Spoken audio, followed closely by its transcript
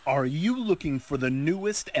Are you looking for the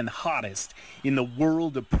newest and hottest in the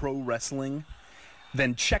world of pro wrestling?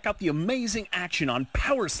 Then check out the amazing action on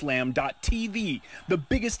Powerslam.tv, the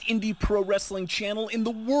biggest indie pro wrestling channel in the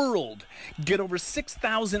world. Get over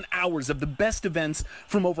 6,000 hours of the best events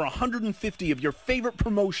from over 150 of your favorite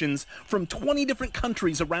promotions from 20 different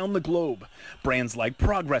countries around the globe. Brands like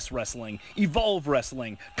Progress Wrestling, Evolve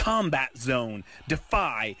Wrestling, Combat Zone,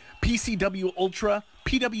 Defy, PCW Ultra,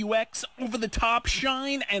 PWX, Over the Top,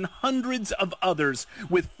 Shine, and hundreds of others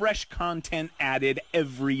with fresh content added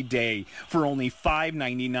every day for only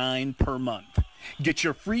 $5.99 per month. Get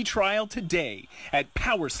your free trial today at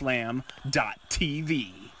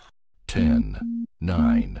Powerslam.tv. 10,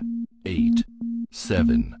 9, 8,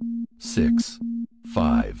 7, 6,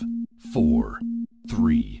 5, 4,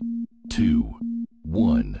 3, 2,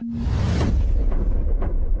 1.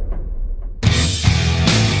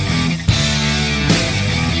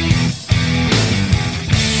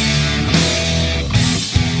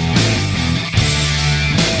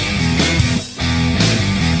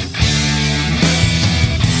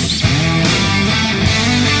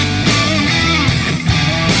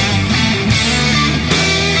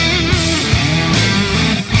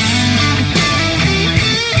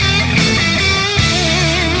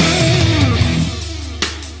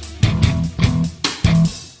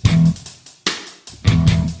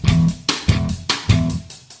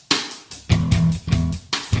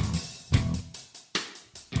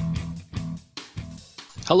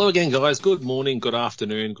 Hello again, guys. Good morning, good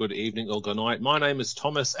afternoon, good evening, or good night. My name is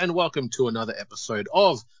Thomas, and welcome to another episode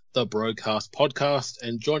of the Broadcast Podcast.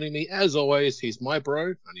 And joining me, as always, he's my bro,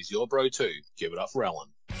 and he's your bro too. Give it up for Alan.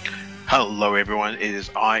 Hello, everyone. It is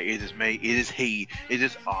I, it is me, it is he, it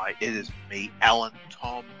is I, it is me, Alan.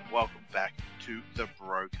 Tom, welcome back to the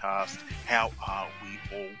Broadcast. How are we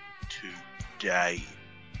all today?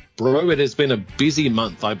 Bro, it has been a busy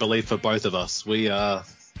month, I believe, for both of us. We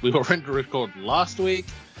were meant to record last week,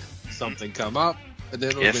 something come up, and then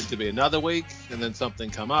it was meant to be another week, and then something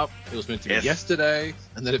come up. It was meant to be yesterday,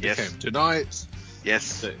 and then it became tonight.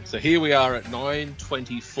 Yes. So here we are at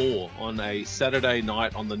 9:24 on a Saturday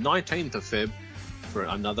night on the 19th of Feb for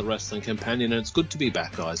another Wrestling Companion, and it's good to be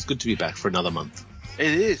back, guys. Good to be back for another month.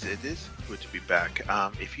 It is good to be back.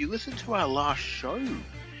 If you listen to our last show,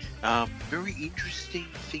 very interesting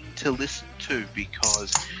thing to listen to,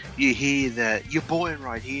 because you hear that your boy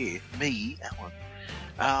right here, me,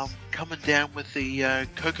 Alan, coming down with the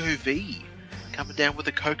Coco V, coming down with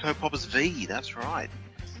the Coco Poppers V. That's right.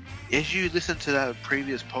 As you listen to that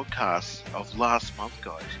previous podcast of last month,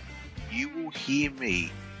 guys, you will hear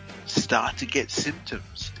me start to get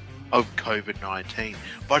symptoms of COVID-19.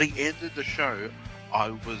 By the end of the show,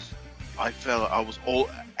 I was all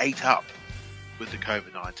ate up with the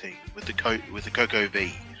COVID-19, with the Coco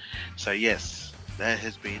V. So yes, that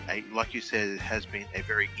has been like you said, it has been a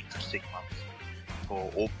very interesting month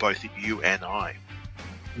for both of you and I.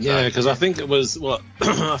 Yeah, because I think it was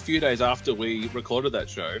a few days after we recorded that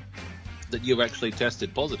show that you actually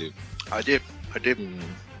tested positive. I did.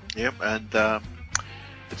 Yep, and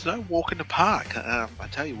it's no walk in the park. I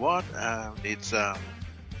tell you what, it's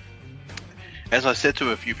as I said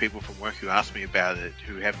to a few people from work who asked me about it,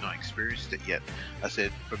 who have not experienced it yet, I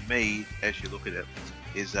said, for me, as you look at it,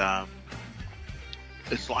 is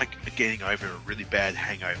it's like getting over a really bad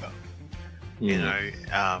hangover. You know,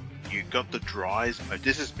 you got the dries.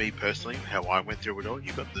 This is me personally, how I went through it all.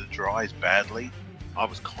 You got the dries badly. I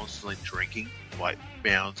was constantly drinking, like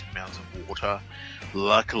mounds and mounds of water.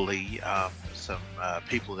 Luckily, some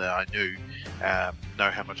people that I knew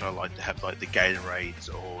know how much I like to have, like the Gatorades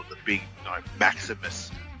or the big,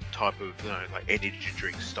 Maximus type of, like energy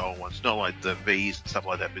drink style ones. Not like the V's and stuff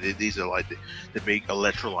like that, but these are like the big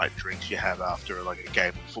electrolyte drinks you have after like a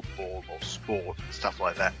game of football or sport and stuff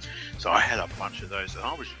like that. So I had a bunch of those, and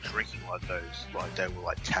I was drinking like those, like they were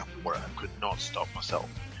like tap water. I could not stop myself.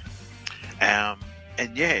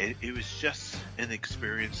 And yeah, it was just an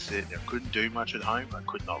experience that I couldn't do much at home. I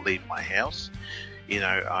could not leave my house.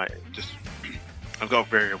 I got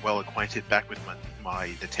very well acquainted back with my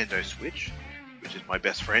Nintendo Switch, which is my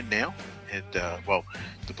best friend now. And, the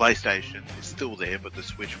PlayStation is still there, but the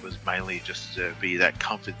Switch was mainly just to be that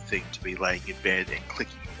comfort thing to be laying in bed and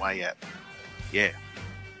clicking away at. Yeah.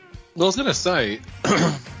 Well, I was going to say,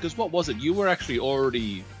 because what was it? You were actually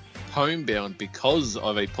already homebound because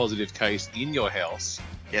of a positive case in your house.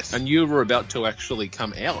 Yes. And you were about to actually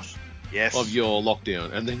come out of your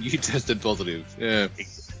lockdown, and then you tested positive. Yeah.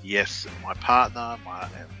 Yes. My partner,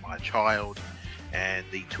 my child, and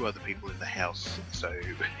the two other people in the house. So,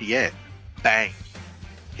 yeah, bang,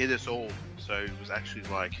 hit us all. So it was actually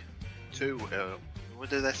like 2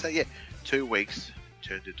 weeks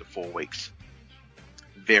turned into 4 weeks.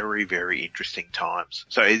 Very, very interesting times.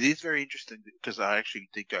 So it is very interesting because I actually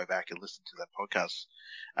did go back and listen to that podcast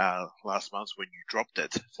last month when you dropped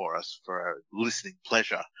it for us for a listening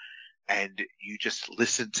pleasure. And you just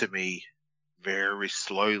listened to me very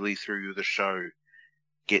slowly through the show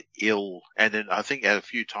get ill. And then I think at a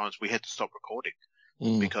few times we had to stop recording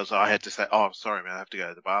because I had to say, oh, I'm sorry, man, I have to go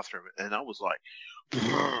to the bathroom. And I was like,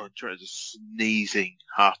 just sneezing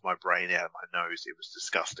half my brain out of my nose. It was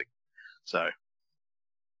disgusting. So,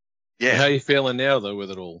 yeah. How are you feeling now, though, with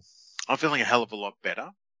it all? I'm feeling a hell of a lot better.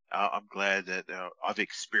 I'm glad that I've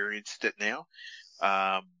experienced it now.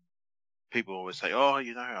 People always say, oh,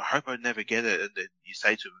 I hope I never get it. And then you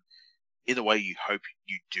say to them, in a way, you hope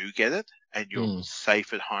you do get it and you're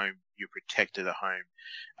safe at home, you're protected at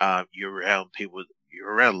home, you're around people, you're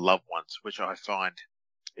around loved ones, which I find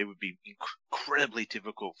it would be incredibly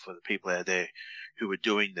difficult for the people out there who are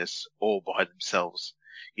doing this all by themselves.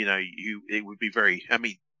 It would be very,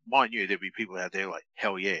 mind you, there'd be people out there like,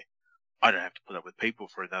 hell yeah, I don't have to put up with people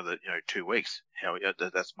for another, 2 weeks. Hell yeah,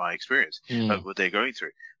 that's my experience of what they're going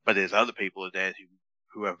through. But there's other people out there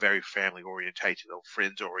who are very family orientated or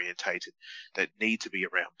friends orientated that need to be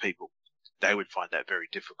around people. They would find that very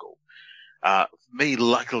difficult. Me,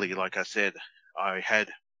 luckily, like I said, I had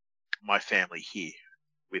my family here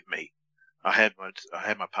with me. I had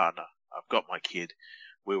my partner. I've got my kid.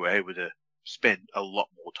 We were able to spend a lot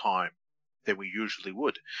more time than we usually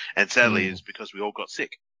would. And sadly, it's because we all got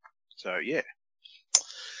sick. So, yeah.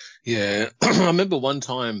 Yeah. I remember one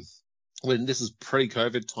time when this is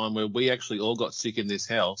pre-COVID time where we actually all got sick in this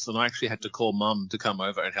house and I actually had to call Mum to come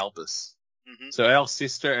over and help us. So our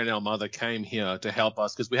sister and our mother came here to help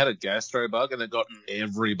us because we had a gastro bug and it got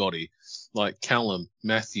everybody, like Callum,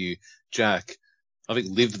 Matthew, Jack, I think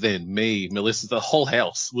Liv then, me, Melissa, the whole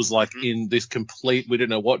house was like in this complete, we didn't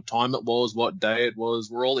know what time it was, what day it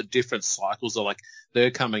was. We're all at different cycles of like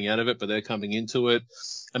they're coming out of it, but they're coming into it.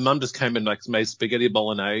 And Mum just came and like made spaghetti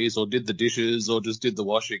bolognese or did the dishes or just did the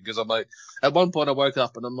washing. Because I'm like, at one point I woke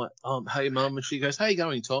up and I'm like, hey Mum. And she goes, how you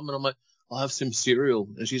going, Tom? And I'm like, I'll have some cereal.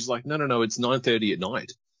 And she's like, no, it's 9:30 at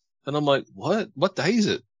night. And I'm like, what day is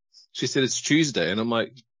it? She said, it's Tuesday. And I'm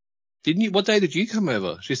like, what day did you come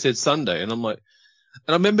over? She said Sunday. And I'm like,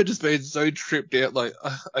 and I remember just being so tripped out, like,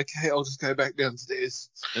 okay, I'll just go back downstairs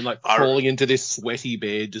and like crawling into this sweaty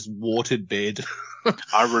bed, just watered bed.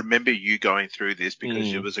 I remember you going through this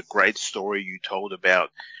because it was a great story you told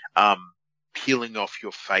about peeling off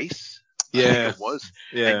your face. Yeah, I think it was.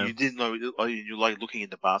 Yeah, and you didn't know. You're like looking in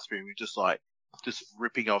the bathroom. You're just like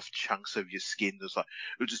ripping off chunks of your skin. It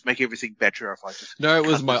would just make everything better if I just. No, it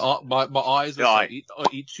was my eyes were so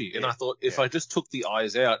itchy, and I thought if I just took the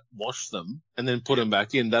eyes out, washed them, and then put them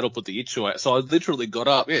back in, that'll put the itch away. So I literally got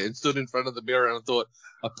up, and stood in front of the mirror, and I thought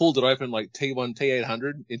I pulled it open like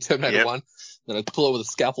T800 in Terminator 1. Then I pull it with a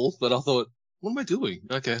scalpel, but I thought, what am I doing?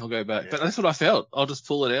 Okay, I'll go back. But that's what I felt. I'll just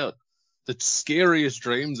pull it out. The scariest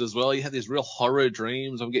dreams as well. You had these real horror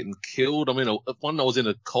dreams. I'm getting killed. I was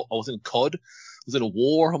in COD. I was in a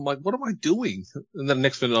war. I'm like, what am I doing? And then the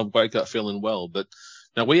next minute I wake up feeling well. But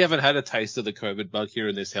now we haven't had a taste of the COVID bug here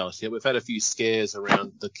in this house yet. We've had a few scares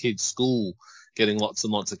around the kids' school, getting lots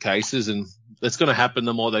and lots of cases, and it's going to happen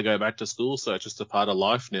the more they go back to school. So it's just a part of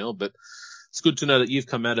life now. But it's good to know that you've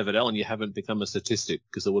come out of it, Alan. You haven't become a statistic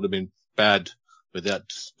because it would have been bad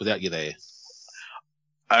without you there.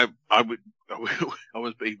 I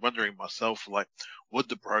was wondering myself, like, would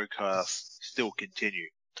the broadcast still continue?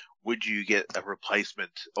 Would you get a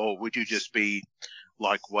replacement, or would you just be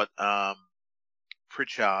like what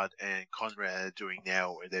Pritchard and Conrad are doing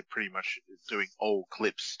now, where they're pretty much doing old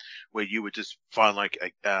clips, where you would just find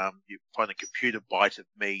you find a computer bite of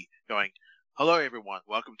me going, "Hello everyone,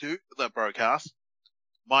 welcome to the broadcast.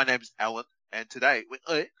 My name's Alan, and today,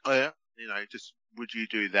 just would you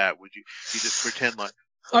do that? Would you just pretend like?"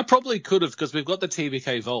 I probably could have, because we've got the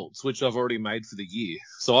TBK vaults, which I've already made for the year.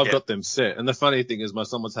 So I've got them set. And the funny thing is, my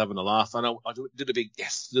son was having a laugh. And I did a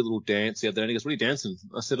little dance the other day. And he goes, what are you dancing?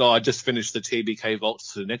 I said, I just finished the TBK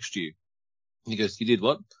vaults for next year. And he goes, you did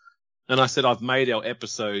what? And I said, I've made our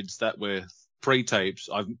episodes that were pre-taped.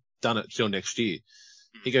 I've done it till next year.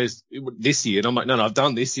 He goes, this year? And I'm like, no, I've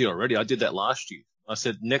done this year already. I did that last year. I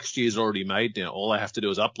said, next year's already made now. All I have to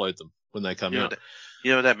do is upload them when they come out.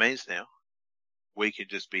 You know what that means now? We can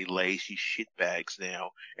just be lazy shitbags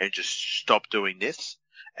now and just stop doing this,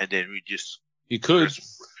 and then you could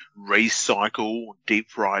recycle deep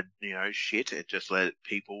fried shit and just let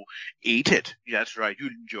people eat it. Yeah, that's right. You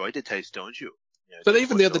enjoy the taste, don't you? But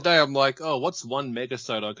even the other day, I'm like, what's one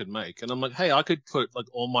megasode I could make? And I'm like, hey, I could put like,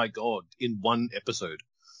 oh my god, in one episode.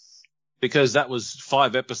 because that was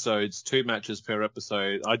 5 episodes, 2 matches per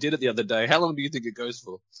episode. I did it the other day. How long do you think it goes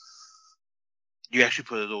for? You actually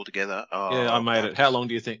put it all together. Yeah, I made it. How long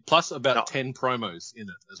do you think? Plus about No. 10 promos in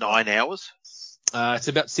it as 9 well. hours? It's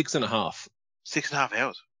about 6.5. 6.5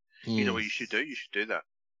 hours. You know what you should do? You should do that.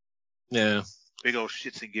 Yeah. Big old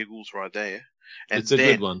shits and giggles right there. And It's a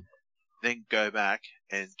good one. Then go back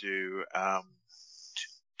and do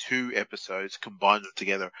 2 episodes, combine them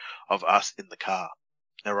together, of us in the car.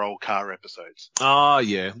 They're old car episodes. Oh,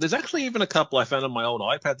 yeah. There's actually even a couple I found on my old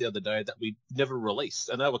iPad the other day that we never released,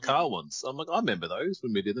 and they were car ones. I'm like, I remember those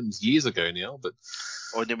when we did them. It was years ago now, but...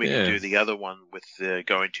 Or then we can do the other one with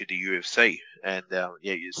going to the UFC. And,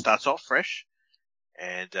 it starts off fresh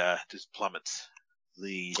and just plummets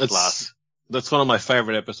the class. That's one of my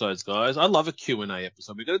favorite episodes, guys. I love a Q&A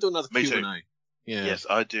episode. We've got to do another Me Q&A. too. Yeah. Yes,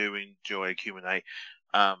 I do enjoy Q&A.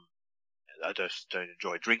 I just don't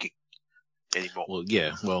enjoy drinking anymore. Well,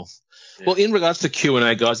 yeah. Well, in regards to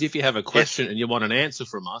Q&A, guys, if you have a question and you want an answer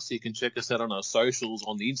from us, you can check us out on our socials,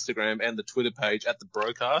 on the Instagram and the Twitter page at The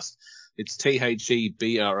Brocast. It's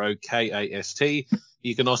TheBrokast.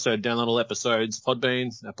 You can also download all episodes,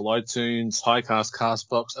 Podbean, Apple iTunes, Highcast,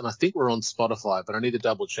 Castbox, and I think we're on Spotify, but I need to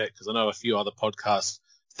double check because I know a few other podcasts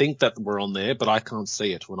think that we're on there, but I can't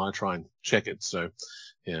see it when I try and check it. So,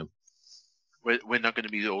 yeah. We're not going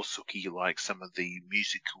to be all sooky like some of the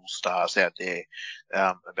musical stars out there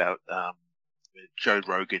about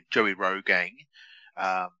Joey Rogan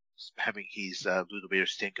having his little bit of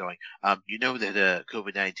stint going. You know that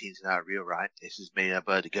COVID-19 is not real, right? This is made up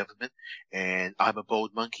by the government, and I'm a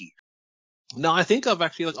bold monkey. No, I think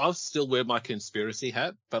I've still wear my conspiracy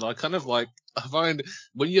hat, but I kind of I find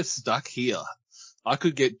when you're stuck here, I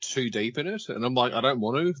could get too deep in it, and I'm like, I don't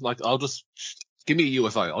want to. Like, I'll just give me a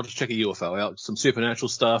UFO. I'll just check a UFO out, some supernatural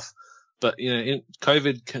stuff. But, in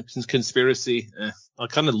COVID conspiracy, I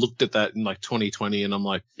kind of looked at that in 2020, and I'm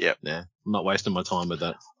like, nah, I'm not wasting my time with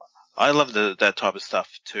that. I love that type of stuff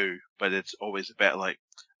too, but it's always about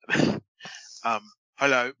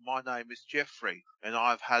hello, my name is Jeffrey, and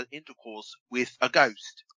I've had intercourse with a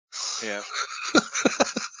ghost. Yeah.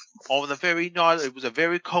 On the very night, it was a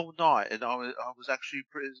very cold night, and I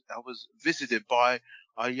was visited by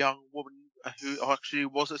a young woman who actually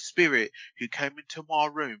was a spirit who came into my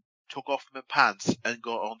room, took off my pants, and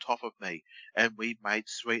got on top of me, and we made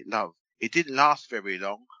sweet love. It didn't last very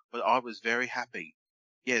long, but I was very happy.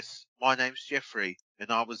 Yes, my name's Jeffrey,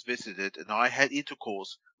 and I was visited, and I had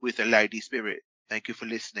intercourse with a lady spirit. Thank you for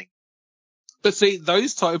listening. But see,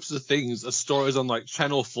 those types of things are stories on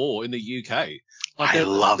Channel 4 in the UK. I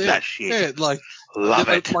love that shit. Yeah, love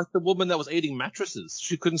it. Like the woman that was eating mattresses.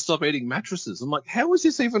 She couldn't stop eating mattresses. I'm like, how is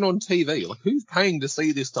this even on TV? Like, who's paying to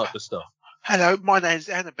see this type of stuff? Hello, my name's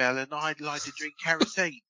Annabelle, and I'd like to drink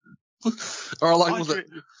kerosene. Or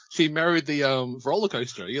she married the roller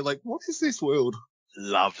coaster. You're like, what is this world?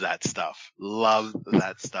 Love that stuff. Love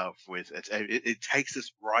that stuff. It takes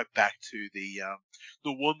us right back to the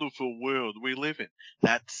wonderful world we live in.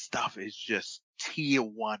 That stuff is just tier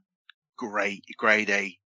 1, grade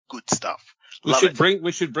A, good stuff. We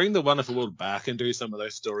should bring the wonderful world back and do some of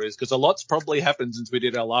those stories, because a lot's probably happened since we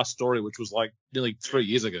did our last story, which was nearly 3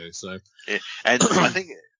 years ago. So yeah, and I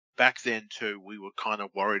think back then too, we were kind of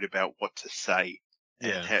worried about what to say.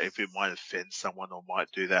 And how, if it might offend someone or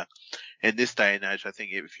might do that. In this day and age, I think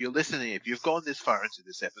if you're listening, if you've gone this far into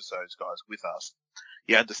this episode, guys, with us,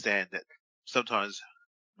 you understand that sometimes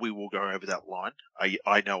we will go over that line.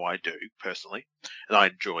 I know I do, personally, and I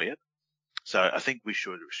enjoy it. So I think we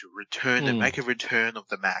should return and make a return of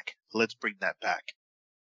the Mac. Let's bring that back.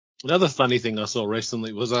 Another funny thing I saw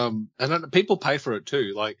recently was, and people pay for it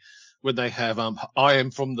too, when they have I am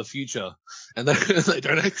from the future, and they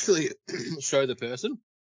don't actually show the person.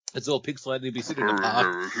 It's all pixelated. You'd be sitting in a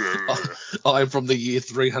park. I'm from the year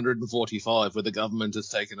 345, where the government has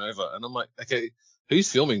taken over. And I'm like, okay,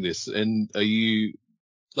 who's filming this? And are you,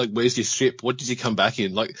 where's your ship? What did you come back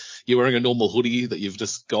in? You're wearing a normal hoodie that you've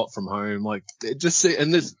just got from home. And there's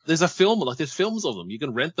a film, there's films of them. You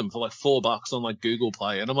can rent them for $4 on Google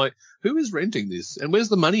Play. And I'm like, who is renting this? And where's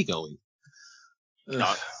the money going?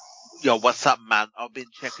 No. Yo, what's up, man? I've been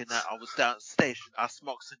checking out. I was down at the station. I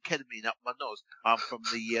smoked some ketamine up my nose. I'm from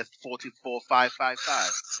the year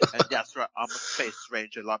 44555. And that's right, I'm a space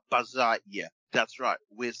ranger like Buzz Lightyear. That's right.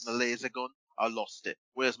 Where's my laser gun? I lost it.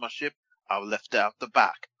 Where's my ship? I left it out the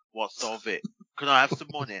back. What's of it? Can I have some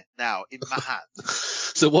money now in my hand?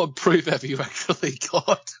 So what proof have you actually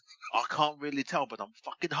got? I can't really tell, but I'm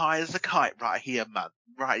fucking high as a kite right here, man.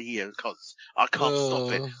 Right here, because I can't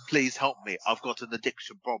stop it. Please help me. I've got an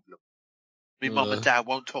addiction problem. My mum and dad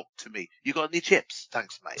won't talk to me. You got any chips?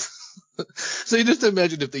 Thanks, mate. So you just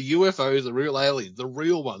imagine if the UFOs, the real aliens, the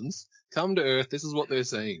real ones, come to Earth, this is what they're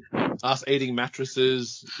seeing. Us eating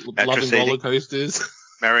mattresses, loving roller coasters.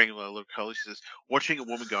 Marrying roller coasters, watching a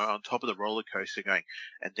woman go on top of the roller coaster going,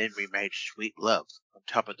 and then we made sweet love on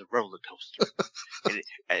top of the roller coaster.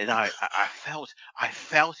 and I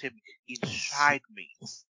felt him inside me.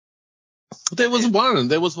 There was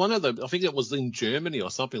one of them, I think it was in Germany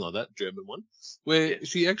or something like that, German one, where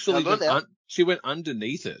she actually she went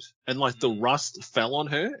underneath it and like the rust fell on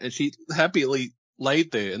her and she happily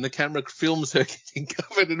laid there and the camera films her getting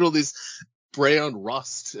covered in all this brown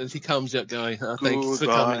rust and she comes out going, thanks for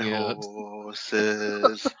coming out.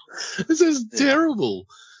 Horses. This is terrible.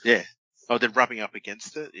 Yeah. Oh, then rubbing up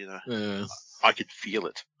against it, Yeah. I could feel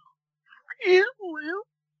it.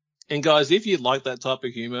 And guys, if you like that type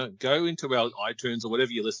of humor, go into our iTunes or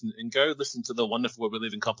whatever you listen and go listen to the Wonderful Where We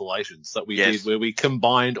Live in compilations that we did where we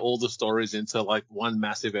combined all the stories into like one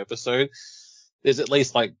massive episode. There's at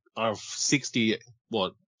least like 60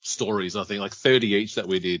 stories, I think, like 30 each that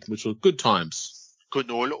we did, which were good times. Good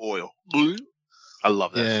oil. I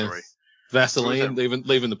love that story. Vaseline,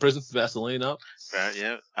 leaving the prison, Vaseline up.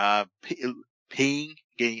 Yeah. Peeing,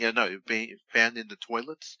 being found in the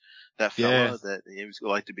toilets. That fella that he was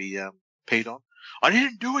like to be peed on. I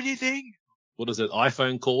didn't do anything. What is it?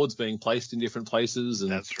 iPhone cords being placed in different places. And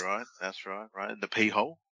That's right. Right in the pee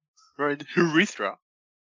hole. Right in the urethra.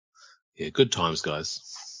 Yeah, good times,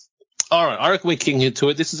 guys. All right, I reckon we're kicking into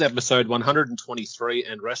it. This is episode 123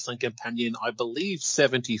 and Wrestling Companion, I believe,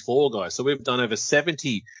 74, guys. So we've done over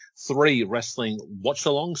 73 wrestling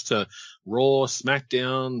watch-alongs to Raw,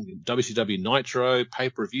 SmackDown, WCW Nitro,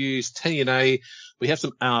 pay-per-views, TNA. We have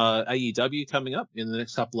some AEW coming up in the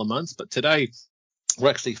next couple of months, but today we're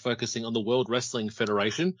actually focusing on the World Wrestling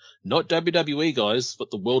Federation. Not WWE, guys,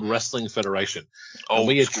 but the World Wrestling Federation. Oh,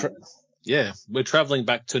 we're traveling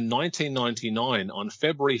back to 1999 on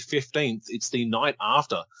February 15th. It's the night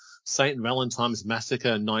after St. Valentine's Massacre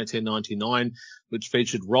in 1999, which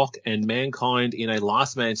featured Rock and Mankind in a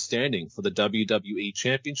last man standing for the WWE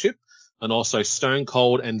Championship, and also Stone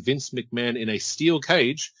Cold and Vince McMahon in a steel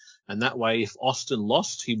cage. And that way, if Austin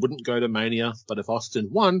lost, he wouldn't go to Mania. But if Austin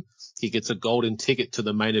won, he gets a golden ticket to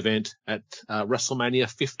the main event at WrestleMania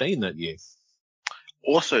 15 that year.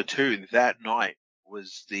 Also, too, that night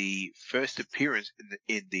was the first appearance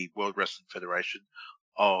in the World Wrestling Federation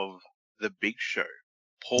of the Big Show.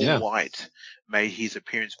 Paul White made his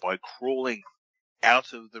appearance by crawling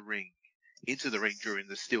out of the ring, into the ring during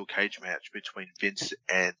the steel cage match between Vince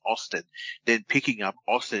and Austin, then picking up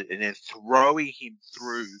Austin and then throwing him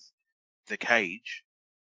through the cage,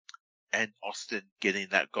 and Austin getting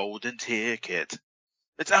that golden ticket.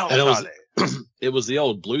 It's out there. It was the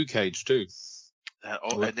old blue cage too.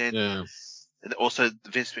 And also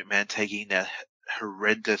Vince McMahon taking that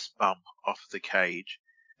horrendous bump off the cage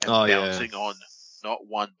and bouncing on not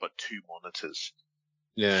one but two monitors.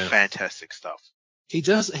 Yeah. Fantastic stuff.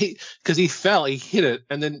 Because he fell, he hit it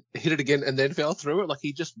and then hit it again and then fell through it. Like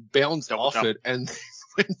he just bounced off it and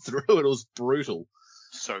went through it. It was brutal.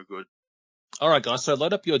 So good. All right, guys. So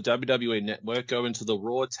load up your WWE Network, go into the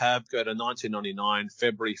Raw tab, go to 1999,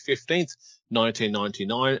 February 15th,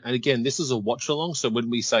 1999. And again, this is a watch along. So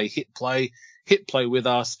when we say hit play with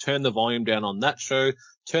us, turn the volume down on that show,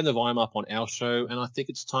 turn the volume up on our show. And I think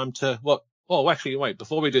it's time to, actually, wait,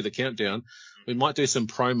 before we do the countdown, we might do some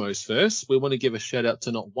promos first. We want to give a shout out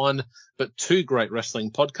to not one, but two great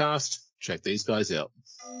wrestling podcasts. Check these guys out.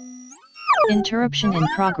 Interruption in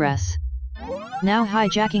progress. Now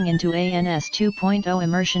hijacking into ANS 2.0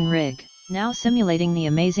 immersion rig. Now simulating the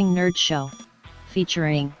Amazing Nerd Show.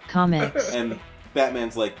 Featuring comics. And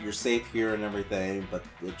Batman's like, you're safe here and everything, but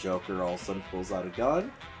the Joker all of a sudden pulls out a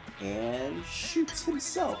gun and shoots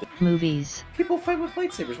himself. Movies. People fight with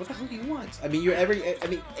lightsabers. What the hell do you want? I mean,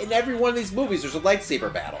 in every one of these movies, there's a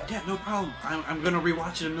lightsaber battle. Yeah, no problem. I'm gonna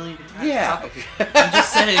rewatch it a million times. Yeah. I'm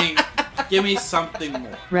just saying, give me something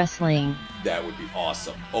more. Wrestling. That would be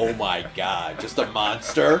awesome. Oh my god, just a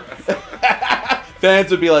monster.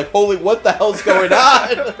 Fans would be like, holy, what the hell's going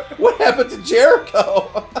on? What happened to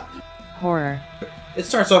Jericho? Horror. It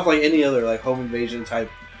starts off like any other like home invasion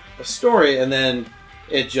type of story, and then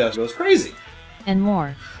it just goes crazy. And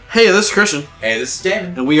more. Hey, this is Christian. Hey, this is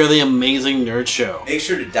Damon. And we are the Amazing Nerd Show. Make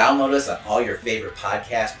sure to download us on all your favorite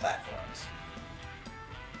podcast platforms.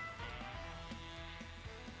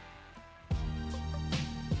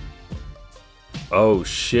 Oh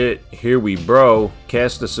shit, here we bro.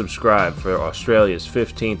 Cast a subscribe for Australia's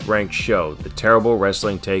 15th ranked show, the Terrible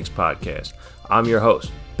Wrestling Takes podcast. I'm your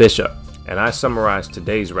host, Bishop. and I summarize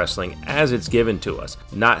today's wrestling as it's given to us,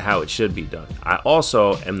 not how it should be done. I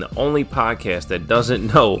also am the only podcast that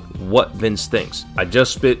doesn't know what Vince thinks. I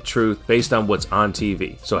just spit truth based on what's on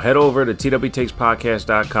TV. So head over to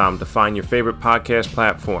twtakespodcast.com to find your favorite podcast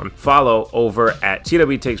platform. Follow over at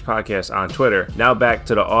TW Takes Podcast on Twitter. Now back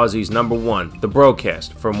to the Aussies' number one, the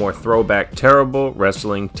Broadcast, for more throwback terrible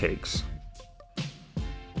wrestling takes.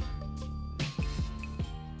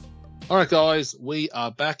 All right, guys, we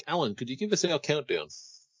are back. Alan, could you give us our countdown?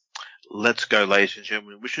 Let's go, ladies and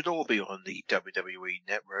gentlemen. We should all be on the WWE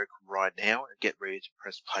Network right now and get ready to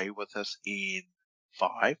press play with us in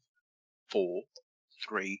 5, 4,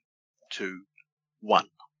 3, 2, 1.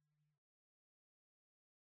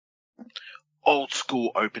 Old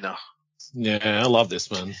school opener. Yeah, I love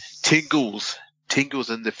this, man. Tingles. Tingles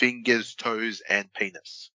in the fingers, toes, and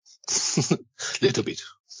penis. Little bit.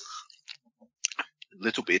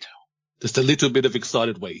 Little bit. Just a little bit of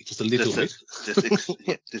excited weight. Just a little bit.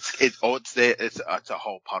 It's there. It's a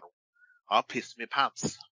whole puddle. I pissed me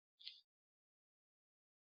pants.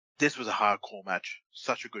 This was a hardcore match.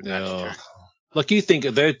 Such a good match too. Like, you think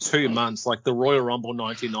of their 2 months, like the Royal Rumble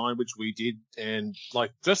 99, which we did, and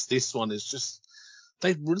like just this one is just,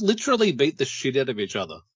 they literally beat the shit out of each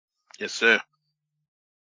other. Yes, sir.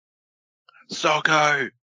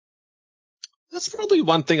 Socko. That's probably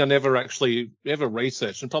one thing I never actually ever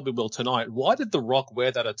researched, and probably will tonight. Why did The Rock wear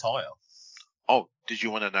that attire? Oh, did you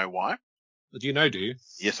want to know why? Do you know, do you?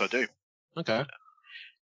 Yes, I do. Okay.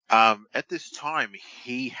 At this time,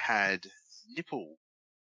 he had nipple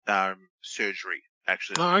surgery.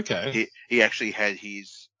 Actually, Oh, okay. He actually had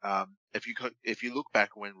his. If you look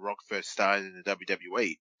back when Rock first started in the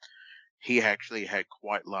WWE, he actually had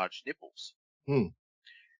quite large nipples. And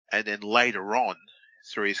then later on,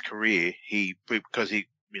 through his career, because he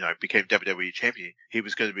became WWE champion, he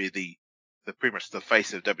was going to be the pretty much the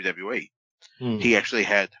face of WWE. He actually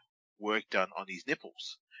had work done on his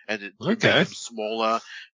nipples, and it made them smaller,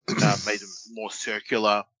 made them more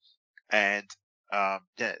circular, and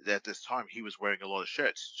at this time he was wearing a lot of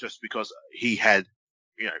shirts just because he had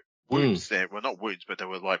wounds there. Well, not wounds, but they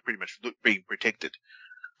were like pretty much being protected,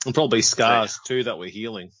 and probably scars too that were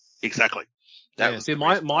healing. Exactly. See,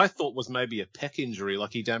 my thought was maybe a pec injury,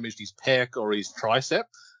 like he damaged his pec or his tricep.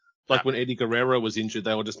 Like when Eddie Guerrero was injured,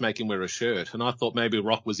 they would just make him wear a shirt. And I thought maybe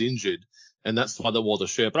Rock was injured, and that's why they wore the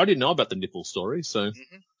shirt. But I didn't know about the nipple story, so...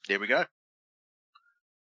 There we go.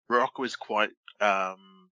 Rock was quite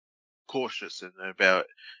cautious and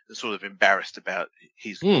sort of embarrassed about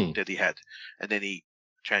his look that he had. And then he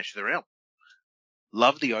changed it around.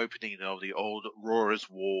 Love the opening of the old Raw is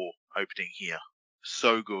War opening here.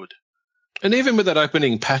 So good. And even with that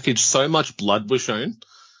opening package, so much blood was shown.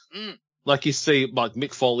 Like you see, like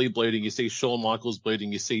Mick Foley bleeding, you see Shawn Michaels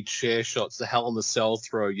bleeding, you see chair shots, the Hell in the Cell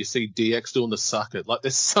throw, you see DX doing the suck it. Like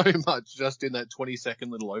there's so much just in that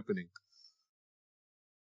 20-second little opening.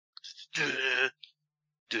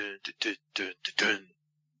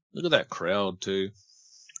 Look at that crowd too.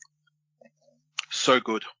 So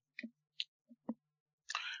good.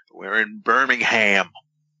 We're in Birmingham,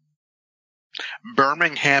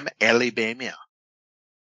 Alabama.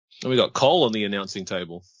 And we got Cole on the announcing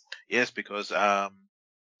table. Yes, because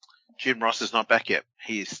Jim Ross is not back yet.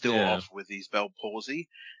 He is still off with his Bell palsy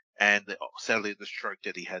and sadly the stroke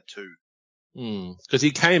that he had too. Because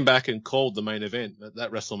he came back and called the main event at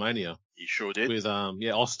that WrestleMania. He sure did. With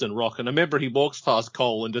Austin Rock. And I remember he walks past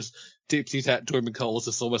Cole and just tips his hat to him, and Cole is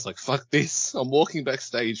just almost like, fuck this. I'm walking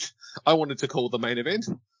backstage. I wanted to call the main event.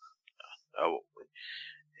 Oh,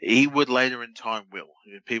 he would later in time will.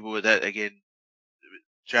 People with that, again,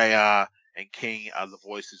 JR and King are the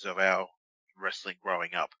voices of our wrestling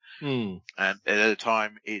growing up. And at the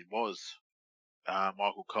time, it was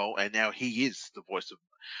Michael Cole, and now he is the voice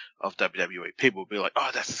of WWE. People will be like,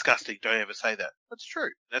 oh, that's disgusting. Don't ever say that. That's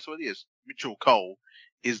true. That's what it is. Mitchell Cole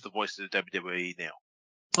is the voice of the WWE now.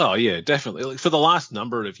 Oh, yeah, definitely. Like, for the last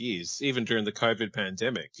number of years, even during the COVID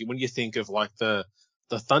pandemic, when you think of like the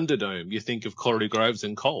Thunderdome, you think of Corey Groves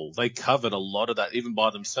and Cole. They covered a lot of that even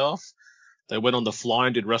by themselves. They went on the fly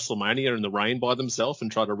and did WrestleMania in the rain by themselves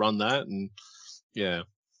and tried to run that. And yeah.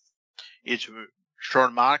 It's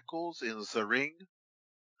Shawn Michaels in the ring.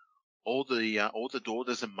 All the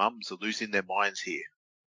daughters and mums are losing their minds here.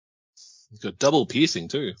 He's got double piercing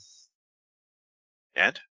too.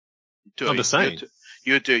 And? I'm just saying.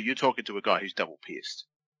 You're talking to a guy who's double pierced.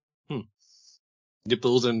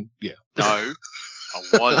 Nipples and, yeah. No.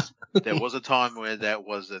 There was a time where that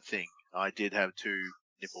was a thing. I did have 2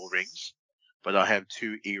 nipple rings, but I have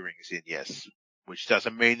 2 earrings in, yes. Which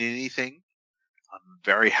doesn't mean anything. I'm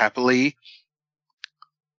very happily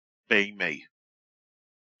being me.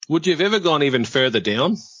 Would you have ever gone even further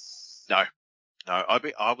down? No.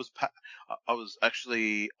 I was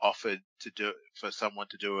actually offered to do it for someone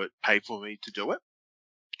to do it, pay for me to do it,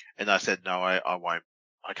 and I said no, I won't.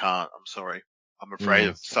 I can't. I'm sorry. I'm afraid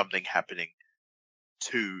of something happening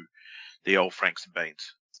to the old Franks and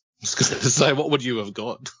Beans. I was going to say, what would you have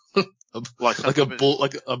got? like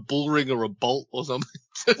a bull ring or a bolt or something?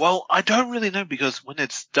 Well, I don't really know, because when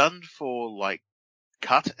it's done for like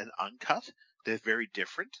cut and uncut, they're very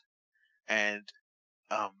different, and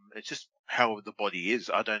it's just how the body is.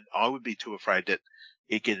 I would be too afraid that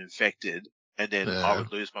it get infected and then I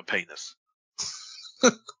would lose my penis.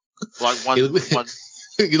 Like you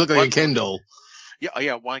look like a Ken doll. Yeah.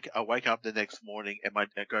 I wake up the next morning and I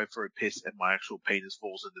go for a piss and my actual penis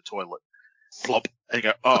falls in the toilet. Plop. And you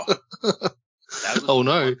go, oh. Oh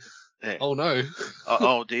no. Yeah. Oh no.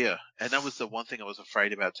 Oh dear. And that was the one thing I was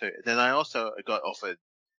afraid about too. And then I also got offered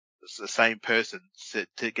the same person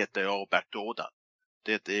to get the old back door done.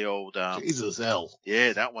 The old Jesus hell.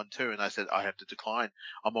 Yeah, that one too. And I said I have to decline.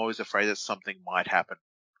 I'm always afraid that something might happen.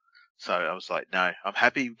 So I was like, no, I'm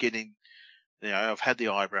happy getting. I've had the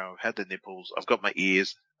eyebrow, I've had the nipples, I've got my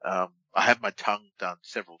ears. I had my tongue done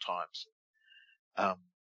several times.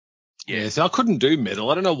 Yeah, so I couldn't do metal.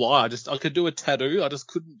 I don't know why. I could do a tattoo. I just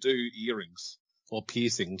couldn't do earrings or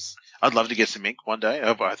piercings. I'd love to get some ink one day.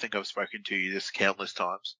 I think I've spoken to you this countless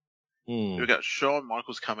times. We've got Shawn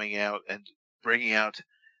Michaels coming out and bringing out,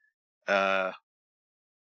 what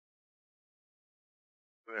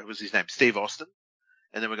was his name? Steve Austin.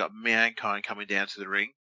 And then we've got Mankind coming down to the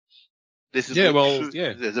ring. This is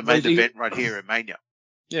there's a main event right here at Mania.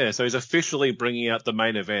 Yeah, so he's officially bringing out the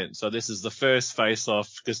main event. So this is the first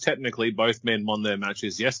face-off, because technically both men won their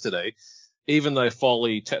matches yesterday, even though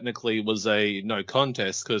Foley technically was a no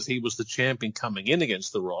contest because he was the champion coming in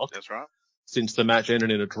against The Rock. That's right. Since the match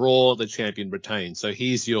ended in a draw, the champion retained. So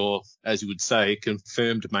he's your, as you would say,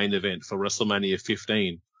 confirmed main event for WrestleMania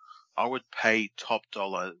 15. I would pay top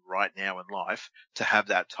dollar right now in life to have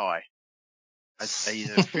that tie. An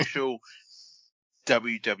official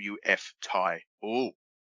WWF tie. Oh,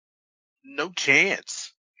 no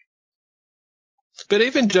chance. But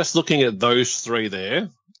even just looking at those three there,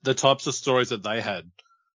 the types of stories that they had,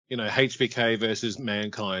 HBK versus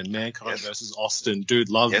Mankind versus Austin, Dude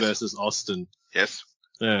Love versus Austin. Yes.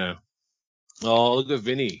 Yeah. Oh, look at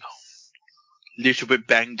Vinny. Little bit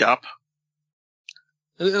banged up.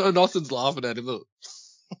 And Austin's laughing at him, look.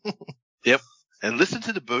 Yep. And listen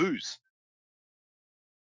to the boos.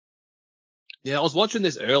 Yeah, I was watching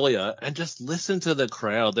this earlier and just listen to the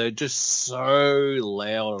crowd. They're just so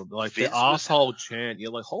loud. Like the asshole chant.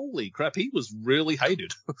 You're like, holy crap, he was really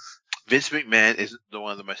hated. Vince McMahon is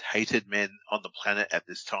one of the most hated men on the planet at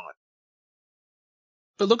this time.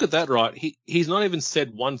 But look at that, right? He's not even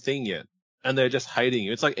said one thing yet, and they're just hating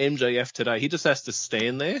you. It's like MJF today. He just has to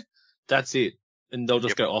stand there. That's it. And they'll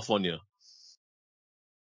just go off on you.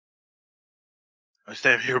 I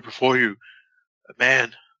stand here before you, a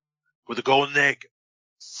man with a golden egg.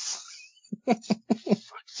 Fuck's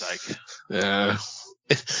sake. Yeah.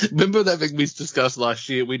 Remember that thing we discussed last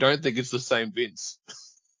year? We don't think it's the same Vince.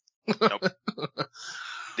 Nope.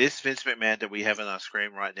 This Vince McMahon that we have on our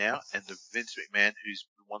screen right now, and the Vince McMahon who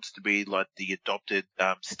wants to be like the adopted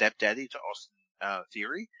stepdaddy to Austin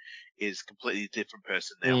Theory, is a completely different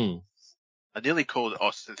person now. I nearly called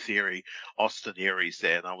Austin Theory Austin Aries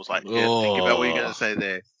there, and I was like, think about what you're going to say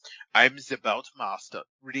there. I'm the belt master.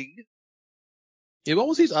 Ring. Yeah, what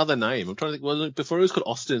was his other name? I'm trying to think. Well, before he was called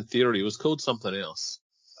Austin Theory, he was called something else.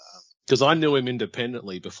 Because I knew him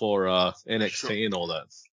independently before NXT and all that.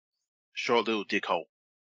 Short little dickhole.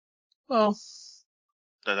 Well,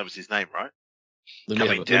 no, that was his name, right?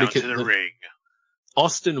 Coming down to the ring.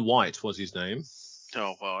 Austin White was his name.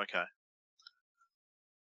 Oh, well, okay.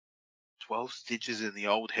 12 stitches in the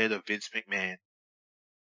old head of Vince McMahon.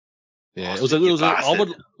 Yeah,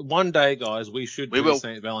 one day, guys, we should do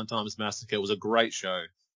St. Valentine's Massacre. It was a great show.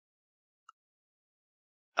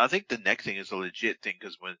 I think the next thing is a legit thing,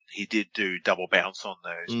 because when he did do double bounce on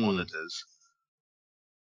those monitors.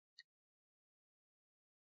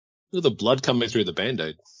 Look at the blood coming through the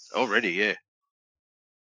Band-Aid. Already, yeah.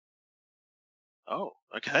 Oh,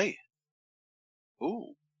 okay.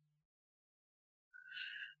 Ooh.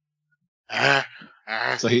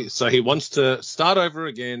 So he wants to start over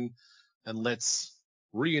again, and let's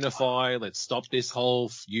reunify. Let's stop this whole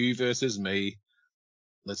you versus me.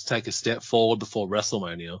 Let's take a step forward before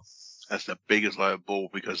WrestleMania. That's the biggest load of bull,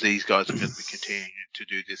 because these guys are going to be continuing to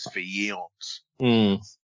do this for years.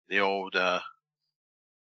 The old,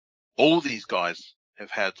 all these guys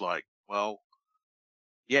have had I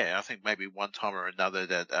think maybe one time or another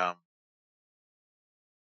that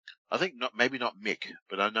I think maybe not Mick,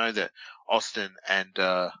 but I know that Austin and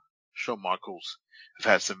Shawn Michaels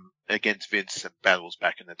have had some against Vince some battles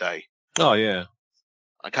back in the day. Oh yeah.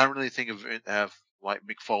 I can't really think of like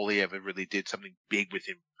Mick Foley ever really did something big with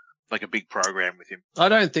him, like a big program with him. I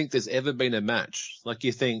don't think there's ever been a match. Like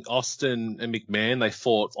you think Austin and McMahon, they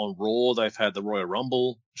fought on Raw. They've had the Royal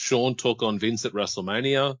Rumble. Shawn took on Vince at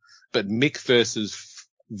WrestleMania. But Mick versus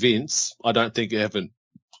Vince, I don't think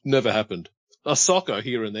never happened. A soccer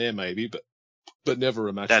here and there maybe, but never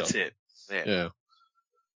a match. That's it. Yeah.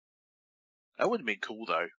 That would have been cool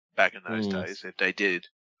though, back in those days, if they did.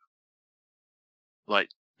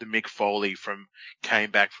 Like the Mick Foley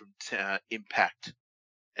came back from Impact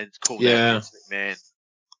and it's called out Vince McMahon.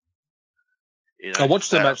 You know, I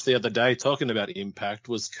watched the match the other day talking about Impact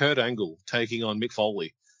was Kurt Angle taking on Mick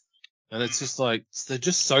Foley. And it's just like, they're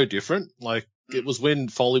just so different. Like it was when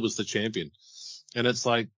Foley was the champion and it's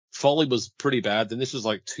like Foley was pretty bad. Then this was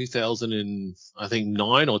like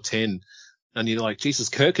 2009 or 10. And you're like, Jesus,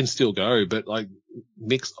 Kurt can still go, but like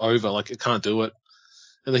Mick's over, like it can't do it.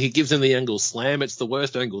 And then he gives him the angle slam. It's the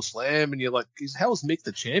worst angle slam. And you're like, how is Mick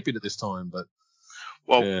the champion at this time? But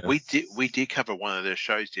we did cover one of their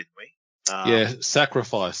shows, didn't we?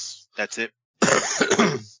 Sacrifice. That's it.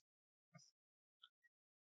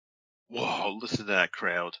 Whoa, listen to that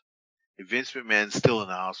crowd. If Vince McMahon's still an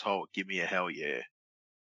asshole, give me a hell yeah.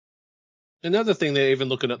 Another thing, they're even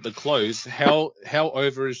looking at the clothes. How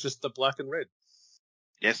over is just the black and red?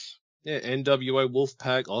 Yes. Yeah, NWO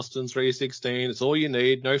Wolfpack, Austin 316. It's all you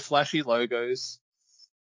need. No flashy logos.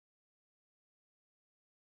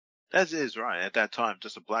 That is right. At that time,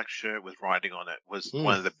 just a black shirt with writing on it was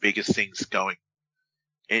one of the biggest things going.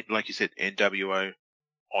 And like you said, NWO,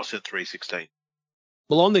 Austin 316.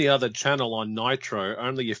 Well, on the other channel on Nitro,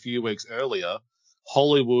 only a few weeks earlier,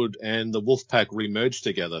 Hollywood and the Wolfpack remerged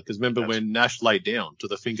together. Because remember when Nash laid down to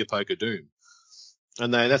the finger poke of doom?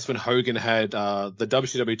 And that's when Hogan had the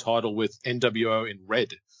WCW title with NWO in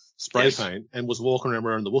red spray paint and was walking around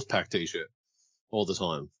wearing the Wolfpack t-shirt all the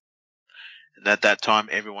time. And at that time,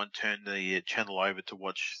 everyone turned the channel over to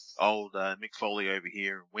watch old Mick Foley over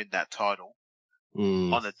here and win that title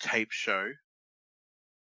on a tape show.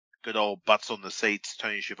 Good old butts on the seats,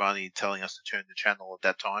 Tony Schiavone telling us to turn the channel at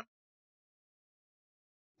that time.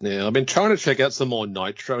 Yeah, I've been trying to check out some more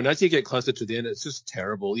Nitro, and as you get closer to the end, it's just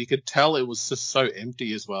terrible. You could tell it was just so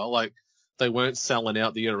empty as well. Like, they weren't selling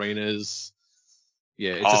out the arenas.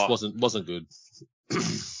 Yeah, it just wasn't good.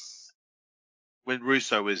 When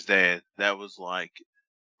Russo was there, that was like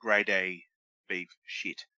grade A beef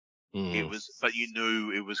shit. It was, but you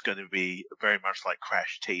knew it was going to be very much like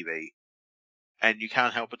Crash TV. And you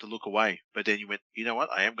can't help but to look away. But then you went, you know what?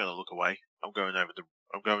 I am going to look away. I'm going over to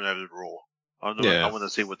Raw. I want to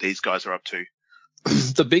see what these guys are up to.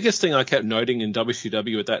 The biggest thing I kept noting in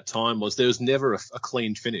WCW at that time was there was never a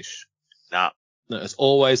clean finish. Nah. No, it's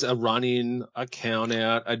always a run-in, a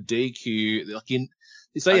count-out, a DQ. Like you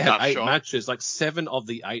say you had 8 matches, like 7 of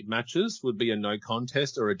the 8 matches would be a no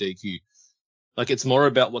contest or a DQ. Like it's more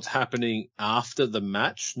about what's happening after the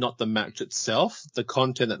match, not the match itself. The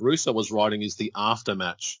content that Russo was writing is the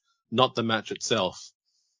aftermatch, not the match itself.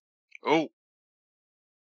 Oh.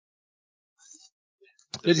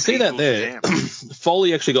 Did you see that there?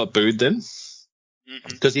 Foley actually got booed then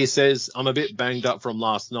because he says, I'm a bit banged up from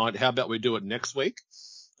last night. How about we do it next week?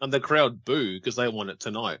 And the crowd boo because they want it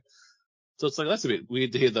tonight. So it's like, that's a bit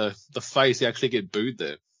weird to hear the face actually get booed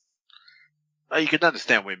there. You can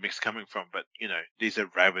understand where Mick's coming from, but, you know, these are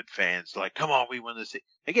rabid fans. Like, come on, we want to see.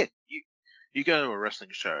 Again, you go to a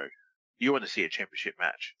wrestling show, you want to see a championship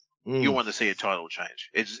match. You want to see a title change.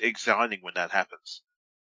 It's exciting when that happens.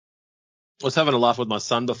 I was having a laugh with my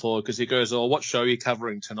son before because he goes, oh, what show are you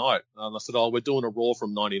covering tonight? And I said, oh, we're doing a Raw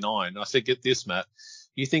from 99. I said, get this, Matt.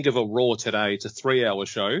 You think of a Raw today, it's a 3-hour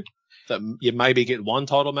show that you maybe get 1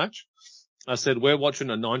 title match. I said, we're watching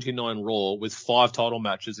a 99 Raw with 5 title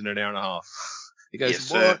matches in an hour and a half. He goes,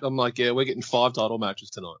 yes, what? Sir. I'm like, yeah, we're getting 5 title matches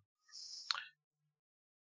tonight.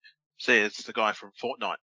 See, it's the guy from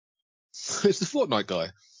Fortnite. It's the Fortnite guy.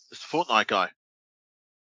 It's the Fortnite guy.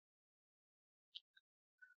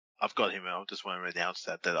 I've got him, and I just want to announce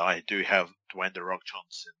that I do have Dwayne The Rock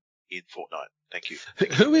Johnson in Fortnite. Thank you.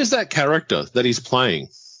 Who is that character that he's playing?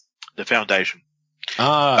 The Foundation.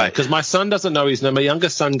 Because my son doesn't know his name. My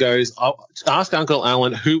youngest son goes, I'll ask Uncle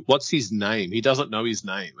Alan, what's his name? He doesn't know his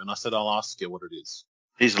name. And I said, I'll ask you what it is.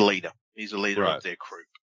 He's a leader. He's a leader of their group.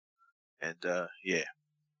 And, yeah.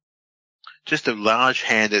 Just a large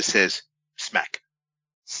hand that says, smack.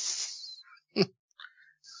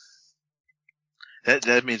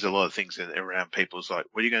 That means a lot of things around people. It's like,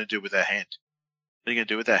 what are you going to do with that hand? What are you going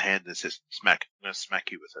to do with that hand that says smack? I'm going to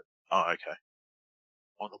smack you with it. Oh, okay.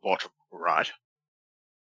 On the bottom, right.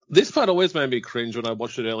 This part always made me cringe when I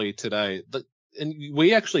watched it earlier today. And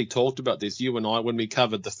we actually talked about this, you and I, when we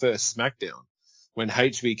covered the first SmackDown, when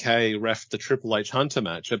HBK reffed the Triple H Hunter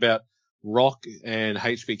match, about Rock and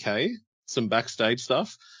HBK, some backstage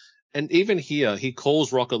stuff. And even here, he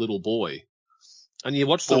calls Rock a little boy. And you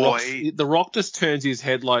watch the Rock just turns his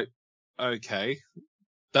head like, okay,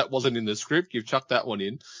 that wasn't in the script. You've chucked that one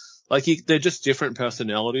in. Like, they're just different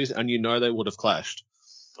personalities, and you know they would have clashed.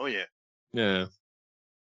 Oh, yeah. Yeah.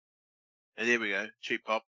 And there we go. Cheap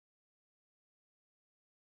pop.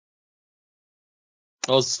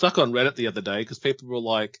 I was stuck on Reddit the other day because people were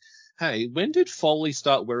like, hey, when did Foley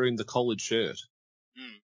start wearing the collared shirt?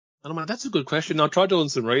 And I'm like, that's a good question. And I tried doing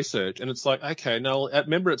some research, and it's like, okay, no,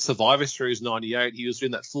 remember at Survivor Series 98, he was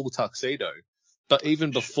in that full tuxedo. But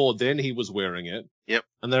even before then, he was wearing it. Yep.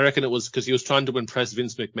 And they reckon it was because he was trying to impress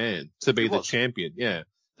Vince McMahon to be the champion. Yeah.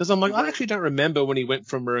 Because I'm like, I actually don't remember when he went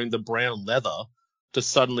from wearing the brown leather to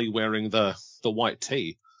suddenly wearing the white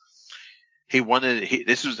tee.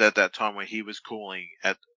 This was at that time when he was calling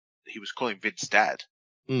Vince Dad.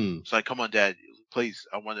 It's like, come on, Dad, please,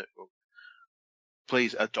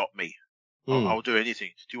 please adopt me. I'll do anything.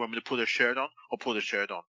 Do you want me to put a shirt on? I'll put a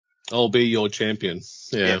shirt on. I'll be your champion.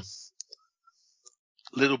 Yeah.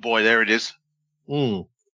 Little boy, there it is. And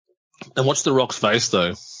watch The Rock's face,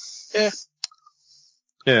 though. Yeah.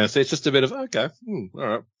 Yeah, so it's just a bit of, okay, all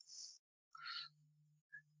right.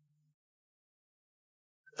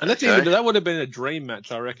 And that would have been a dream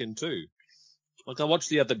match, I reckon, too. Like, I watched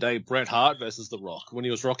the other day Bret Hart versus The Rock when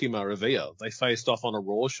he was Rocky Maivia. They faced off on a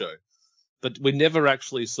Raw show. But we never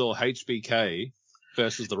actually saw HBK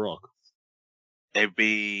versus The Rock. There'd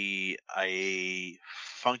be a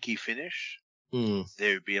funky finish.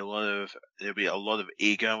 There'd be a lot of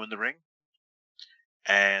ego in the ring.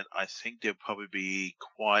 And I think there'll probably be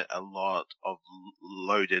quite a lot of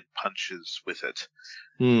loaded punches with it.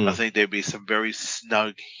 I think there'll be some very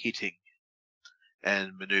snug hitting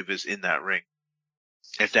and maneuvers in that ring,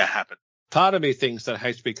 if that happened. Part of me thinks that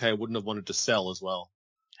HBK wouldn't have wanted to sell as well.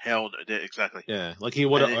 Hell no, exactly. Yeah, like he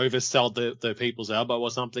would have oversold the people's elbow or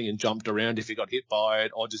something and jumped around if he got hit by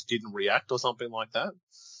it or just didn't react or something like that.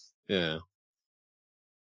 Yeah.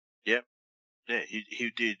 Yeah,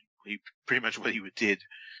 he did. He pretty much what he did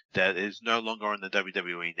that is no longer on the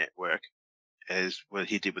WWE network as what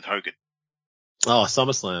he did with Hogan. Oh,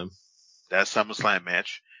 SummerSlam. That SummerSlam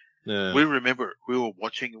match. Yeah. We remember we were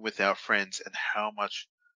watching it with our friends and how much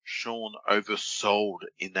Shawn oversold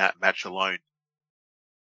in that match alone.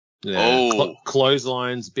 Yeah.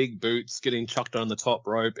 Clotheslines, big boots, getting chucked on the top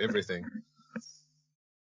rope, everything.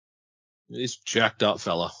 He's jacked up,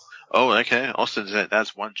 fella. Oh, okay. Austin said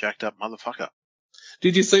that's one jacked up motherfucker.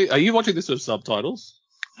 Did you see? Are you watching this with subtitles?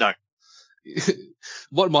 No.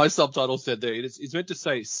 What my subtitle said there, it's meant to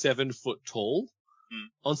say 7 foot tall.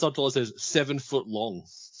 On subtitle it says 7 foot long.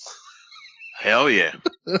 Hell yeah.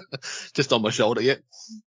 Just on my shoulder, yeah.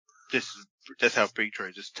 That's how Big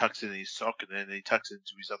Trey just tucks in his sock and then he tucks it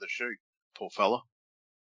into his other shoe. Poor fella.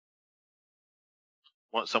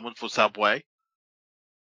 Want someone for Subway?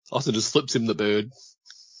 Also just slips him the bird.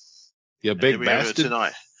 You big bastard.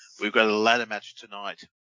 Tonight. We've got a ladder match tonight.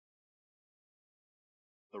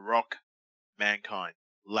 The Rock, Mankind,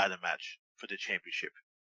 ladder match for the championship.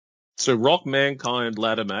 So Rock, Mankind,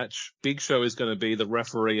 ladder match. Big Show is going to be the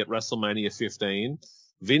referee at WrestleMania 15.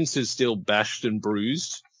 Vince is still bashed and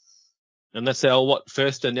bruised. And that's our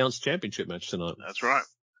first announced championship match tonight. That's right.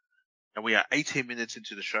 And we are 18 minutes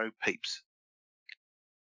into the show, peeps.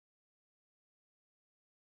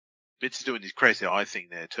 Vince is doing his crazy eye thing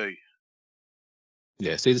there too.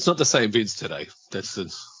 Yeah, see, it's not the same Vince today.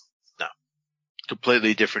 No.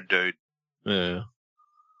 Completely different dude. Yeah.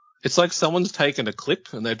 It's like someone's taken a clip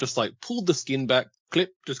and they've just like pulled the skin back,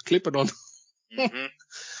 just clip it on. Mm-hmm.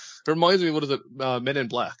 It reminds me, what is it? Men in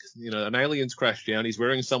Black. You know, an alien's crashed down. He's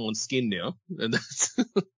wearing someone's skin now. And that's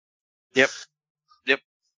Yep.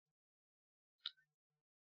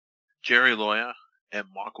 Jerry Lawyer and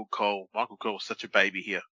Michael Cole. Michael Cole is such a baby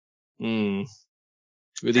here.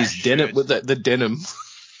 With his denim, with the denim.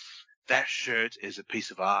 That shirt is a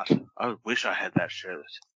piece of art. I wish I had that shirt.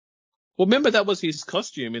 Well, remember that was his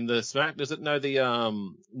costume in the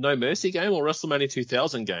the No Mercy game or WrestleMania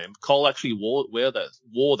 2000 game. Cole actually wore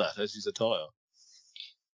that as his attire.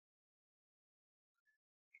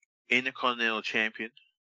 Intercontinental Champion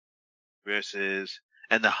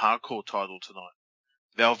and the Hardcore title tonight.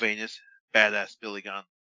 Val Venus, Badass Billy Gunn.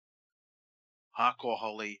 Hardcore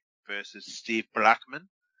Holly versus Steve Blackman.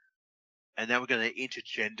 And now we're going to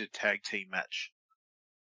intergender tag team match.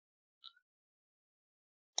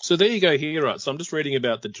 So there you go here, right? So I'm just reading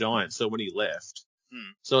about the Giant. So when he left,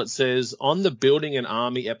 so it says on the Building an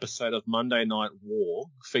Army episode of Monday Night War,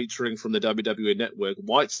 featuring from the WWE Network,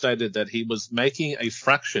 White stated that he was making a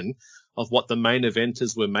fraction of what the main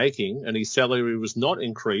eventers were making, and his salary was not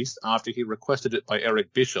increased after he requested it by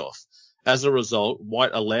Eric Bischoff. As a result,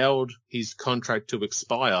 White allowed his contract to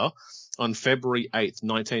expire on February 8th,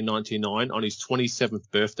 1999, on his 27th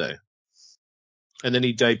birthday. And then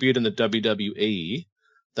he debuted in the WWE.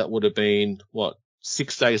 That would have been,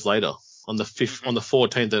 6 days later, on the 5th, on the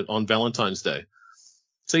 14th, on Valentine's Day.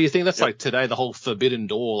 So you think that's like today, the whole forbidden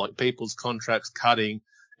door, like people's contracts cutting,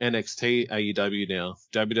 NXT, AEW now,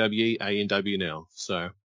 WWE, AEW now. So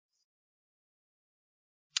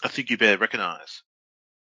I think you better recognise.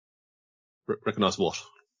 Recognise what?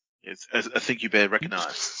 Yes, I think you better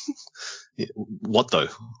recognise. Yeah, what though?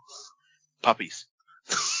 Puppies.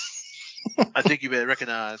 I think you better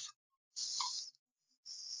recognise.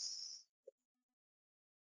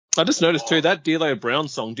 I just noticed too that D'Lo Brown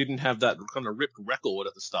song didn't have that kind of ripped record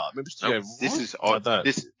at the start. Maybe just go, this is like that.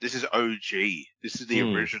 this is OG. This is the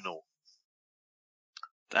original.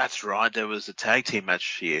 That's right. There was a tag team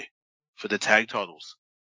match here for the tag titles.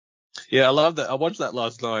 Yeah, I love that. I watched that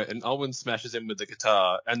last night, and Owen smashes him with the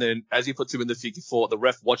guitar, and then as he puts him in the figure four, the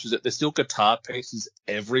ref watches it. There's still guitar pieces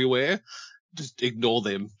everywhere. Just ignore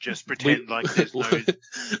them. Just pretend like there's no.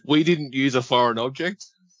 We didn't use a foreign object.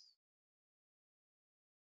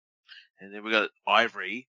 And then we got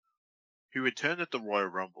Ivory, who returned at the Royal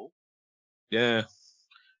Rumble. Yeah.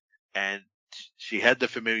 And she had the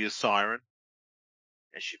familiar siren.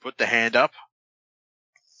 And she put the hand up.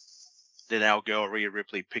 Then our girl Rhea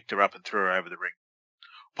Ripley picked her up and threw her over the ring.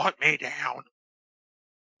 Put me down.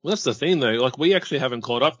 Well, that's the thing, though. Like, we actually haven't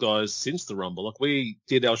caught up, guys, since the Rumble. Like, we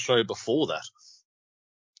did our show before that.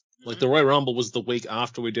 Like, the Royal Rumble was the week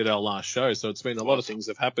after we did our last show. So it's been a lot of things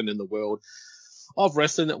have happened in the world of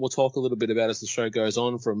wrestling that we'll talk a little bit about as the show goes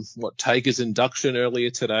on, from Taker's induction earlier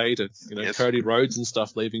today to, Cody Rhodes and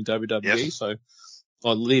stuff leaving WWE.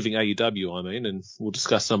 Or leaving AEW, I mean, and we'll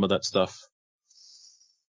discuss some of that stuff.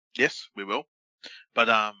 Yes, we will.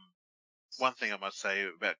 But, one thing I must say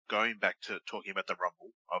about going back to talking about the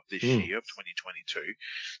Rumble of this year of 2022,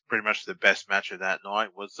 pretty much the best match of that night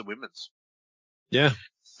was the women's. Yeah.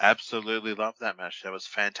 Absolutely loved that match. That was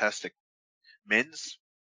fantastic. Men's,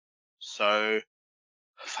 so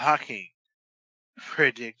fucking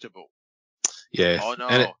predictable. Yeah. Oh no,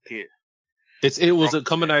 and it was a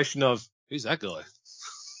combination of, who's that guy?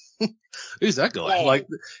 Who's that guy? Oh. Like,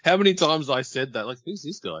 how many times I said that? Like, who's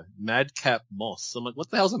this guy? Madcap Moss. I'm like,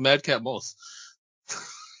 what the hell's a Madcap Moss?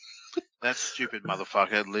 That stupid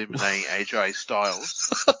motherfucker eliminating AJ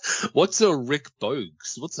Styles. What's a Rick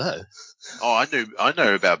Bogues? What's that? Oh, I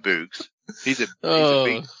know about Boogs. He's a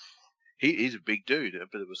big dude,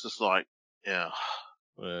 but it was just like, yeah.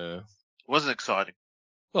 It wasn't exciting.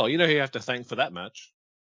 Well, you know who you have to thank for that match?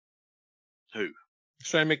 Who?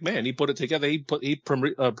 Shane McMahon. He put it together. He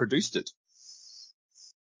produced it.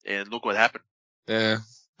 And look what happened. Yeah.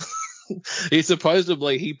 He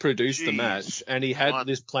produced the match, and he had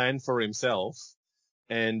this plan for himself.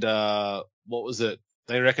 And what was it?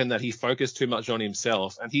 They reckon that he focused too much on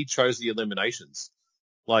himself, and he chose the eliminations.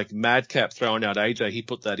 Like Madcap throwing out AJ, he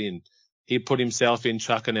put that in. He put himself in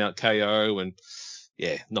chucking out KO, and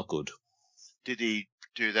yeah, not good. Did he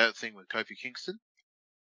do that thing with Kofi Kingston?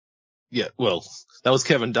 Yeah, well, that was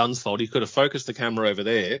Kevin Dunn's fault. He could have focused the camera over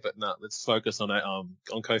there, but no, let's focus on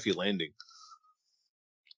Kofi landing.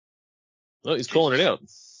 Well, he's calling it out.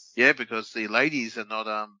 Yeah, because the ladies are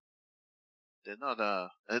not they're not a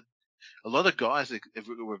lot of guys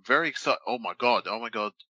were very excited. Oh my god,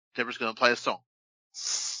 Deborah's going to play a song.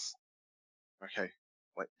 Okay,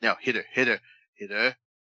 wait, now hit her.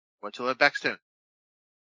 Wait till her back's turned.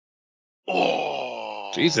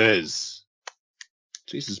 Oh, Jesus,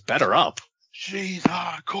 batter up. She's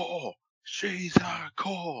hardcore.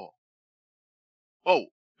 Oh,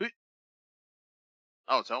 who?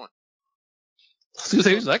 Oh, it's Owen.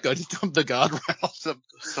 Who's that guy? Just jumped the guardrail. Some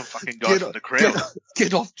fucking guy from the crowd.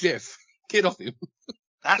 Get off Jeff. Get off him.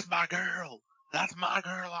 That's my girl,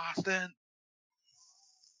 Austin.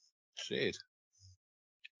 Shit.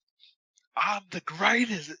 I'm the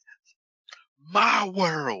greatest. My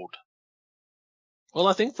world. Well,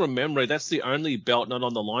 I think from memory, that's the only belt not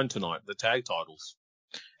on the line tonight, the tag titles.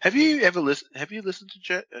 Have you listened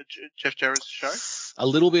to Jeff Jarrett's show? A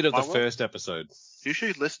little bit of the first episode. You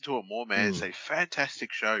should listen to it more, man. It's a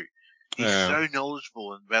fantastic show. He's so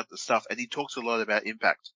knowledgeable about the stuff, and he talks a lot about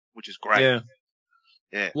Impact, which is great.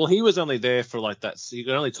 Yeah. Well, he was only there for like that. So you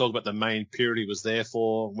can only talk about the main period he was there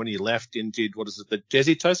for. When he left and did, what is it? Has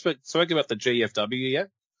he spoke about the GFW yet?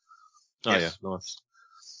 Oh, Yes. yeah, nice.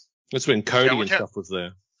 That's when Cody and watch out. stuff was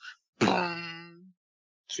there.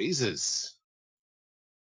 Jesus.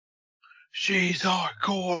 She's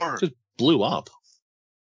hardcore. Just blew up.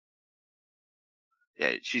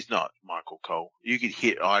 Yeah, she's not Michael Cole. You could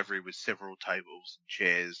hit Ivory with several tables and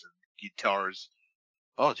chairs and guitars.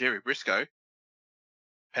 Oh, Jerry Briscoe.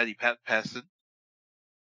 Pat Patterson.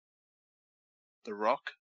 The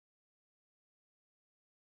Rock.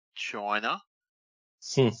 China.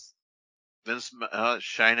 Vince,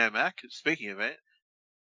 Shane O'Mac. Speaking of it.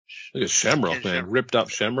 Look at Shamrock, Ken man. Shamrock. Ripped up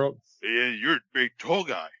Shamrock. Yeah, you're a big tall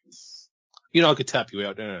guy. You know I could tap you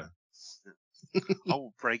out, don't I? I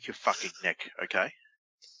will break your fucking neck, okay?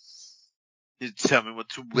 You tell me what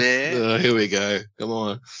to wear. Here we go. Come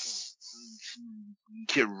on.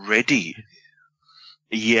 Get ready.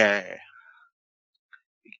 Yeah.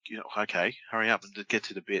 You know, okay, hurry up and get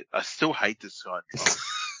to the bit. I still hate this guy.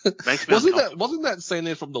 Makes me uncomfortable. Wasn't that scene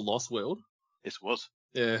there from The Lost World? Yes, it was.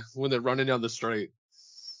 Yeah, when they're running down the street.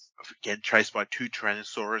 Again, chased by two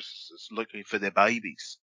Tyrannosaurus looking for their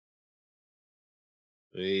babies.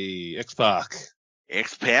 Hey, X-Pac.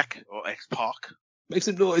 X-Pac or X-Pac. Make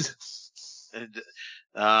some noise. And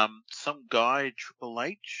some guy, Triple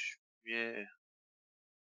H. Yeah.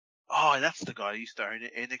 Oh, that's the guy who used to own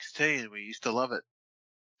NXT and we used to love it.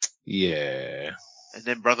 Yeah. And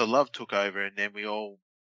then Brother Love took over and then we all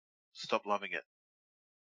stopped loving it.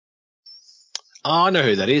 Oh, I know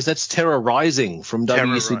who that is. That's Terror Rising from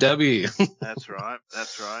WCW. That's right.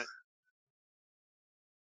 That's right.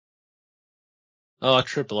 Oh,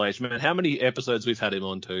 Triple H, man. How many episodes we've had him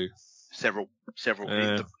on too? Several.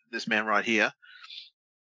 This man right here.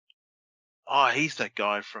 Oh, he's that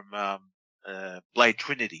guy from Blade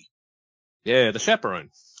Trinity. Yeah, the chaperone.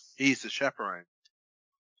 He's the chaperone.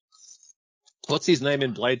 What's his name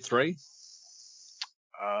in Blade 3?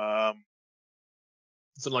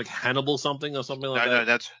 Is it like Hannibal something or something like that?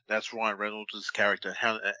 No, that's Ryan Reynolds' character,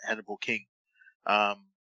 Hannibal King.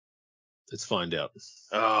 Let's find out.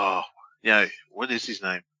 Oh, yeah. What is his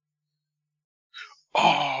name?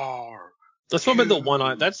 Oh, That's probably the one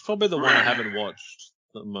I haven't watched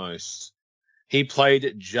the most. He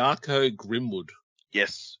played Jarko Grimwood.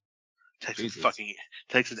 Yes.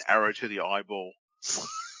 Takes an arrow to the eyeball.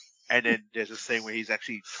 And then there's a scene where he's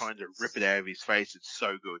actually trying to rip it out of his face. It's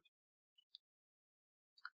so good.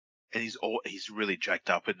 And he's really jacked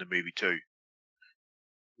up in the movie too.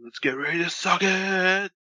 Let's get ready to suck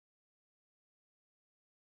it.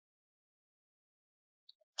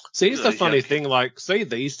 See, here's the funny thing, like, see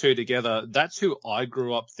these two together, that's who I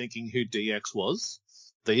grew up thinking who DX was.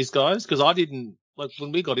 These guys, because I didn't, like,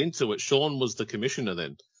 when we got into it, Sean was the commissioner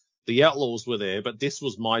then. The Outlaws were there, but this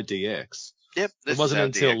was my DX. Yep. It wasn't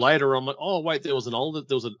until later I'm like, oh wait, there was another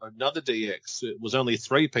DX. It was only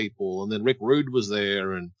 3 people, and then Rick Rude was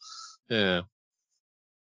there, and yeah.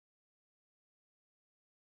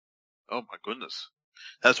 Oh my goodness.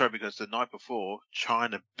 That's right, because the night before,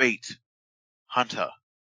 China beat Hunter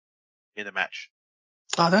in a match.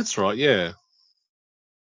 Oh, that's right, yeah.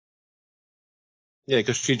 Yeah,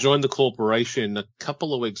 because she joined the corporation a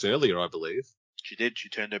couple of weeks earlier, I believe. She did. She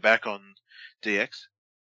turned her back on DX.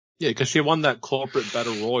 Yeah, because she won that corporate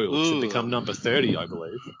battle royal to become number 30, I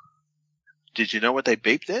believe. Did you know what they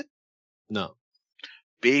beeped then? No.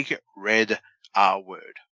 Big red R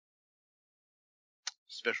word.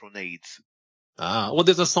 Special needs. Ah, well,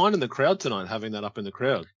 there's a sign in the crowd tonight having that up in the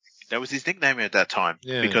crowd. That was his nickname at that time.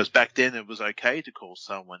 Yeah. Because back then it was okay to call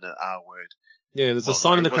someone an R word. Yeah, there's a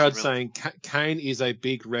sign in the crowd saying Kane is a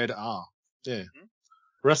big red R. Yeah. Mm-hmm.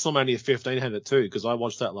 WrestleMania 15 had it too, because I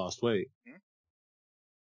watched that last week. Mm-hmm.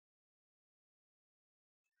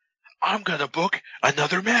 I'm going to book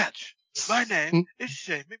another match. My name is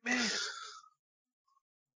Shane McMahon.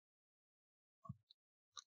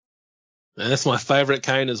 And that's my favourite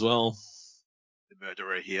Kane as well. The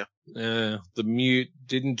murderer here. Yeah, the mute,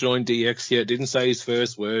 didn't join DX yet, didn't say his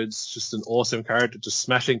first words, just an awesome character, just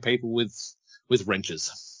smashing people with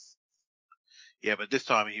wrenches. Yeah, but this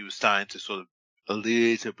time he was starting to sort of a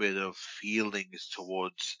little bit of feelings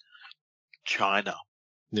towards China.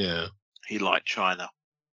 Yeah. He liked China.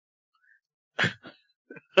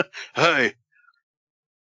 Hey,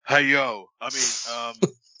 yo. I mean,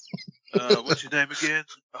 what's your name again?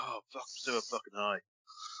 Oh, fuck, I'm so fucking high.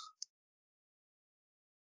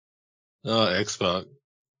 Oh, X-Pac.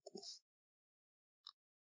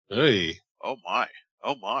 Hey. Oh my.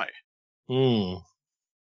 Hmm.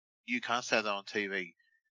 You can't say that on TV.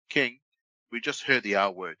 King, we just heard the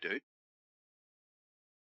R word, dude.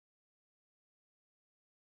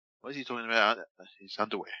 What is he talking about? His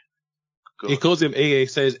underwear. Good. He calls him, he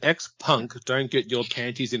says, X-Punk, don't get your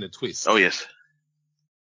panties in a twist. Oh, yes.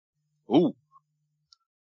 Ooh.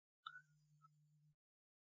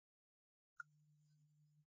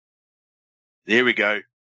 There we go.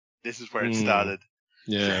 This is where it started.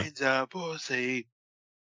 Yeah. Shane's a pussy.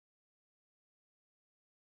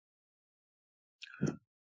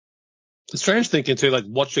 It's strange thinking too, like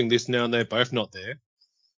watching this now and they're both not there.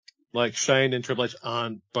 Like Shane and Triple H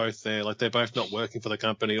aren't both there. Like they're both not working for the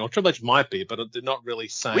company. Or Triple H might be, but they're not really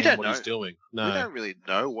saying what he's doing. No. We don't really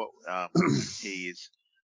know what he is.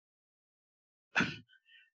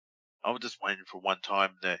 I was just waiting for one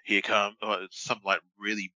time that here come some like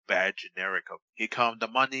really bad generic of here come the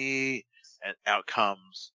money and out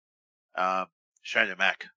comes Shane and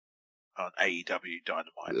Mac on AEW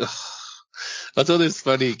Dynamite. I thought this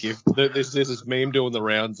funny gift. There's this meme doing the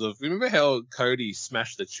rounds of. Remember how Cody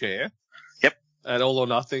smashed the chair? Yep. At All or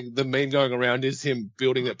Nothing. The meme going around is him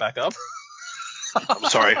building it back up. I'm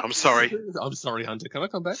sorry. I'm sorry, Hunter. Can I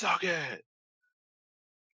come back? Suck it.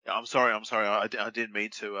 Yeah, I'm sorry. I didn't mean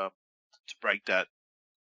to break that.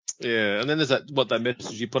 Yeah, and then there's that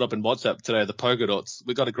message you put up in WhatsApp today, the polka dots.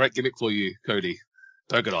 We got a great gimmick for you, Cody.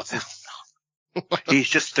 Polka dots. He's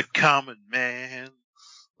just a common man.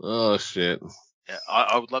 Oh shit. Yeah,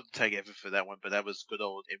 I would love to take effort for that one, but that was good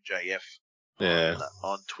old MJF. Yeah.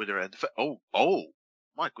 On Twitter and oh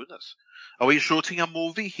my goodness, are we shooting a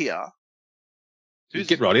movie here?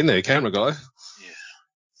 Get right in there, camera guy. Yeah.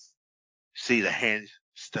 See the hand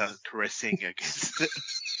start caressing against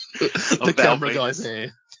the camera guy's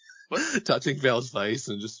hair. What? Touching Val's face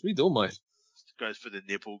and just, what are you doing, mate? Goes for the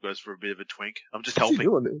nipple, goes for a bit of a twink. I'm just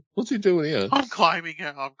helping. What's he doing here? I'm climbing.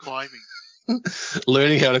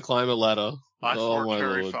 Learning how to climb a ladder. I saw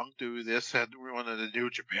Terry Funk do this at one of the New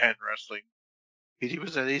Japan Wrestling. He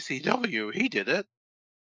was at ECW. He did it.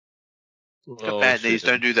 Got bad knees.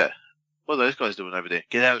 Don't do that. What are those guys doing over there?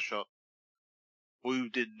 Get out of the shot. We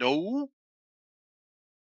didn't know.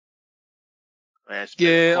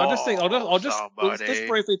 Yeah, I'll just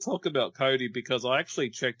briefly talk about Cody because I actually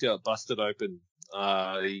checked out Busted Open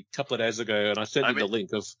a couple of days ago and I sent you the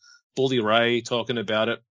link of Bully Ray talking about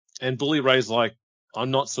it. And Bully Ray's like,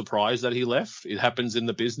 I'm not surprised that he left. It happens in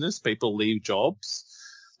the business. People leave jobs.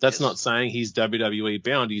 That's not saying he's WWE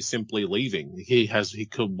bound. He's simply leaving. He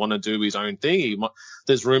could want to do his own thing.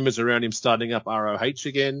 There's rumors around him starting up ROH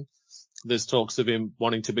again. There's talks of him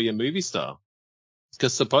wanting to be a movie star.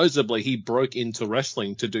 Because supposedly he broke into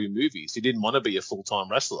wrestling to do movies. He didn't want to be a full-time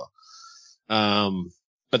wrestler.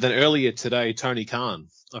 But then earlier today, Tony Khan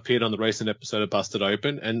appeared on the recent episode of Busted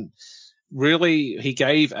Open and really he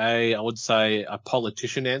gave I would say, a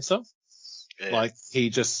politician answer. Yeah. Like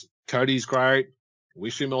Cody's great.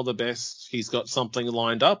 Wish him all the best. He's got something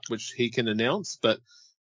lined up, which he can announce. But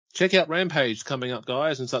check out Rampage coming up,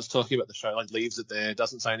 guys, and starts talking about the show, like leaves it there,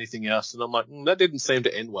 doesn't say anything else. And I'm like, that didn't seem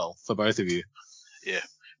to end well for both of you. Yeah.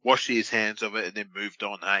 Washed his hands of it and then moved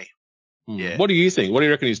on, hey? Yeah. What do you think? What do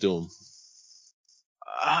you reckon he's doing?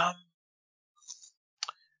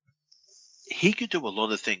 He could do a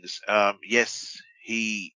lot of things. Yes,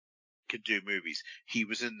 he could do movies. He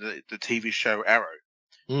was in the TV show Arrow.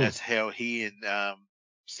 That's how he and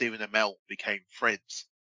Stephen Amell became friends.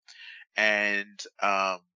 And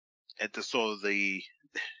at the sort of they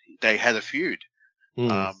had a feud.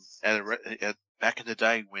 Back in the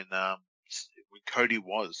day when Cody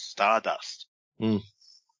was Stardust.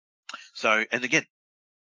 So, and again,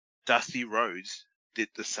 Dusty Rhodes did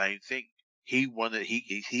the same thing.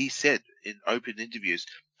 He said in open interviews,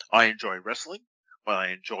 I enjoy wrestling, but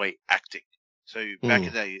I enjoy acting. So back in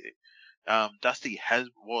the day, Dusty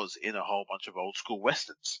was in a whole bunch of old school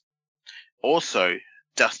westerns. Also,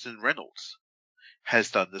 Dustin Reynolds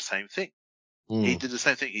has done the same thing. He did the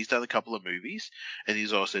same thing. He's done a couple of movies, and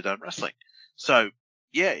he's also done wrestling. So,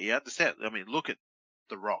 yeah, you understand. I mean, look at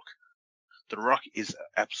The Rock. The Rock is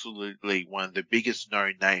absolutely one of the biggest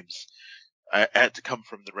known names had to come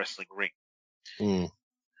from the wrestling ring.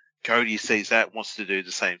 Cody sees that, wants to do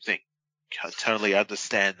the same thing. I totally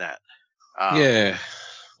understand that. Yeah.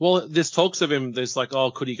 Well, there's talks of him. There's like,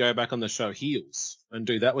 could he go back on the show Heels and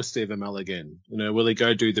do that with Steve Amell again? You know, will he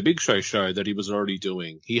go do the Big show that he was already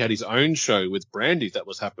doing? He had his own show with Brandy that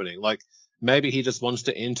was happening. Like, maybe he just wants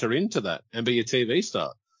to enter into that and be a TV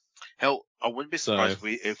star. Hell, I wouldn't be surprised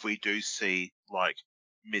if we do see like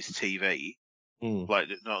Miss TV. Like,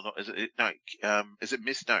 is it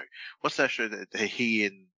Miss? No, what's that show that he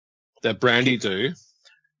and that Brandy do?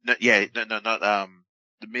 No, not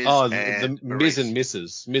the Miz. The Miz and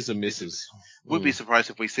Mrs. Miz and Mrs. Would be surprised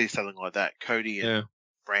if we see something like that. Cody and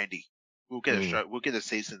Brandy. We'll get a show. We'll get a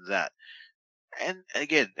season of that. And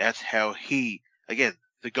again, that's how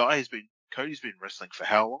Cody's been wrestling for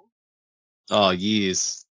how long? Oh,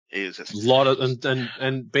 years. It is just A lot of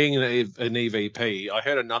and being an EVP, I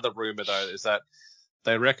heard another rumor though is that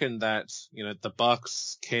they reckon that the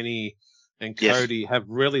Bucks, Kenny, and Cody have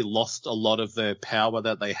really lost a lot of their power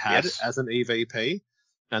that they had as an EVP,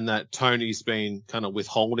 and that Tony's been kind of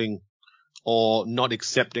withholding or not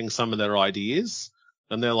accepting some of their ideas.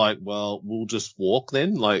 And they're like, well, we'll just walk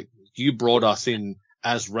then. Like, you brought us in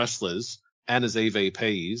as wrestlers and as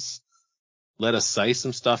EVPs. Let us say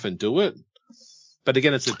some stuff and do it. But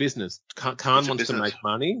again, it's a business. Khan wants to make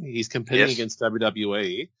money. He's competing against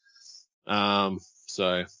WWE.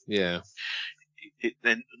 So, yeah.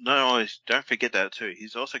 And don't forget that too.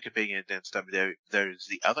 He's also competing against WWE. There's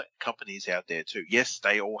the other companies out there too. Yes,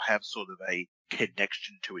 they all have sort of a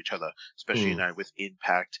connection to each other, especially with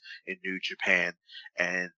Impact in New Japan,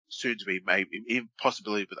 and soon to be maybe even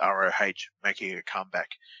possibility with ROH making a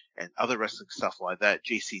comeback and other wrestling stuff like that.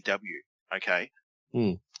 GCW, okay.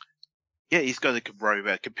 Yeah, he's got to worry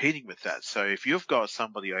about competing with that. So if you've got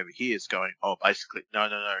somebody over here is going, oh, basically, no,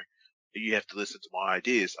 you have to listen to my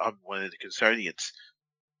ideas. I'm one of the custodians.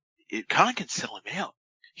 Khan can sell him out.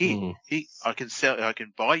 I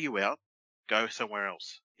can buy you out, go somewhere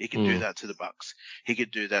else. He can do that to the Bucks. He could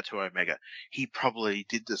do that to Omega. He probably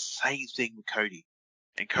did the same thing with Cody.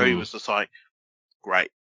 And Cody was just like, great,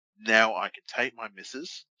 now I can take my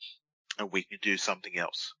missus and we can do something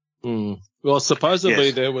else. Well,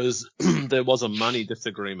 supposedly there was a money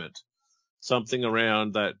disagreement. Something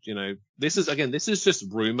around that, this is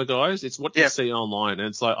just rumor, guys. It's what you see online. And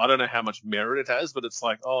it's like, I don't know how much merit it has, but it's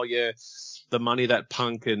like, oh yeah, the money that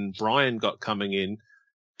Punk and Bryan got coming in,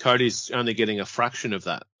 Cody's only getting a fraction of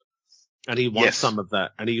that. And he wants some of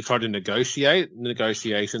that. And he tried to negotiate.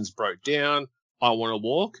 Negotiations broke down. I want to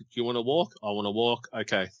walk. Do you want to walk? I want to walk.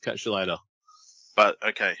 Okay. Catch you later. But,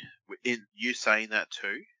 okay. In you saying that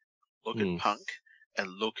too, look at Punk and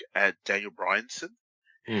look at Daniel Bryanson,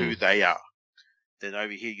 who they are. Then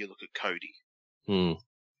over here, you look at Cody.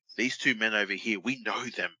 These two men over here, we know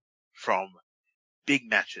them from big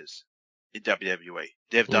matches in WWE.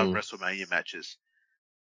 They've done WrestleMania matches.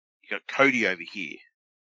 You got Cody over here.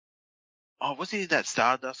 Oh, was he that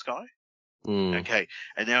Stardust guy? Okay.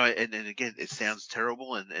 And now, and again, it sounds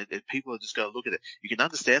terrible, and people are just going to look at it. You can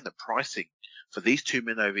understand the pricing for these two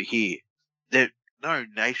men over here. They're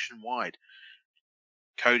nationwide.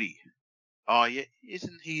 Cody. Oh, yeah,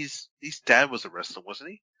 isn't his dad was a wrestler, wasn't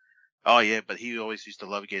he? Oh, yeah, but he always used to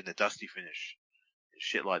love getting the dusty finish and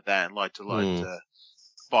shit like that, and like to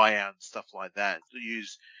buy out and stuff like that. To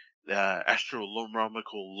use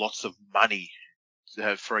astronomical lots of money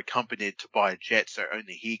for a company to buy a jet, so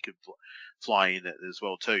only he could fly in it as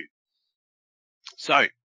well too. So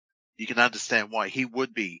you can understand why he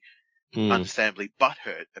would be understandably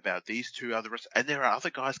butthurt about these two other wrestlers. And there are other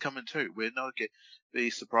guys coming too. We're not going to be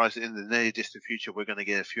surprised in the near distant future we're going to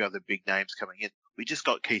get a few other big names coming in. We just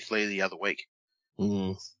got Keith Lee the other week.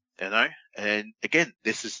 And again,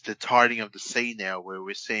 this is the tidying of the sea now, where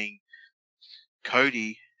we're seeing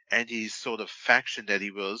Cody and his sort of faction that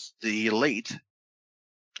he was, the Elite,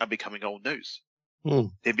 are becoming old news.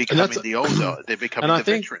 They're becoming the older. They're becoming the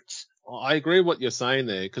veterans. I agree with what you're saying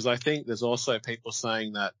there, because I think there's also people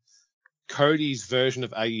saying that Cody's version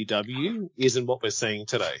of AEW isn't what we're seeing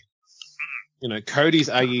today. Cody's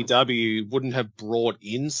AEW wouldn't have brought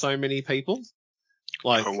in so many people.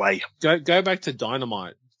 Like, no way. Go back to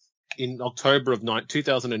Dynamite in October of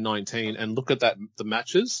 2019 and look at the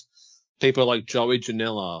matches. People like Joey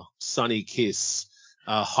Janela, Sonny Kiss,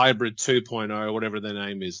 Hybrid 2.0, whatever their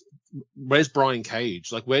name is. Where's Brian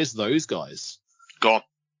Cage? Like, where's those guys? Gone.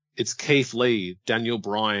 It's Keith Lee, Daniel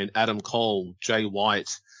Bryan, Adam Cole, Jay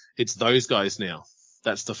White. It's those guys now.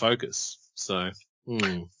 That's the focus. So,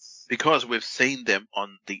 because we've seen them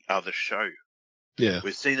on the other show. Yeah.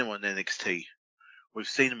 We've seen them on NXT. We've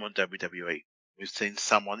seen them on WWE. We've seen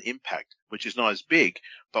some on Impact, which is not as big,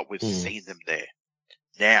 but we've seen them there.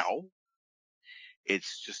 Now,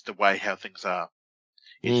 it's just the way how things are.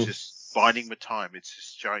 It's just finding the time. It's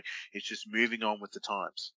just showing. It's just moving on with the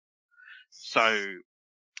times. So,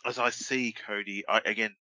 as I see Cody, I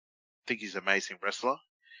again think he's an amazing wrestler.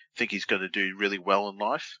 Think he's going to do really well in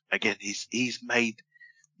life. Again, he's made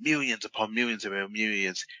millions upon millions of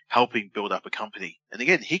millions helping build up a company. And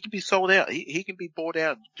again, he can be sold out. He can be bought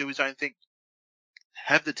out, do his own thing.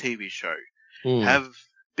 Have the TV show. Have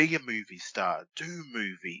bigger movie star. Do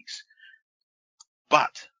movies.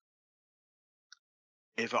 But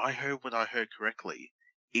if I heard what I heard correctly,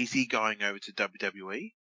 is he going over to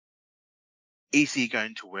WWE? Is he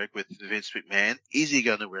going to work with Vince McMahon? Is he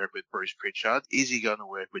going to work with Bruce Pritchard? Is he going to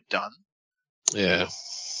work with Dunn? Yeah.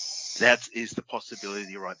 That is the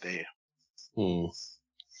possibility right there.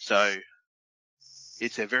 So,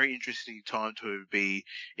 It's a very interesting time to be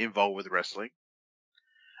involved with wrestling.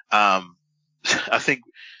 I think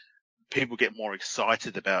people get more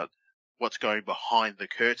excited about what's going behind the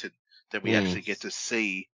curtain than we actually get to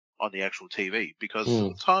see on the actual TV, because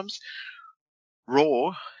sometimes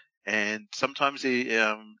Raw and sometimes the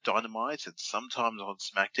Dynamite and sometimes on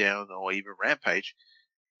SmackDown or even Rampage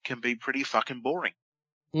can be pretty fucking boring.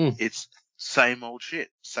 It's same old shit.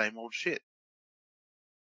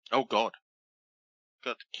 Oh God.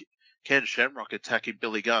 Got Ken Shamrock attacking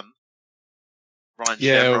Billy Gunn. Ryan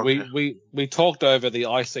Shamrock. we talked over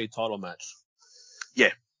the IC title match.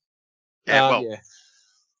 Yeah. Yeah.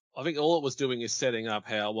 I think all it was doing is setting up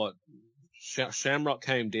how Shamrock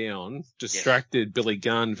came down, distracted Billy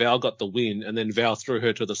Gunn. Val got the win, and then Val threw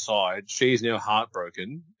her to the side. She's now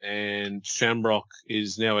heartbroken, and Shamrock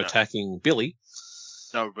is now attacking Billy.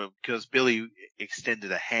 No, but because Billy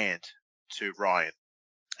extended a hand to Ryan,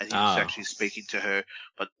 and he was actually speaking to her,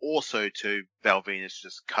 but also to Val Venus.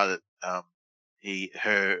 Just cut it.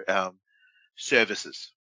 Her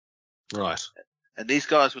services. Right. And these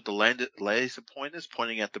guys with the laser pointers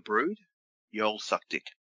pointing at the Brood, you all suck dick.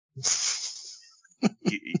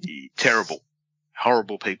 Terrible,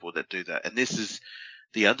 horrible people that do that. And this is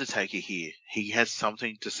the Undertaker here. He has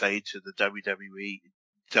something to say to the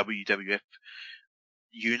WWF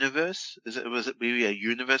universe. Was it maybe a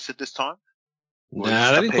universe at this time?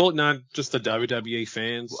 Nah, they didn't call it just the WWE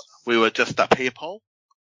fans. We were just the people.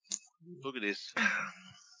 Look at this.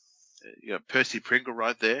 You got Percy Pringle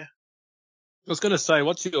right there. I was going to say,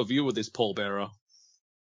 what's your view of this Paul Bearer?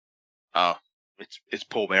 Oh, it's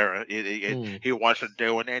Paul Bearer. He wasn't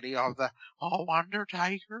doing any of the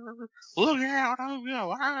Undertaker. Look out!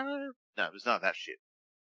 No, it was none of that shit.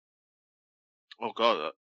 Oh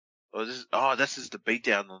God! This is the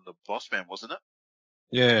beatdown on the Boss Man, wasn't it?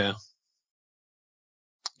 Yeah.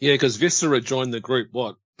 Yeah, because Viscera joined the group,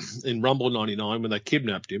 in Rumble 99 when they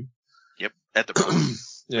kidnapped him. Yep, at the Rumble.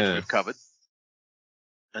 Yeah. We've covered.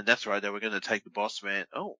 And that's right, they were going to take the Boss Man.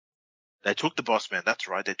 Oh, they took the Boss Man. That's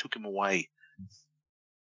right, they took him away.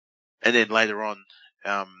 And then later on,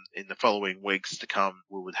 in the following weeks to come,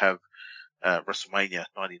 we would have WrestleMania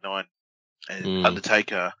 99 and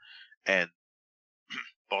Undertaker and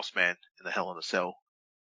Boss Man in the Hell in a Cell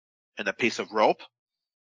and a piece of rope.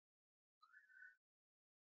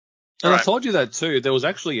 And I told you that too. There was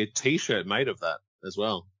actually a T-shirt made of that as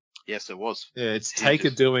well. Yes, there was. Yeah, it's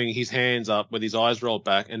Taker doing his hands up with his eyes rolled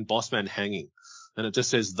back and Bossman hanging. And it just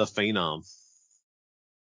says The Phenom.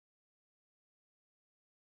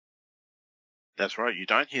 That's right. You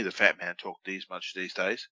don't hear the Fat Man talk much these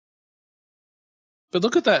days. But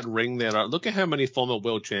look at that ring there. Right? Look at how many former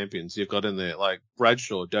world champions you've got in there. Like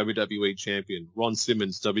Bradshaw, WWE champion. Ron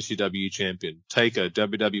Simmons, WCW champion. Taker,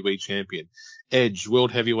 WWE champion. Edge,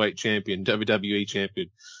 world heavyweight champion, WWE champion.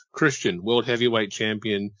 Christian, world heavyweight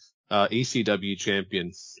champion, ECW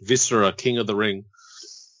champion. Viscera, King of the Ring.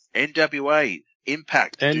 NWA,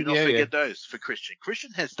 Impact. And, do not forget those for Christian.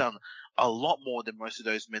 Christian has done a lot more than most of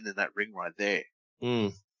those men in that ring right there.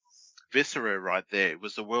 Viscera right there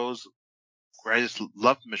was the world's greatest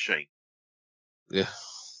love machine. Yeah.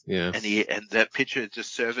 Yeah. And that picture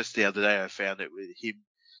just surfaced the other day. I found it with him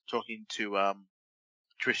talking to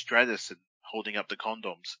Trish Stratus and holding up the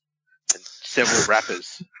condoms and several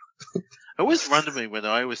rappers. It always wondered me when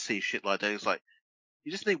I always see shit like that. It's like,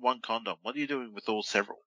 you just need one condom. What are you doing with all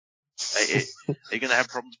several? Are you going to have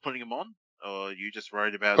problems putting them on? Or are you just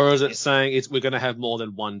worried about... Or is it saying we're going to have more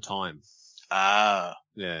than one time? Ah.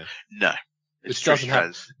 Yeah. No. It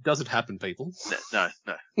doesn't happen, people. No.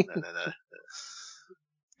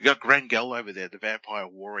 You got Grangel over there, the Vampire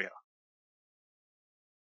Warrior.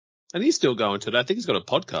 And he's still going to that. I think he's got a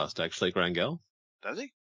podcast, actually, Grangel. Does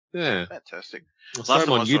he? Yeah. Fantastic. I saw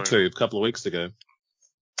him on YouTube a couple of weeks ago.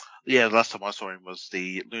 Yeah, the last time I saw him was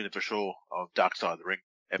the Luna for Sure of Dark Side of the Ring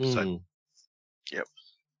episode. Yep.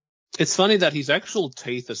 It's funny that his actual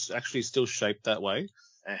teeth are actually still shaped that way.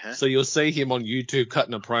 Uh-huh. So you'll see him on YouTube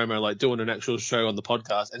cutting a promo, like doing an actual show on the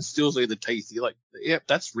podcast, and still see the teeth. You're like, yep,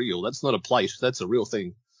 that's real. That's not a plate. That's a real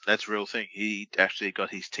thing. That's a real thing. He actually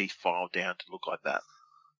got his teeth filed down to look like that.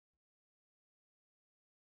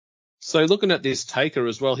 So looking at this Taker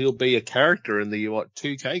as well, he'll be a character in the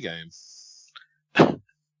 2K game.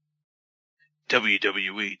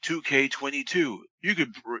 WWE 2K22. You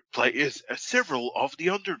can play as several of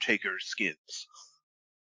the Undertaker skins.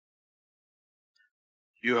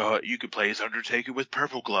 You could play as Undertaker with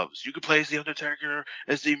purple gloves. You could play as the Undertaker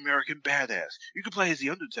as the American Badass. You could play as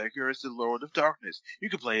the Undertaker as the Lord of Darkness. You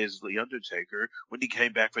could play as the Undertaker when he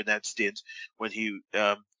came back from that stint when he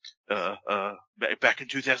back in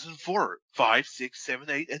 2004, 5, 6, 7,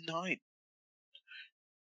 8, and 9.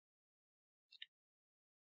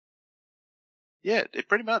 Yeah,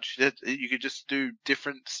 pretty much. You could just do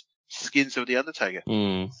different skins of the Undertaker.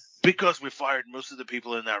 Mm. Because we fired most of the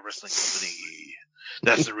people in our wrestling company.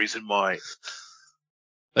 That's the reason why.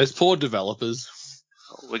 Those poor developers.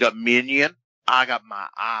 We got Minion. I got my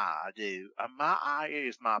eye, I do. And my eye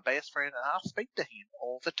is my best friend, and I speak to him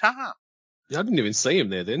all the time. Yeah, I didn't even see him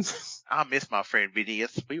there then. I miss my friend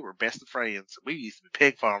Phineas. We were best of friends. We used to be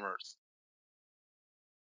pig farmers.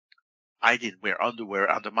 I didn't wear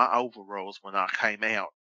underwear under my overalls when I came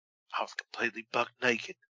out. I was completely buck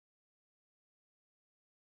naked.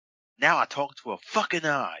 Now I talk to a fucking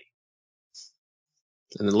eye.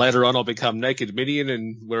 And then later on, I'll become naked Midian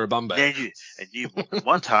and wear a bum bag.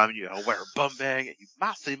 One time I'll wear a bum bag and you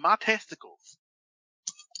might see my testicles.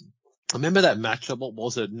 I remember that matchup. What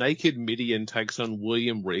was it? Naked Midian takes on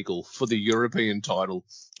William Regal for the European title,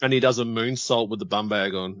 and he does a moonsault with the bum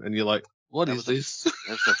bag on, and you're like, "What is this?"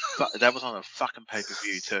 That was on a fucking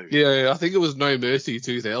pay-per-view too. Yeah, I think it was No Mercy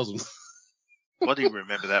 2000. Why do you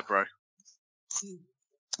remember that, bro?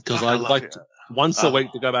 Because I'd like once a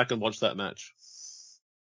week to go back and watch that match.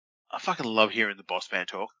 I fucking love hearing the boss man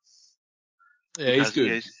talk. Yeah, he's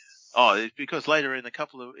good. It's because later in a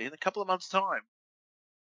couple of months' time,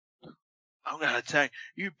 I'm gonna say,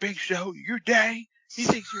 "You Big Show, you're day. He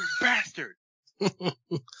thinks you're a bastard."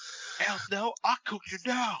 Else no, I cooked your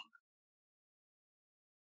dog.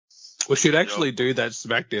 We should actually do that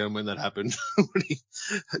SmackDown when that happened. When he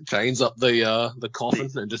chains up the coffin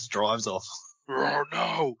and just drives off.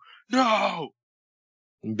 Oh no!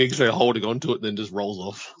 And Big Show holding onto it and then just rolls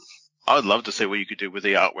off. I'd love to see what you could do with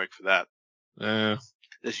the artwork for that.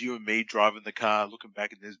 There's you and me driving the car, looking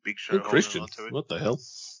back at this Big Show holding Christian. onto it. What the hell?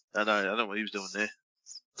 I don't know what he was doing there.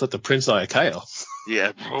 It's like the Prince Iaukea.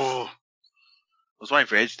 Yeah. Oh. I was waiting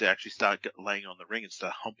for Edge to actually start laying on the ring and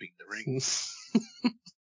start humping the ring.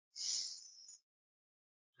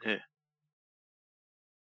 Yeah.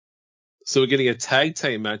 So we're getting a tag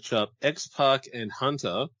team matchup, X-Pac and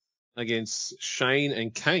Hunter against Shane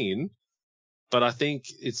and Kane, but I think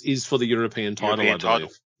it is for the European title, I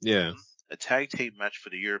believe. Yeah. A tag team match for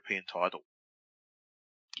the European title.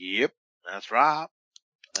 Yep, that's right.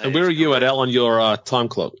 And where are you at, Al, on your time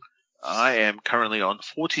clock? I am currently on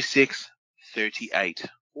 46:38.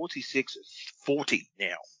 46:40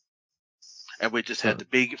 now. And we just had the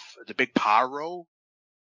big pyro.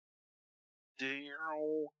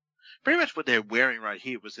 Pretty much what they're wearing right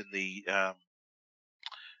here was in the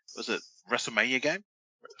was it WrestleMania game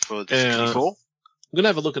for the 64? I'm going to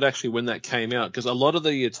have a look at actually when that came out, because a lot of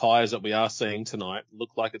the attires that we are seeing tonight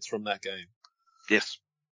look like it's from that game. Yes.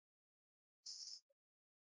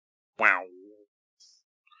 Wow.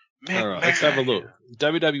 All right, let's have a look.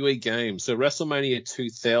 WWE games. So WrestleMania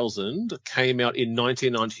 2000 came out in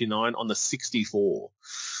 1999 on the 64.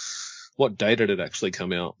 What date did it actually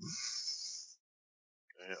come out?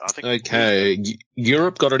 I think okay,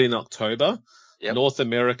 Europe got it in October. Yep. North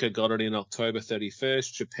America got it in October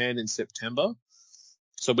 31st. Japan in September.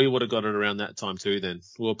 So we would have got it around that time too then.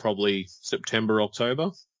 We were probably September,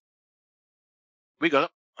 October. We got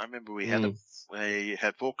it. I remember we had them. We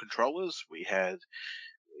had 4 controllers. We had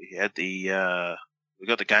the we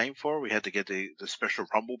got the game for it. We had to get the special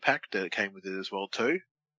Rumble pack that came with it as well too.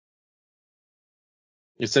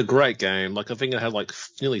 It's a great game. Like I think it had like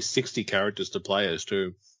nearly 60 characters to play as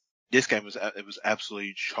too. This game was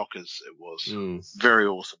absolutely chockers. It was very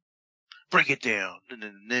awesome. Break it down.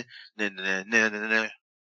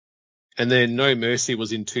 And then No Mercy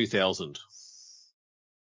was in 2000.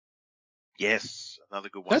 Yes, another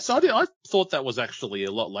good one. I thought that was actually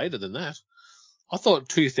a lot later than that. I thought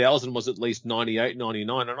 2000 was at least 98,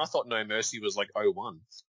 99, and I thought No Mercy was like 01.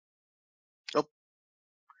 Oh.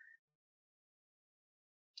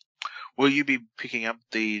 Will you be picking up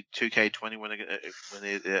the 2K20 when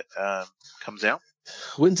it comes out?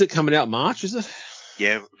 When's it coming out? March, is it?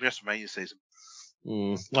 Yeah, WrestleMania season.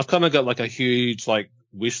 I've kind of got like a huge like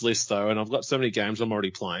wish list though, and I've got so many games I'm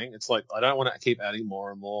already playing. It's like I don't want to keep adding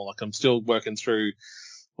more and more. Like I'm still working through,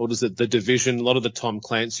 what is it, The Division, a lot of the Tom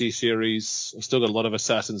Clancy series. I've still got a lot of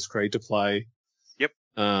Assassin's Creed to play. Yep.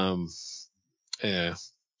 Yeah.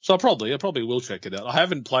 So I probably will check it out. I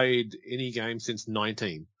haven't played any game since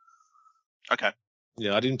 19. Okay.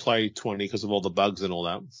 Yeah, I didn't play 20 because of all the bugs and all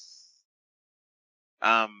that.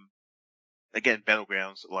 Again,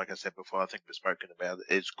 Battlegrounds, like I said before, I think we've spoken about it.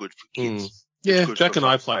 It's good for kids. Yeah, Jack and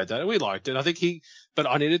I played that, and we liked it. I think but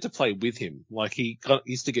I needed to play with him. Like he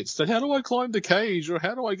used to get stuck. How do I climb the cage, or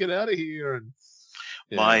how do I get out of here? And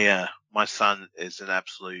yeah. My son is an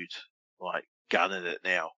absolute like gun at it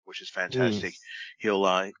now, which is fantastic.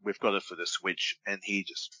 We've got it for the Switch, and he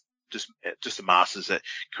just masters it.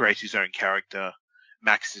 Creates his own character.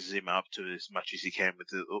 maxes him up to as much as he can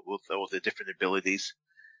with all the different abilities.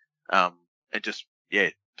 And just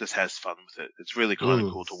has fun with it. It's really kind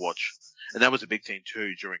of cool to watch. And that was a big thing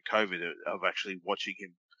too during COVID of actually watching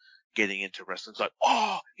him getting into wrestling. It's like,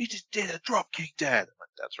 oh, he just did a drop kick, Dad. I'm like,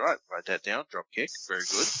 that's right. Write that down. Drop kick. Very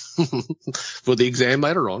good. For the exam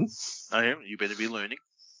later on. I am. You better be learning.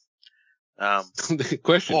 The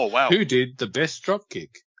question. Oh, wow. Who did the best drop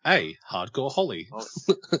kick? A. Hardcore Holly. Oh.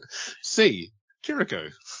 C. Jericho.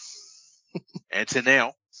 Answer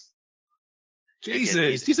now. Jesus.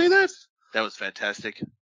 Again, did you see that? That was fantastic.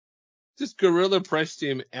 Just gorilla pressed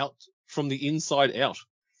him out from the inside out.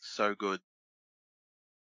 So good.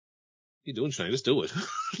 What are you doing, Shane? Just do it.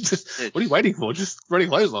 What are you waiting for? Just ready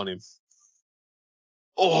clothes on him.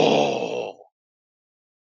 Oh!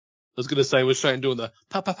 I was going to say, was Shane doing the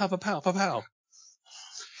pow, pow, pow, pow, pow, pow, pow?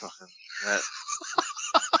 Fucking that.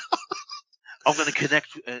 I'm going to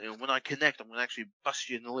connect, and when I connect, I'm going to actually bust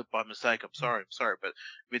you in the lip by mistake. I'm sorry, but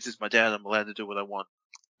Vince is my dad. I'm allowed to do what I want.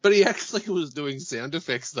 But he actually was doing sound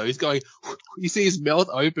effects, though. He's going, you see his mouth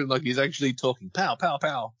open like he's actually talking. Pow, pow,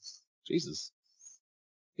 pow. Jesus.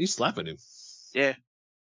 He's slapping him. Yeah.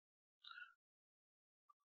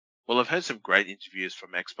 Well, I've heard some great interviews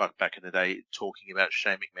from X-Pac back in the day talking about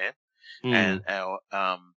Shane McMahon and our,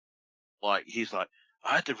 he's like,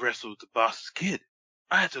 I had to wrestle the boss's kid.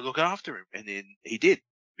 I had to look after him. And then he did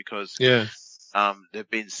because, they've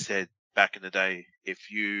been said back in the day, if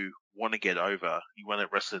you want to get over, you want a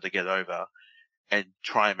wrestler to get over and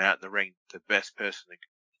try him out in the ring, the best person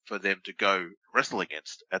for them to go wrestle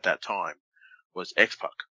against at that time was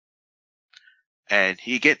X-Pac. And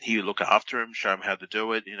he would look after him, show him how to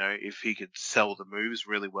do it. You know, if he could sell the moves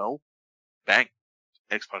really well, bang,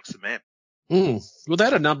 X-Pac's the man. Well, they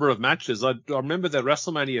had a number of matches. I remember the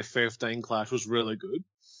WrestleMania 15 clash was really good.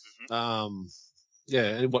 Mm-hmm.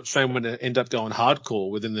 And what Shane would end up going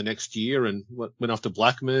hardcore within the next year and went off to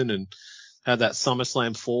Blackman and had that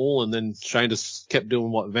SummerSlam fall. And then Shane just kept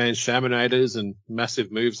doing Van Shamanators and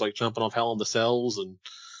massive moves like jumping off Hell in the Cells and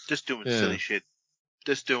just doing silly shit.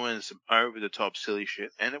 Just doing some over-the-top silly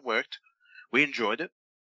shit, and it worked. We enjoyed it.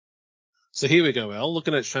 So here we go, Al.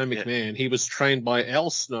 Looking at Shane McMahon, he was trained by Al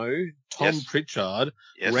Snow, Tom Pritchard,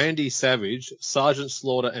 Randy Savage, Sergeant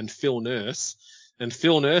Slaughter, and Phil Nurse. And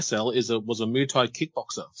Phil Nurse, Al, was a Muay Thai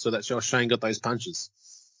kickboxer, so that's how Shane got those punches.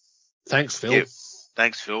 Thanks, Phil. Yeah.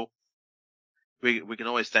 Thanks, Phil. We can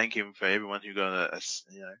always thank him for everyone who got a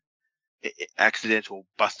accidental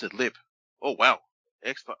busted lip. Oh wow,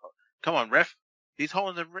 come on, ref. He's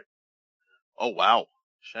holding the. Oh wow,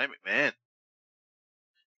 Shane McMahon.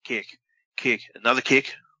 Kick, another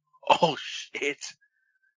kick. Oh shit!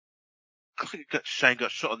 Shane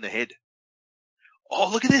got shot in the head.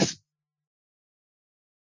 Oh look at this.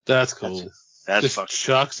 That's cool. That's just fucking.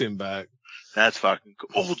 Chucks him back. That's fucking cool.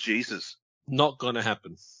 Oh Jesus. Not gonna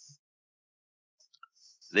happen.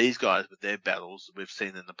 These guys with their battles we've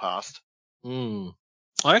seen in the past.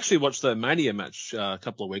 I actually watched the Mania match a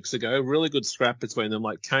couple of weeks ago. Really good scrap between them.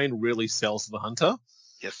 Like Kane really sells the Hunter.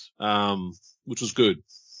 Yes. Which was good.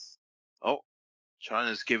 Oh,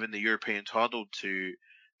 China's given the European title to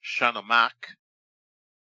Shana Mark.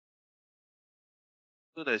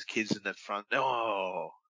 Look at those kids in the front.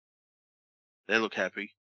 Oh, they look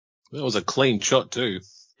happy. That was a clean shot too.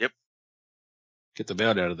 Yep. Get the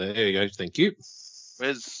belt out of there. There you go. Thank you.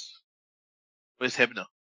 Where's Hebner?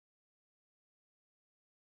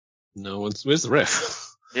 No one's. Where's the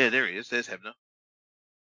ref? Yeah, there he is. There's Hebner.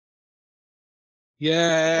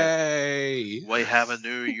 Yay! Okay. We have a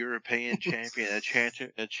new European champion,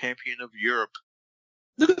 a champion of Europe.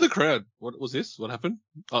 Look at the crowd. What was this? What happened?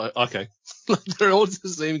 Oh, okay. They're all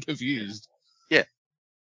just seem confused. Yeah.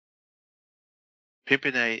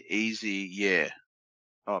 Pimpin' A Easy, yeah.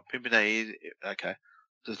 Oh, Pimpin' A Easy. Okay.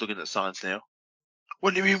 Just looking at signs now.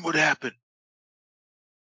 What do you mean? What happened?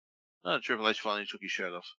 Oh, Triple H finally took his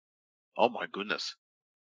shirt off. Oh my goodness.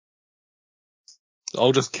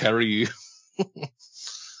 I'll just carry you.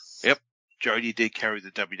 Yep. Jodie did carry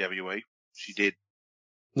the WWE. She did.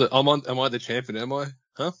 Look, am I the champion, am I?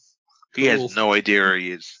 Huh? He has no idea who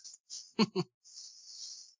he is.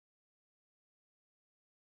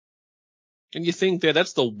 And you think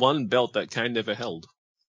that's the one belt that Kane never held.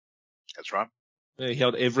 That's right. Yeah, he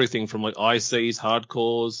held everything from like ICs,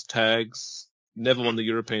 hardcores, tags, never won the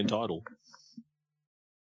European title.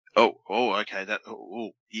 Oh, okay.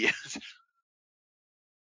 Yeah.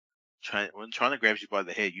 When China grabs you by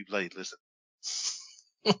the hair, you bloody listen.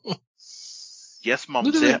 Yes, Mum.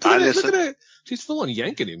 Look at it. She's full on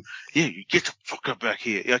yanking him. Yeah, you get the fuck up back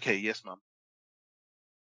here. Okay, yes, Mum.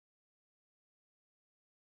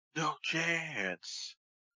 No chance.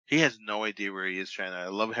 He has no idea where he is, Shane. I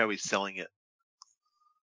love how he's selling it.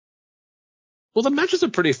 Well, the matches are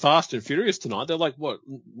pretty fast and furious tonight. They're like, what,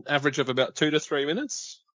 average of about 2 to 3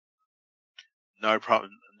 minutes? No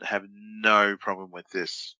problem. Have no problem with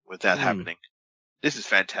this, with that happening. This is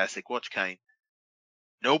fantastic. Watch Kane.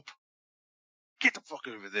 Nope. Get the fuck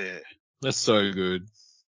over there. That's so good.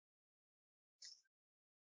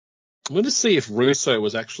 I'm going to see if Russo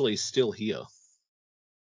was actually still here.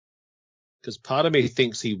 Because part of me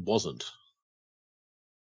thinks he wasn't.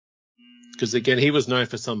 Because, again, he was known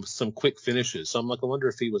for some quick finishes. So I'm like, I wonder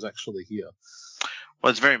if he was actually here. Well,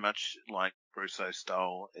 it's very much like Russo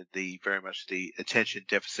style, very much the attention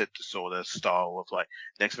deficit disorder style of like,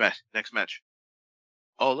 next match.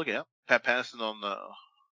 Oh, look out. Pat Patterson we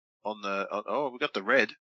got the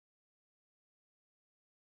red.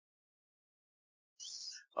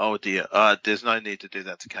 Oh dear. There's no need to do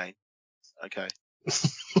that to Kane. Okay.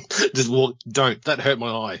 Just walk. Don't. That hurt my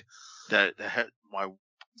eye. That hurt my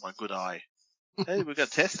good eye. Hey, we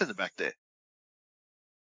got Test in the back there.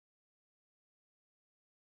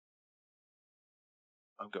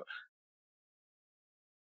 I'm good.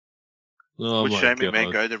 Oh, would my Shane God.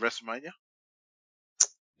 McMahon go to WrestleMania?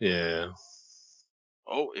 Yeah.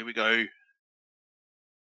 Oh, here we go.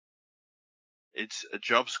 It's a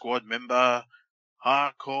Job Squad member,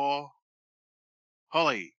 Hardcore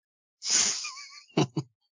Holly.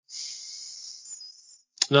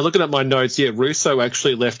 Now, looking at my notes, Russo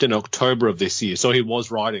actually left in October of this year, so he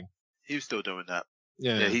was writing. He was still doing that.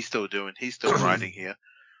 Yeah, he's still writing here.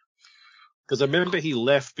 Because I remember he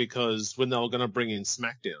left because when they were going to bring in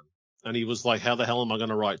SmackDown, and he was like, how the hell am I going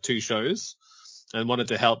to write 2 shows? And wanted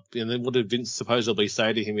to help. And then what did Vince supposedly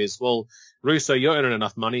say to him is, well, Russo, you're earning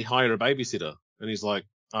enough money, hire a babysitter. And he's like,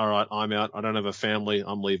 all right, I'm out. I don't have a family.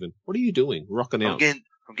 I'm leaving. What are you doing? Rocking out.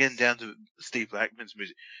 I'm getting down to Steve Blackman's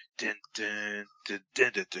music. Dun, dun, dun,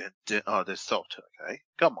 dun, dun, dun, dun. Oh, they're stopped. Okay.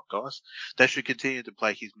 Come on, guys. They should continue to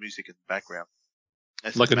play his music in the background.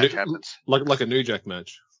 As like the match happens. Like a New Jack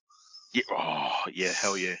match. Yeah. Oh, yeah.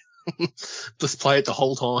 Hell yeah. Just play it the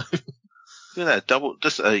whole time. Look at that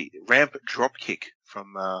just a ramp drop kick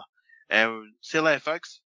from, Aaron. See you later,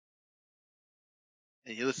 folks.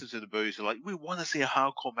 And you listen to the boos, you're like, we want to see a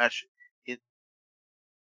hardcore match.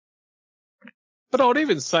 But I would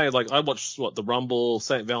even say, like, I watched, the Rumble,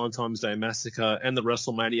 St. Valentine's Day Massacre, and the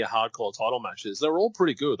WrestleMania hardcore title matches. They were all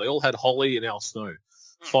pretty good. They all had Holly and Al Snow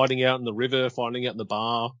fighting out in the river, fighting out in the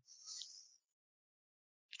bar.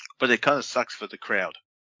 But it kind of sucks for the crowd.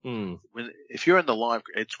 If you're in the live,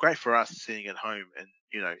 it's great for us sitting at home and,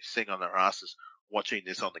 sitting on our asses watching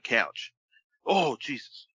this on the couch. Oh,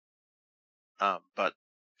 Jesus. But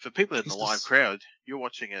for people in the live crowd, you're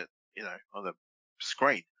watching it, on the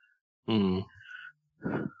screen.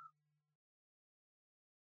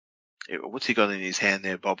 What's he got in his hand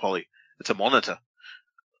there, Bob Holly? It's a monitor.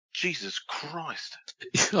 Jesus Christ.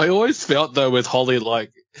 I always felt, though, with Holly,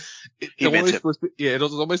 like, it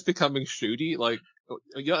was almost becoming shooty. Like,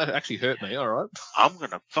 that actually hurt me, all right? I'm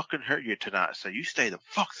going to fucking hurt you tonight, so you stay the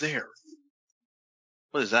fuck there.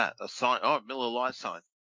 What is that? A sign? Oh, a Miller Lite sign.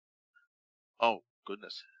 Oh,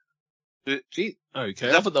 goodness. Gee, okay.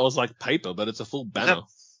 I thought that was like paper, but it's a full banner.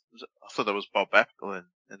 I thought that was Bob Backlund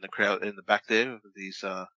in the crowd in the back there with these,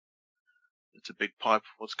 it's a big pipe.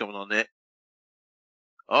 What's going on there?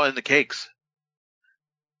 Oh, and the cakes.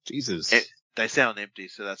 Jesus. They sound empty,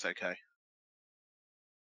 so that's okay.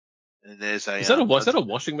 And there's a... Is that a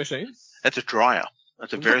washing machine? That's a dryer.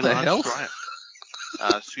 That's a very large hell? dryer.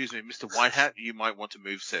 Excuse me, Mr. Whitehat, you might want to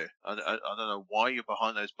move, sir. I don't know why you're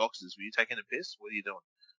behind those boxes. Were you taking a piss? What are you doing?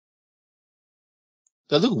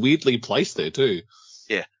 They look weirdly placed there, too.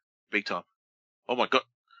 Yeah, big time. Oh, my God.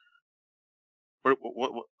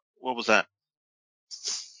 What was that?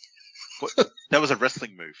 That was a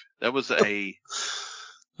wrestling move. That was a...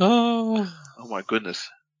 Oh, my goodness.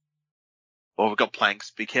 Oh, we've got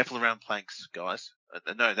planks. Be careful around planks, guys.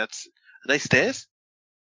 No, are they stairs?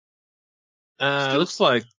 It looks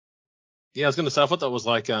like... Yeah, I was going to say, I thought that was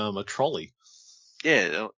like a trolley.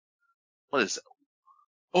 Yeah. What is it?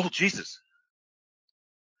 Oh, Jesus.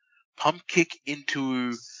 Pump kick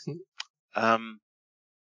into...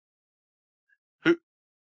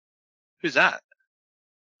 Who's that?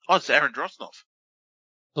 Oh, it's Aaron Drosnoff.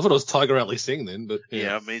 I thought it was Tiger Ali Singh then, but...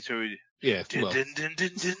 Yeah, me too. Yeah, dun, well. dun, dun,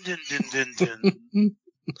 dun, dun, dun, dun, dun.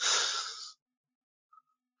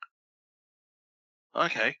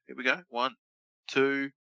 Okay, here we go. 1, 2,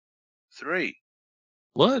 3.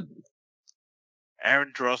 What?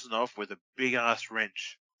 Aaron Drosnoff with a big-ass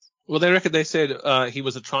wrench. Well, they said he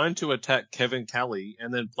was trying to attack Kevin Kelly,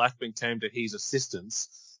 and then Blackman came to his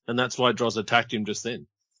assistance, and that's why Droz attacked him just then.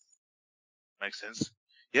 Makes sense.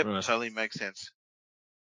 Yep, Right. totally makes sense.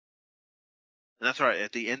 And that's right.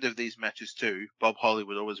 At the end of these matches too, Bob Holly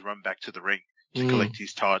would always run back to the ring to collect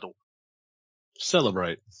his title.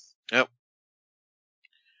 Celebrate. Yep.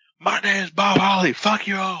 My name's Bob Holly. Fuck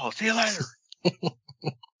you all. See you later.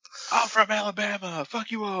 I'm from Alabama.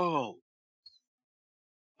 Fuck you all.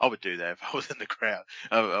 I would do that if I was in the crowd.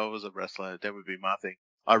 I was a wrestler. That would be my thing.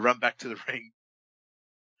 I run back to the ring.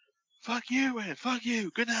 Fuck you and fuck you.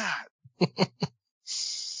 Good night.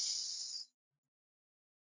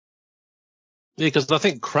 Yeah, because I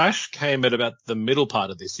think Crash came at about the middle part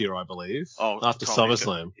of this year, I believe. Oh, after Tom,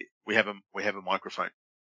 SummerSlam. We have a microphone.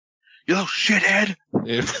 You little shithead.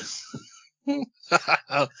 Yeah.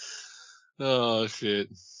 Oh shit.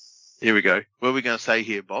 Here we go. What are we going to say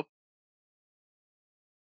here, Bob?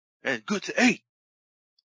 And good to eat.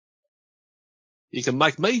 You can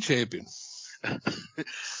make me champion.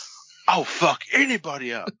 I'll fuck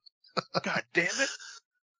anybody up. God damn it.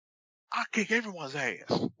 I'll kick everyone's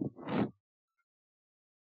ass.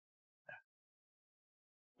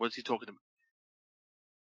 What's he talking about?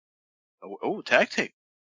 Oh, tag team.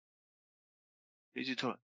 Who's he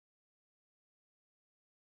talking?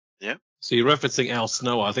 Yeah. So you're referencing Al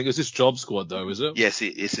Snow. I think it's this Job Squad, though, is it? Yes,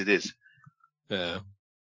 it is. Yeah.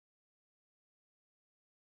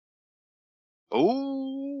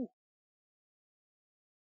 Oh.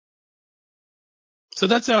 So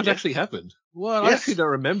that's how it actually happened. Well, I actually don't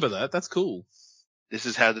remember that. That's cool. This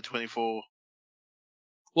is how the 24...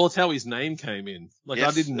 Well, it's how his name came in. Like,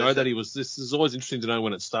 Yes, I didn't know that's that it. he was... This is always interesting to know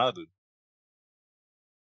when it started.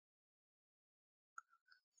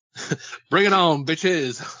 Bring it on,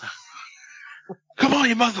 bitches. Come on,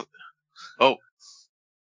 you mother... Oh.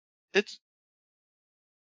 It's...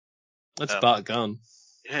 That's Bart Gunn.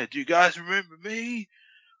 Yeah, do you guys remember me?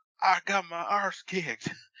 I got my arse kicked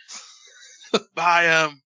by,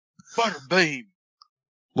 Butterbean.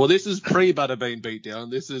 Well, this is pre-Butterbean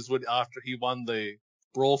beatdown. This is when after he won the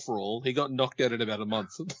Brawl for All. He got knocked out in about a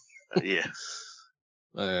month. Yeah.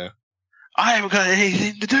 Yeah. I haven't got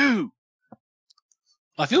anything to do.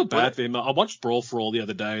 I feel bad for him. I watched Brawl for All the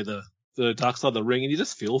other day, the Dark Side of the Ring, and you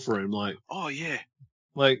just feel for him. Oh, yeah.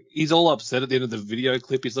 Like, he's all upset at the end of the video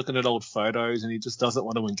clip. He's looking at old photos, and he just doesn't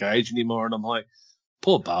want to engage anymore. And I'm like,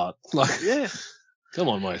 poor Bart. Like, Yeah. come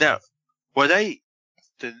on, mate. Now, were they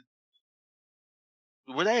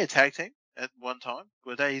a tag team at one time?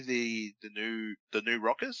 Were they the new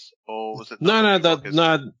Rockers, or was it No.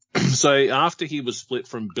 Rockers? So after he was split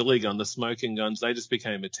from Billy Gunn, the Smoking Guns, they just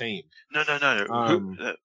became a team. No.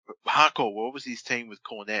 Hardcore. What was his team with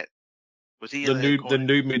Cornette? Was he The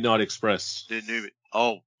new Midnight Express.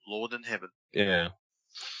 Lord in heaven. Yeah.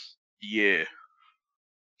 Yeah.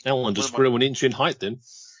 Alan just grew an inch in height then.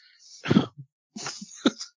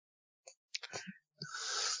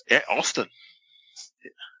 Yeah, Austin.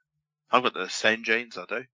 I've got the same genes, I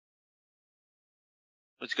do.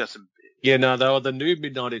 It's got some... Yeah, no, they were the new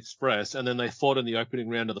Midnight Express, and then they fought in the opening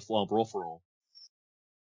round of the Final Brawl for All.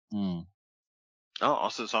 Oh,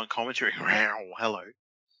 Austin's on commentary. Wow, hello.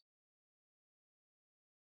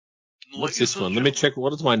 What's this one? Let me check. What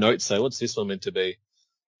does my note say? What's this one meant to be?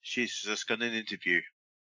 She's just got an interview.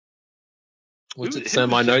 What's it say?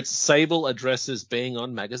 My notes, Sable addresses being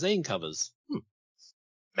on magazine covers.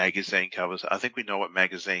 Magazine covers. I think we know what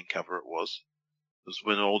magazine cover it was. It was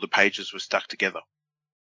when all the pages were stuck together.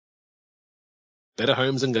 Better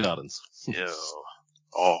Homes and Gardens. Yeah.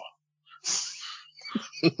 Oh.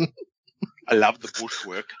 I love the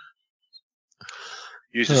bushwork.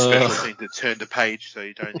 Use a special thing to turn the page so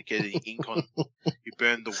you don't get any ink on. You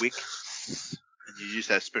burn the wick, and you use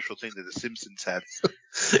that special thing that the Simpsons had.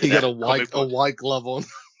 You got a white glove on.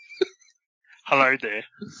 Hello there.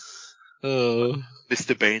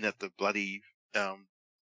 Mr. Bean at the bloody shit.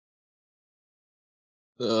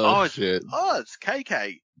 Oh, it's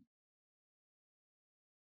KK.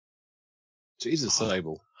 Jesus,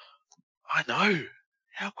 Sable. I know.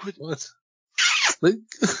 How could... What?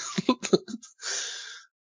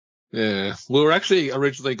 Yeah. We were actually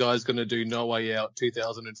originally, guys, going to do No Way Out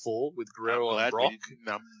 2004 with Guerrero and Brock.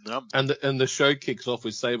 And the show kicks off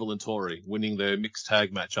with Sable and Tori winning their mixed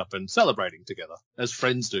tag match up and celebrating together, as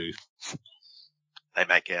friends do. They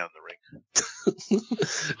make out in the ring.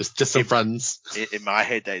 Just some friends. In my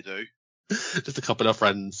head, they do. Just a couple of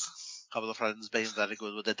friends. A couple of friends being very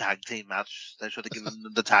good with the tag team match. They should have given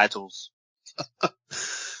them the titles.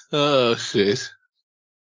 Oh, shit.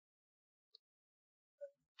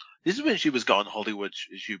 This is when she was gone Hollywood.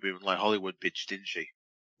 She was like Hollywood bitch, didn't she?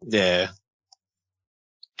 Yeah.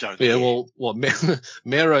 Don't yeah, care. well, what?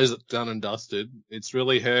 Mero's done and dusted. It's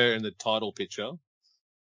really her in the title picture.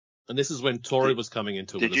 And this is when Tori was coming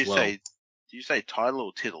into it as well. Did you say title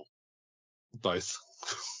or tittle? Both.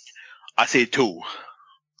 I said two.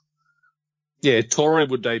 Yeah, Tori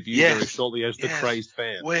would debut Yes. very shortly as the crazed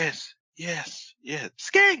fan. Yes.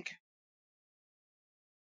 Skank!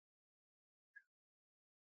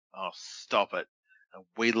 Oh, stop it. And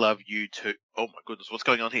we love you too. Oh my goodness, what's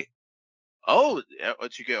going on here? Oh,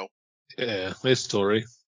 it's your girl. Yeah, there's Tori.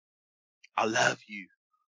 I love you.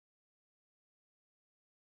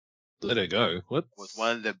 Let her go. What? Was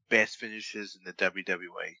one of the best finishes in the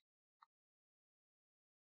WWE.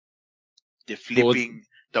 The flipping,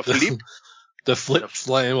 the flip, the flip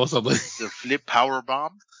slam or something. the flip power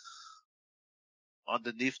bomb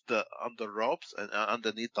underneath the ropes and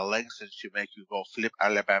underneath the legs, and she make you go flip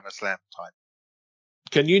Alabama slam time.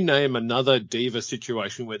 Can you name another diva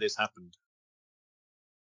situation where this happened?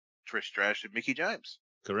 Trish Stratus and Mickey James.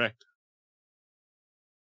 Correct.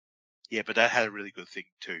 Yeah, but that had a really good thing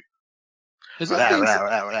too. Has that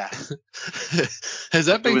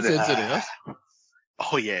been censored out?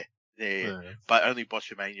 Oh yeah. But only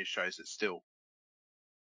Botchamania shows it still.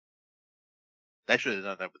 They should have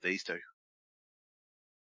done that with these two.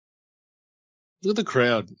 Look at the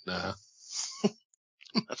crowd. Nah.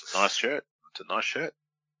 That's a nice shirt. It's a nice shirt.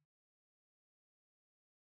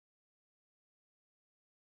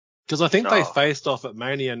 Because I think they faced off at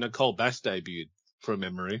Mania and Nicole Bass debuted, from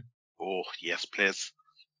memory. Oh, yes, please.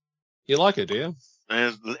 You like it, do you?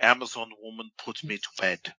 The Amazon woman puts me to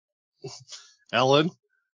bed. Alan,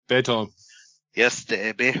 bedtime. Yes,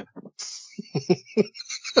 Debbie.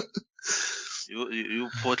 you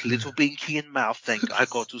put little binky in mouth, think I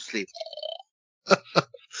go to sleep.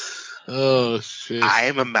 Oh, shit. I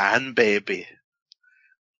am a man, baby.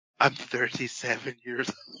 I'm 37 years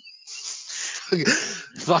old.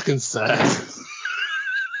 Fucking sad.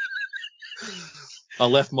 I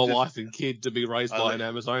left my wife and kid to be raised by an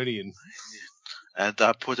Amazonian. And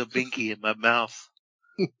I put a binky in my mouth.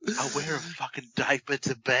 I wear a fucking diaper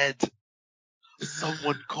to bed.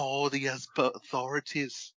 Someone call the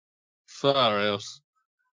authorities. Far else.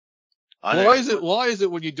 Why is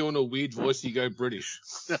it when you're doing a weird voice you go British?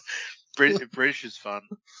 British is fun.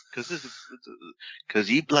 Because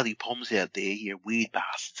you bloody poms out there, you weird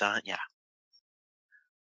bastards, aren't you?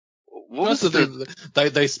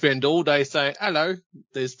 They spend all day saying, hello.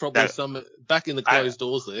 There's probably some back in the closed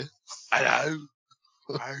doors there. Hello.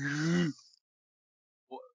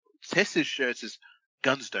 Tessa's shirt says,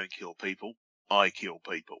 guns don't kill people. I kill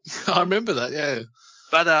people. I remember that, yeah.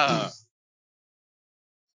 But,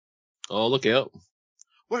 oh, look out.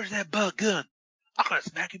 Where's that bug gun? I'm gonna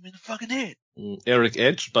smack him in the fucking head. Eric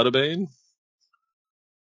Edge, Butterbean.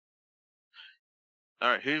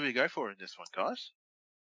 Alright, who do we go for in this one, guys?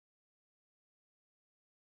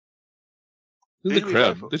 Who's the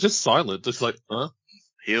crowd? They're just silent. Just like, huh?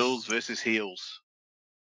 Heels versus heels.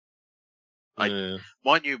 Yeah.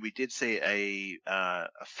 Mind you, we did see a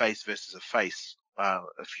face versus a face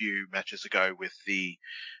a few matches ago with the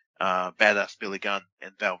Badass Billy Gunn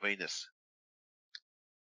and Val Venus.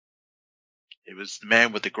 It was the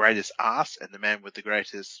man with the greatest ass and the man with the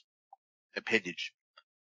greatest appendage.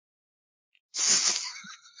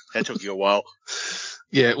 That took you a while.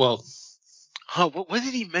 Yeah, well. Oh, when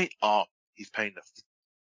did he meet? Oh, he's paying the.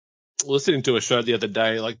 Listening to a show the other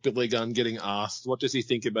day, like Billy Gunn getting asked, what does he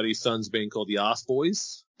think about his sons being called the Arse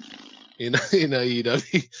Boys? In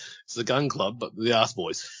AEW, it's the Gun Club, but the Arse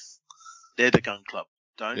Boys. They're the Gun Club.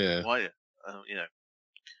 Yeah. Why?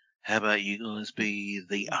 How about you guys be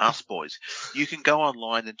the Arse Boys? You can go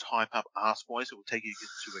online and type up Arse Boys. It will take you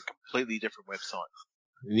to a completely different website.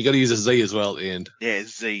 And you got to use a Z as well at the end. Yeah,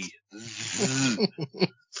 Z.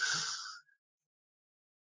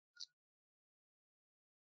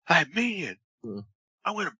 Hey, man,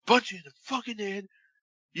 I'm gonna punch you in the fucking head.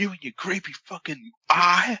 You and your creepy fucking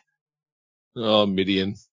eye. Oh,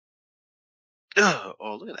 Midian.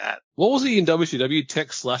 Oh, look at that. What was he in WCW?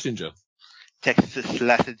 Tex Slashinger. Texas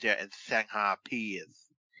Slashinger and Shanghai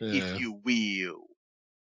Piers, if you will.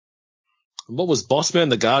 And what was Bossman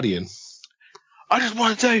the Guardian? I just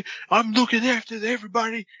want to say I'm looking after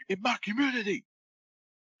everybody in my community.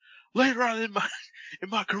 Later on in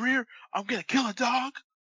my career, I'm gonna kill a dog,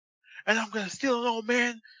 and I'm gonna steal an old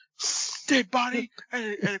man's dead body at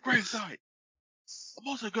a gravesite. I'm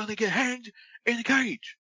also gonna get hanged in a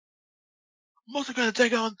cage. I'm also gonna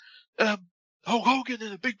take on Hulk Hogan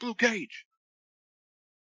in a big blue cage.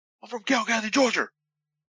 I'm from Cal County, Georgia.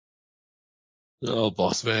 Oh,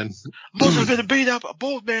 Bossman. I'm also gonna beat up a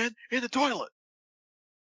bald man in the toilet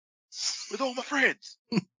with all my friends.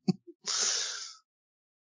 I'm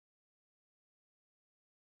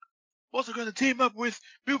also gonna team up with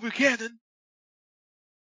Bill Buchanan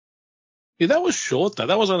Yeah, that was short though.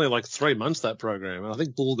 That was only like 3 months, that program, and I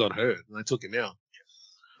think Bull got hurt and they took him out.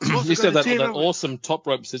 He said that awesome top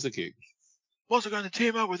rope scissor kick. Also going to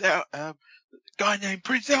team up with a guy named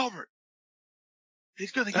Prince Albert.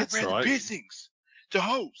 He's going to get random piercings to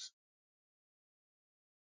holes.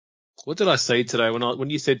 What did I say today when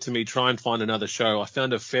you said to me, try and find another show? I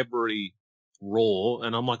found a February Raw,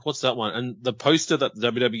 and I'm like, what's that one? And the poster that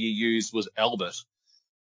the WWE used was Albert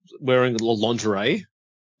wearing lingerie,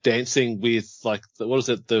 dancing with like the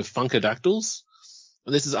Funkadactyls.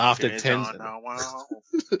 And this is after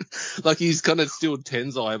like he's kind of still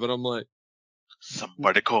Tensai, but I'm like,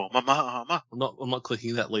 somebody call my mama. I'm not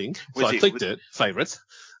clicking that link. So I clicked it, favorites.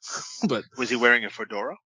 But was he wearing a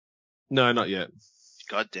fedora? No, not yet.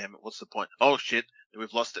 God damn it! What's the point? Oh shit!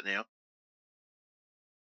 We've lost it now.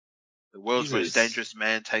 The world's most dangerous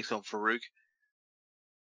man takes on Farouk.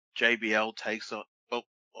 JBL takes on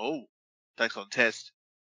takes on Test.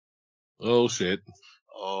 Oh shit!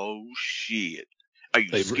 Oh shit! Are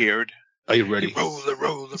you scared? Are you ready?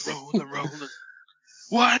 Rolling.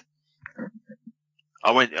 What?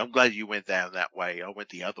 I'm glad you went down that way. I went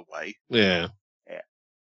the other way. Yeah.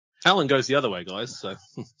 Alan goes the other way, guys. So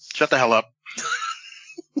shut the hell up.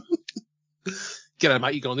 G'day,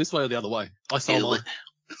 mate. You going this way or the other way? I saw mine.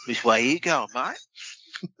 Which way are you going, mate?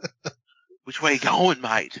 Which way are you going,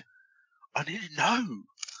 mate? I need to know.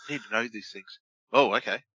 I need to know these things. Oh,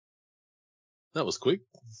 okay. That was quick.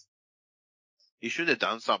 You should have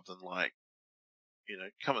done something like,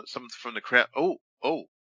 something from the crowd. Oh.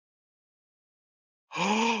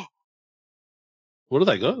 What do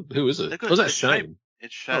they got? Who is it? Was that Shane?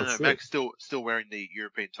 It's Shane O'Mac still wearing the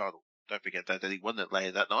European title. Don't forget that he won it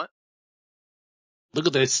later that night. Look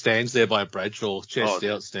at their stands there by Bradshaw, chest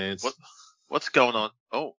out stands. What's going on?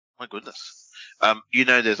 Oh, my goodness.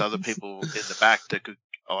 There's other people in the back that could,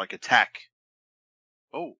 attack.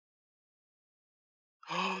 Oh.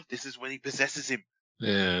 This is when he possesses him.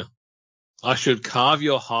 Yeah. I should carve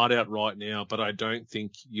your heart out right now, but I don't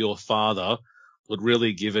think your father would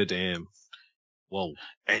really give a damn. Whoa.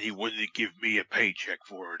 And he wouldn't give me a paycheck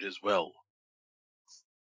for it as well.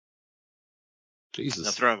 Jesus.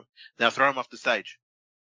 Now throw him off the stage.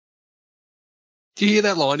 Did you hear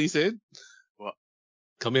that line he said? What?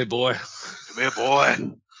 Come here, boy. Come here, boy.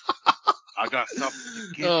 I got something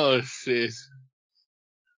to give. Oh, shit.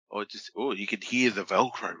 You can hear the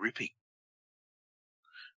Velcro ripping.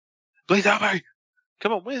 Please help me.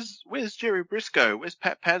 Come on, where's Jerry Briscoe? Where's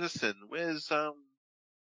Pat Patterson? Where's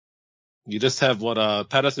You just have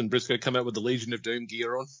Patterson Briscoe come out with the Legion of Doom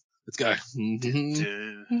gear on. Let's go.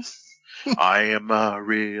 I am a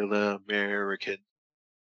real American.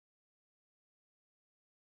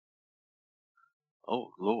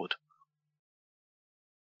 Oh, Lord.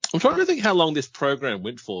 I'm trying to think how long this program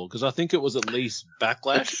went for, because I think it was at least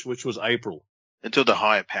Backlash, which was April. Until the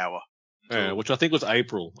higher power. Yeah, which I think was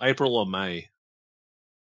April or May.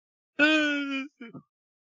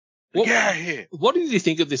 What did you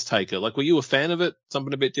think of this Taker? Like, were you a fan of it?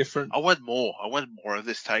 Something a bit different? I wanted more. I wanted more of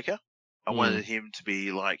this Taker. I wanted him to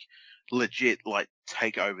be, legit,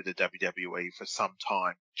 take over the WWE for some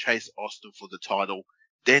time, chase Austin for the title,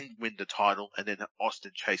 then win the title, and then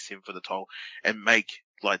Austin chase him for the title, and make,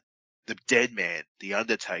 the Dead Man, the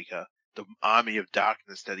Undertaker, the Army of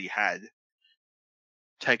Darkness that he had,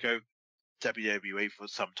 take over WWE for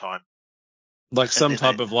some time. Like some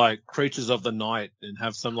type of Creatures of the Night, and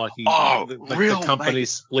have some the company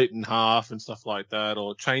split in half and stuff like that,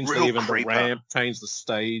 or change the ramp, change the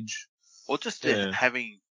stage. Or just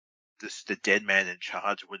having the Dead Man in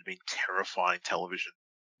charge would have been terrifying television.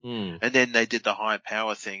 And then they did the high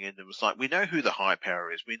power thing, and it was like, we know who the high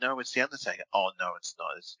power is. We know it's the Undertaker. Oh, no, it's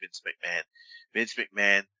not. It's Vince McMahon. Vince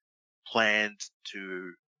McMahon planned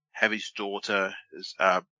to have his daughter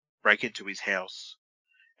break into his house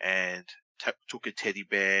and took a teddy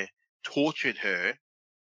bear, tortured her,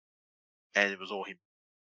 and it was all him.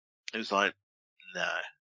 It was like, no.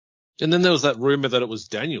 And then there was that rumor that it was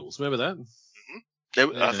Daniels. Remember that?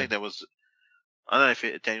 Mm-hmm. I think there was. I don't know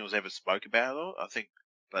if Daniels ever spoke about it. I think,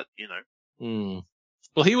 but Well,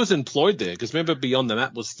 he was employed there because remember, Beyond the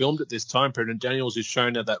Mat was filmed at this time period, and Daniels is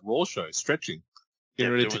shown at that Raw show, stretching,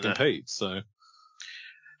 getting ready to compete. So,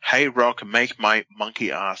 hey, Rock, make my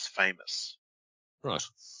monkey ass famous. Right.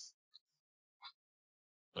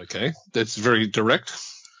 Okay, that's very direct.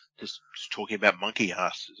 Just talking about monkey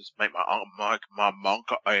ass. Just make my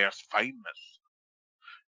monkey ass famous.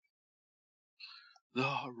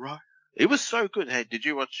 Oh, right. It was so good. Hey, did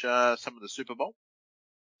you watch some of the Super Bowl?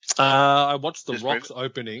 I watched the Rock's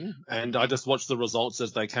opening, and I just watched the results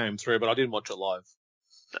as they came through, but I didn't watch it live.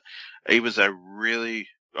 It was a really,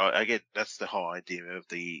 again, that's the whole idea of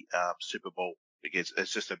the Super Bowl, because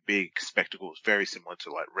it's just a big spectacle. It's very similar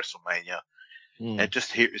to like WrestleMania. And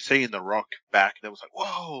just seeing The Rock back, that was like,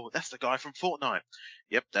 whoa, that's the guy from Fortnite.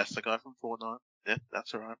 Yep, that's the guy from Fortnite. Yep,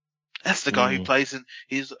 that's all right. That's the guy who plays in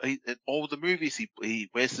in all the movies. He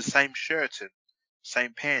wears the same shirt and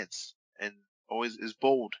same pants and always is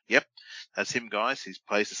bald. Yep, that's him, guys. He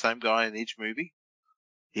plays the same guy in each movie.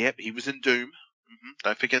 Yep, he was in Doom.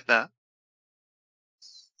 Don't forget that.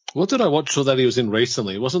 What did I watch that he was in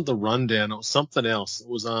recently? It wasn't The Rundown. It was something else. It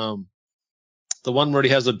was the one where he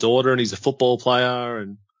has a daughter and he's a football player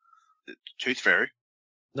and Tooth Fairy.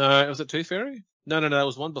 No, was it Tooth Fairy? No. It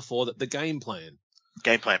was one before that. The Game Plan.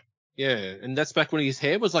 Game Plan. Yeah, and that's back when his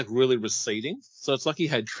hair was like really receding. So it's like he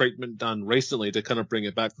had treatment done recently to kind of bring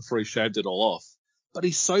it back before he shaved it all off. But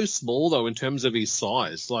he's so small though in terms of his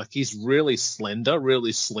size. Like he's really slender,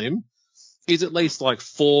 really slim. He's at least like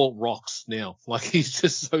 4 rocks now. Like he's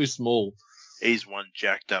just so small. He's one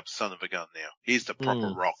jacked up son of a gun now. He's the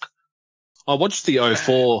proper Rock. I watched the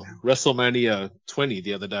 04 WrestleMania 20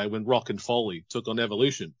 the other day when Rock and Foley took on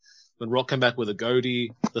Evolution. When Rock came back with a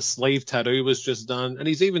goatee, the sleeve tattoo was just done, and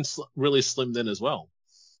he's even really slim then as well.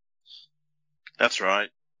 That's right.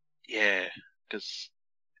 Yeah, because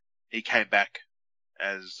he came back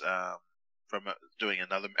as from doing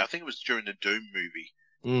another. I think it was during the Doom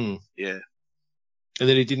movie. Yeah. And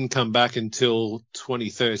then he didn't come back until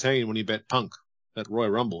 2013 when he bet Punk at Royal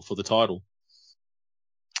Rumble for the title.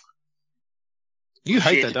 You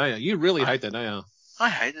hate that, don't you? You really hate that, don't you? I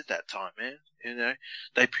hated that time, man. You know,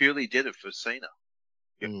 they purely did it for Cena.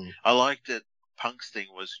 I liked that Punk's thing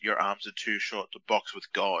was your arms are too short to box with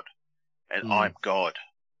God, and I'm God,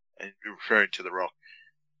 and referring to The Rock.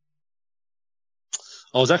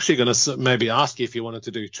 I was actually going to maybe ask you if you wanted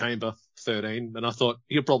to do Chamber 13, and I thought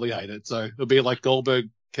you'd probably hate it, so it'll be like Goldberg,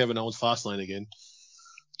 Kevin Owens, Fastlane again.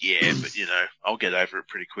 Yeah, but you know, I'll get over it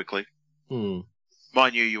pretty quickly.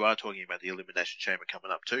 Mind you are talking about the Elimination Chamber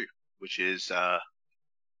coming up too, which is,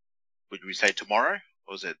 would we say tomorrow,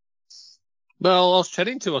 or is it? Well, I was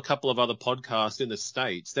chatting to a couple of other podcasts in the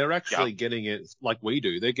States. They're actually getting it like we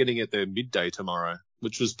do. They're getting it their midday tomorrow,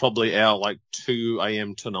 which was probably our like 2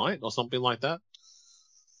 a.m. tonight or something like that.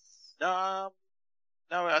 No,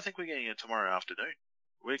 I think we're getting it tomorrow afternoon.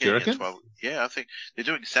 We're getting it 12. Yeah, I think they're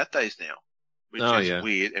doing Saturdays now, which is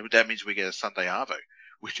weird. And that means we get a Sunday Arvo,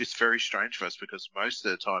 which is very strange for us because most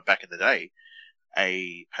of the time back in the day,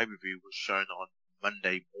 a pay-per-view was shown on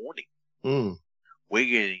Monday morning. We're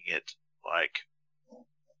getting it like,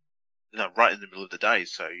 right in the middle of the day.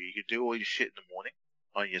 So you can do all your shit in the morning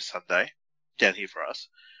on your Sunday down here for us,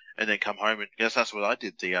 and then come home and guess that's what I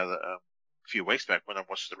did the other few weeks back when I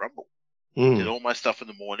watched the Rumble. Did all my stuff in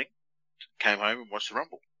the morning, came home and watched the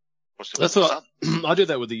Rumble. That's what I do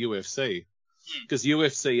that with the UFC. Because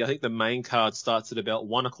UFC, I think the main card starts at about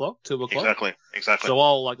 1 o'clock, 2 o'clock. Exactly. So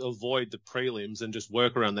I'll like avoid the prelims and just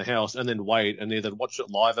work around the house and then wait and either watch it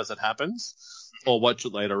live as it happens or watch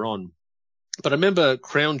it later on. But I remember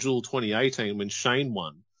Crown Jewel 2018 when Shane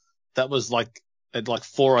won. That was like at like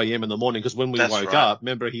 4 a.m. in the morning because when we woke up,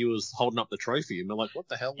 remember he was holding up the trophy and we're like, what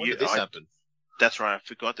the hell? When did this happen? That's right. I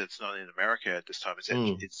forgot that it's not in America at this time. It's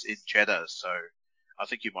in Jeddah. So I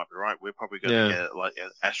think you might be right. We're probably going to get like an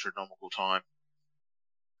astronomical time.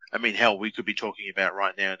 I mean, hell, we could be talking about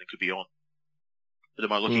right now and it could be on. But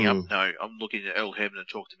am I looking up? No, I'm looking at Earl Hebden and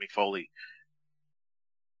talk to Mick Foley.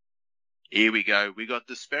 Here we go. We got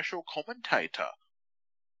the special commentator.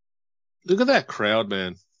 Look at that crowd,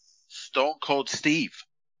 man. Stone Cold Steve.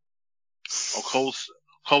 Or Cold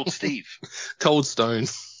Steve. Cold Stone.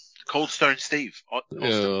 Cold Stone Steve.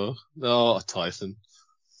 Tyson.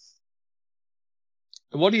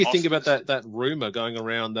 And what do you think about that rumor going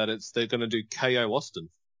around that they're going to do KO Austin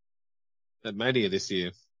at Mania this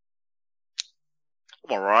year?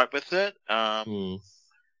 I'm alright with it.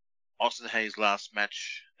 Austin had his last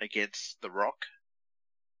match against The Rock.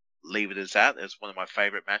 Leave it as that. It's one of my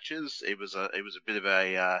favorite matches. It was a bit of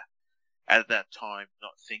a at that time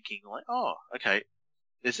not thinking like, oh, okay,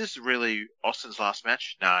 is this really Austin's last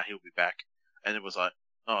match? Nah, he'll be back. And it was like,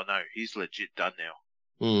 oh no, he's legit done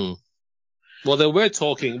now. Well, they were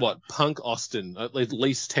talking, Punk Austin at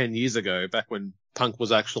least 10 years ago, back when Punk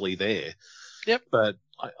was actually there. Yep. But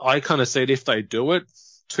I kind of said if they do it,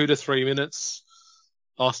 2 to 3 minutes,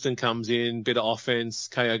 Austin comes in, bit of offense,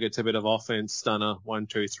 KO gets a bit of offense, stunner, 1,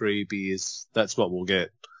 2, 3 beers. That's what we'll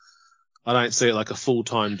get. I don't see it like a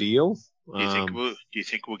full-time deal. Do you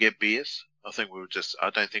think we'll get beers? I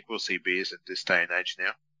don't think we'll see beers in this day and age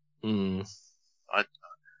now.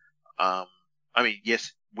 I mean,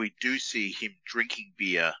 yes, we do see him drinking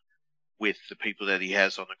beer with the people that he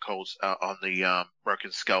has on the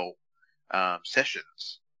Broken Skull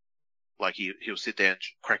sessions. Like he'll sit down and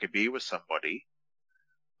crack a beer with somebody,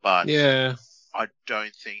 but Yeah. I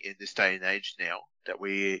don't think in this day and age now that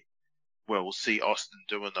we'll see Austin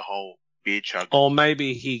doing the whole beer chug. Or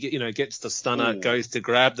maybe he, gets the stunner, Ooh. goes to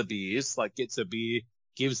grab the beers, like gets a beer,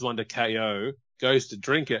 gives one to KO, goes to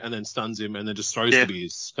drink it, and then stuns him, and then just throws the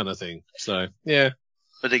beers, kind of thing. So yeah.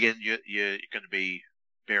 But again, you're going to be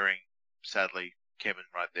burying, sadly, Kevin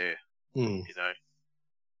right there. You know.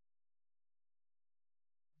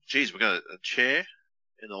 Geez, we got a chair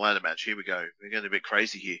in the ladder match. Here we go. We're going a bit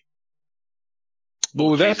crazy here. Well,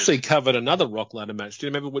 we've actually covered another Rock ladder match. Do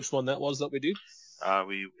you remember which one that was that we did?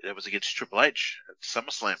 That was against Triple H at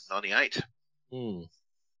SummerSlam '98.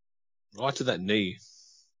 Right to that knee.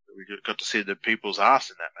 We got to see the people's ass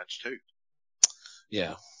in that match too.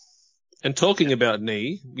 Yeah. And talking about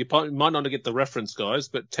knee, you might not get the reference, guys,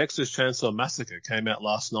 but Texas Chainsaw Massacre came out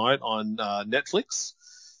last night on Netflix,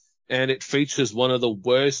 and it features one of the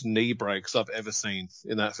worst knee breaks I've ever seen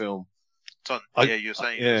in that film. It's on, you're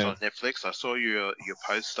saying it's on Netflix. I saw your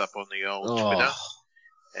post up on the old Twitter,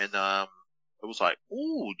 and it was like,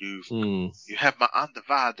 ooh, you have my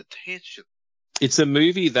undivided attention. It's a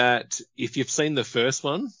movie that, if you've seen the first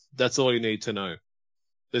one, that's all you need to know.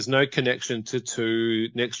 There's no connection to 2,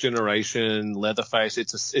 Next Generation, Leatherface.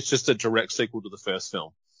 It's just a direct sequel to the first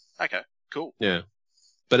film. Okay, cool. Yeah.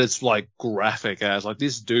 But it's like graphic as, like,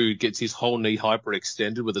 this dude gets his whole knee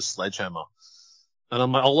hyperextended with a sledgehammer. And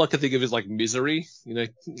I'm like, all I can think of is like Misery,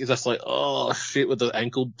 that's like, oh shit, with the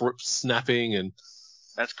ankle snapping, and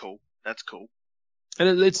that's cool. That's cool.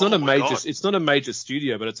 And it's not a major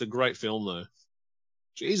studio, but it's a great film though.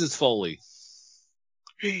 Jesus Foley.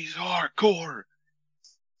 He's hardcore.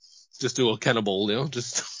 Just do a cannibal now.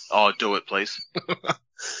 Oh, do it, please.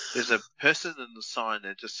 There's a person in the sign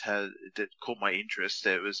that caught my interest.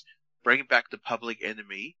 That was bringing back the Public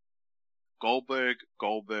Enemy. Goldberg.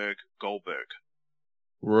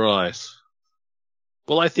 Right.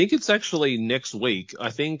 Well, I think it's actually next week.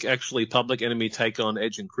 I think actually Public Enemy take on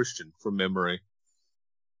Edge and Christian from memory.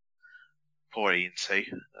 Poor ENC.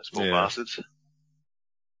 Those poor bastards.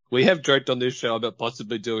 We have joked on this show about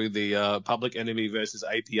possibly doing the Public Enemy versus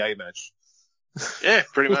APA match. Yeah,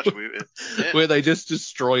 pretty much. Where they just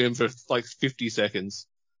destroy him for like 50 seconds.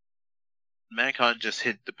 Mankind just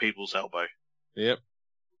hit the people's elbow. Yep.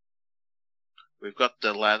 We've got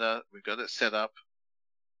the ladder. We've got it set up.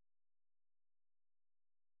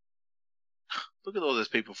 Look at all those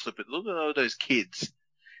people flipping. Look at all those kids.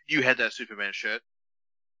 You had that Superman shirt.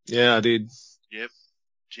 Yeah, I did. Yep.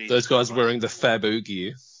 Jesus those guys Christ. wearing the Fabu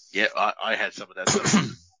gear. Yeah, I had some of that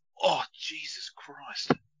stuff. Oh, Jesus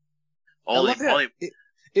Christ.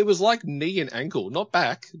 It was like knee and ankle, not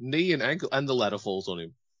back, knee and ankle, and the ladder falls on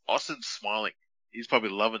him. Austin's smiling. He's probably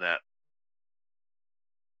loving that.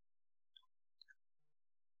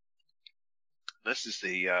 This is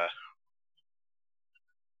the...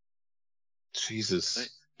 Jesus.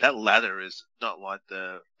 That ladder is not like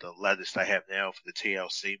the ladders they have now for the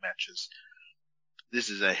TLC matches. This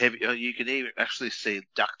is a heavy... you can even actually see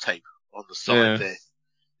duct tape on the side there.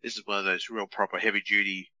 This is one of those real proper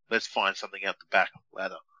heavy-duty, let's find something out the back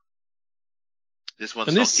ladder. This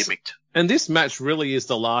one's not gimmicked. And this match really is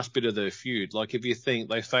the last bit of their feud. Like, if you think,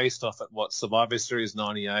 they faced off at, Survivor Series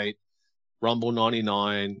 98, Rumble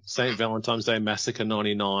 99, St. Valentine's Day Massacre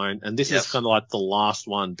 99, and this is kind of like the last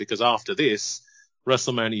one, because after this,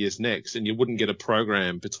 WrestleMania is next, and you wouldn't get a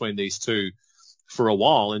program between these two for a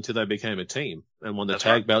while until they became a team and won the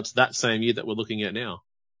tag belts that same year that we're looking at now.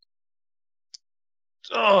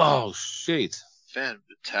 Oh, shit.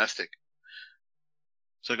 Fantastic.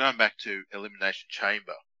 So going back to Elimination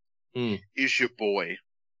Chamber, is your boy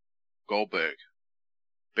Goldberg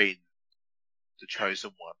being the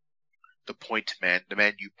chosen one? The point man, the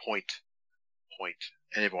man you point,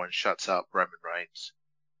 and everyone shuts up, Roman Reigns.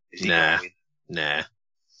 Is he going to win? Nah.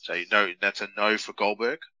 So that's a no for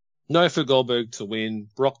Goldberg? No for Goldberg to win,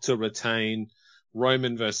 Brock to retain,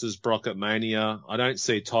 Roman versus Brock at Mania. I don't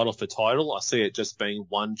see title for title. I see it just being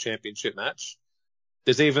one championship match.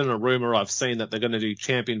 There's even a rumor I've seen that they're going to do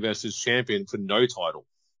champion versus champion for no title.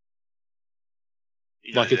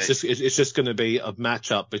 It's just going to be a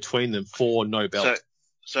matchup between them for no belt.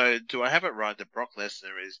 So do I have it right that Brock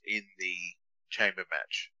Lesnar is in the chamber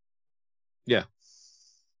match? Yeah.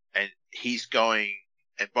 And he's going,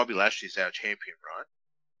 and Bobby Lashley's our champion, right?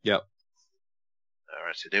 Yep. All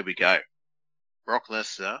right, so there we go. Brock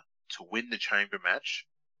Lesnar to win the chamber match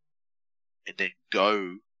and then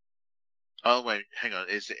go. Oh, wait, hang on.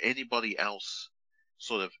 Is there anybody else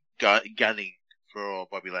sort of gunning for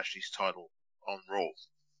Bobby Lashley's title on Raw?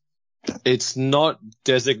 It's not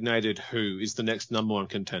designated who is the next number one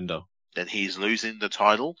contender. Then he's losing the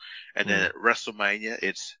title. And then at WrestleMania,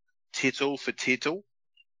 it's title for title.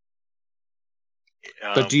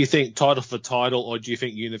 But do you think title for title, or do you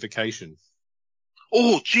think unification?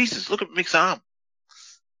 Oh, Jesus, look at Mick's arm.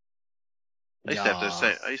 I Yeah.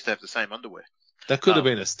 used to have the same underwear. That could have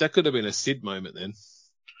been a Sid moment then.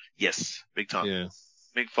 Yes, big time. Yeah.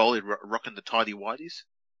 Mick Foley rocking the tidy whities.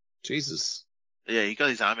 Jesus. Yeah, he got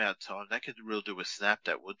his arm out of time. That could really do a snap,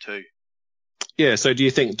 that would too. Yeah, so do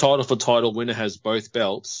you think title for title winner has both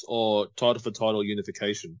belts, or title for title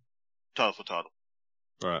unification? Title for title.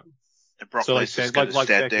 Right. And Brock So Lesnar's going to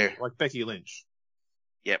stand there. Like Becky Lynch.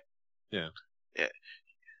 Yep. Yeah. Yeah.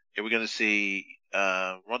 Yeah, we're going to see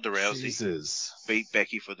Ronda Rousey beat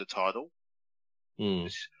Becky for the title.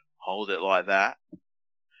 Just hold it like that.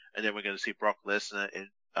 And then we're going to see Brock Lesnar in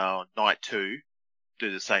night 2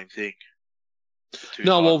 do the same thing.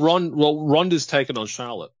 No, Ronda's taken on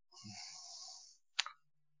Charlotte.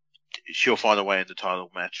 She'll find a way in the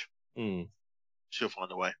title match. Mm. She'll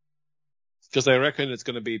find a way. Because they reckon it's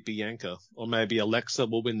going to be Bianca, or maybe Alexa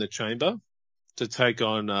will win the chamber to take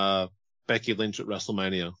on Becky Lynch at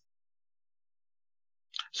WrestleMania.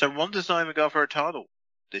 So Ronda's not even going for a title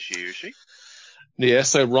this year, is she? Yeah,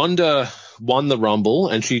 so Ronda won the Rumble,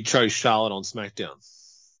 and she chose Charlotte on SmackDown.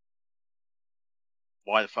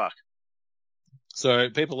 Why the fuck? So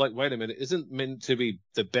people are like, wait a minute, isn't meant to be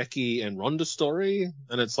the Becky and Ronda story?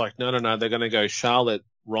 And it's like, no, they're going to go Charlotte,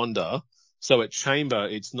 Ronda. So at Chamber,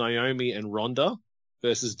 it's Naomi and Ronda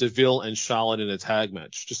versus Deville and Charlotte in a tag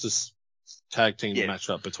match, just a tag team match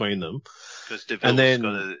up between them. Because Deville's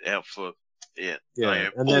got it out for Naomi.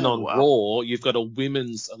 And then on Raw, you've got a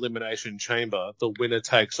women's elimination chamber. The winner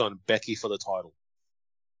takes on Becky for the title.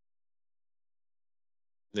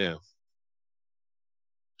 Yeah.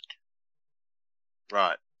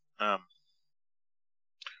 Right.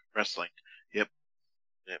 Wrestling. Yep,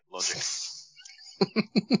 logic.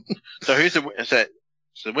 So who's so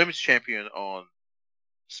the women's champion on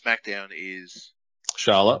SmackDown is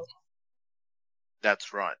Charlotte.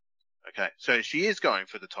 That's right. Okay, so she is going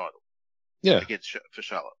for the title. Yeah, for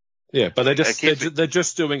Charlotte. Yeah, but they're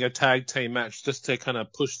just doing a tag team match just to kind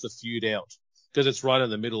of push the feud out because it's right in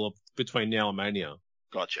the middle of between now and Mania.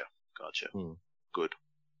 Gotcha. Good.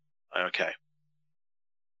 Okay.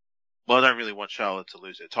 Well, I don't really want Charlotte to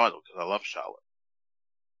lose her title because I love Charlotte.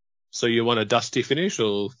 So you want a dusty finish,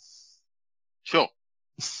 or? Sure.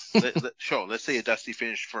 Sure. Let's see a dusty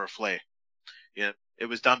finish for a Flair. Yeah, it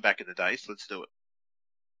was done back in the day, so let's do it.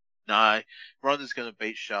 No, Ronda's going to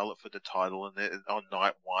beat Charlotte for the title, and then on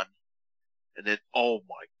night 1, and then oh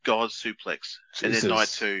my God, suplex, Jesus. And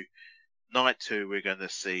then night two, we're going to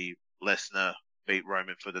see Lesnar beat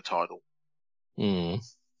Roman for the title. And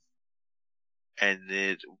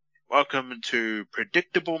then welcome to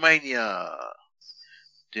Predictable Mania.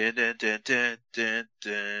 Dun, dun, dun, dun, dun,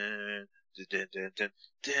 dun. Dun, dun, dun,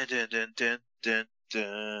 dun, dun, dun, dun, dun,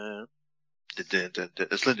 dun. Dun, dun, dun.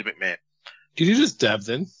 It's Linda McMahon. Did you just dab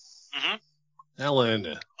then? Mm-hmm.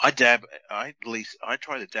 Alan. I dab. I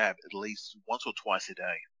try to dab at least once or twice a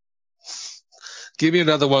day. Give me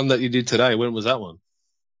another one that you did today. When was that one?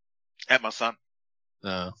 At my son.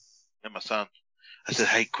 No. At my son. I said,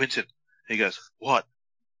 "Hey, Quentin." He goes, "What?"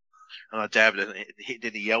 And I dabbed it, and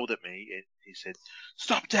then he yelled at me, and he said,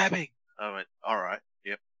 "Stop dabbing." I went, "All right,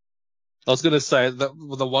 yep." I was going to say that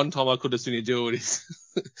the one time I could have seen you do it is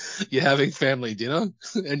you're having family dinner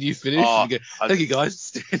and you finish and you go, "Thank you guys."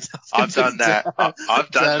 Stand up. I've done that.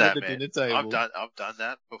 I've done that, man. Dinner table. I've done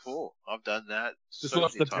that before. I've done that. Just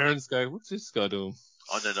watch the parents go, "What's this guy doing?"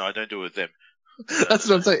 Oh no, I don't do it with them. That's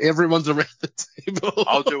what I'm saying. Everyone's around the table.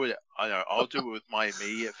 I'll do it. I know. I'll do it with my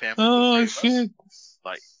immediate family. Oh shit!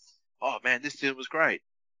 Like, oh man, this dinner was great.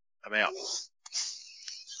 I'm out.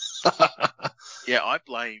 Yeah, I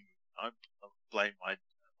blame my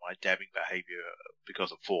dabbing behavior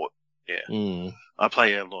because of Fort. Yeah. I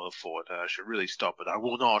play a lot of Fort. I should really stop it. I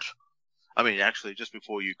will not. I mean, actually, just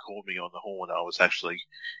before you called me on the horn, I was actually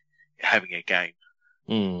having a game.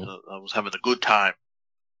 I was having a good time.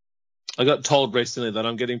 I got told recently that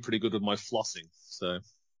I'm getting pretty good with my flossing. So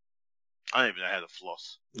I don't even know how to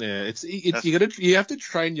floss. Yeah, you have to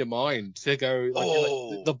train your mind to go.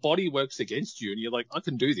 Like, the body works against you, and you're like, I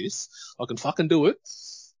can do this. I can fucking do it.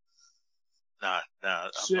 No.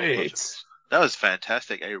 Shit. That was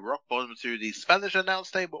fantastic. A rock bottom to the Spanish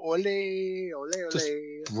announce table. Ole, ole, ole. Just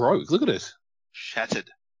broke. Look at it.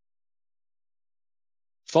 Shattered.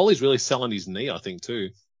 Foley's really selling his knee, I think, too.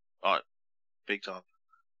 Oh, big time.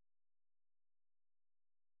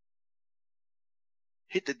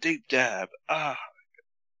 Hit the deep dab.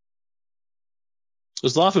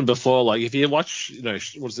 was laughing before, like, if you watch,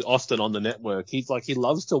 was it Austin on the network, he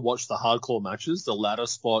loves to watch the hardcore matches, the ladder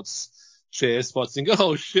spots, chair spots, and go,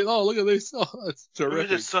 oh shit, oh look at this, oh, it's Look at terrific.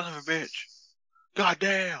 this son of a bitch. God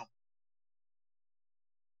damn.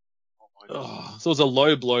 Oh, so it was a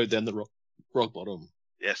low blow, then the rock bottom.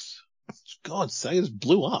 Yes. God sake, it just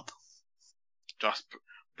blew up. Just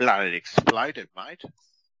bloody exploded, mate.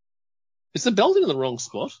 Is the belt in the wrong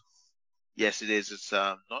spot? Yes, it is. It's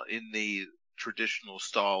not in the traditional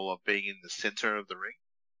style of being in the center of the ring.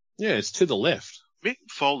 Yeah, it's to the left. Mick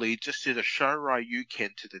Foley just did a Shoryu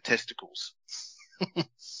Ken to the testicles.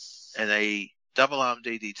 And a double arm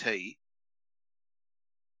DDT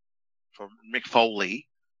from Mick Foley.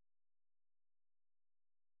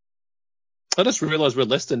 I just realized we're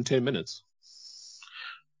less than 10 minutes.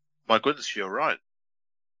 My goodness, you're right.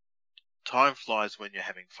 Time flies when you're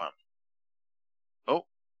having fun. Oh,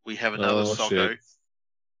 we have another Socko. Shit.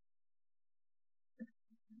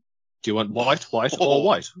 Do you want white, or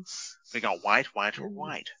white? We got white, or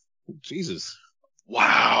white. Jesus.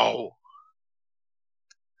 Wow.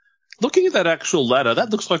 Looking at that actual ladder, that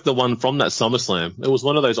looks like the one from that SummerSlam. It was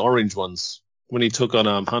one of those orange ones when he took on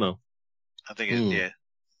Hunter. I think it's, yeah.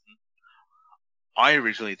 I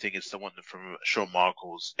originally think it's the one from Shawn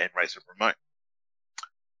Michaels and Razor Ramon.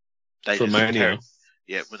 They from Mania.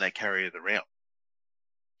 When they carry it around.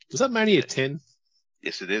 Was that Mania 10?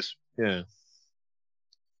 Yes, it is. Yeah.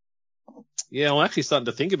 Yeah, I'm actually starting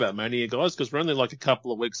to think about Mania, guys, because we're only like a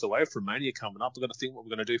couple of weeks away from Mania coming up. We're going to think what we're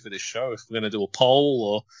going to do for this show. If we're going to do a poll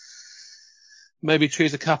or maybe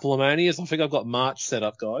choose a couple of Manias. I think I've got March set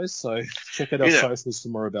up, guys, so check out our socials for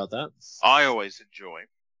more about that. I always enjoy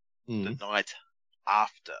the night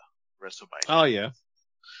after WrestleMania. Oh, yeah.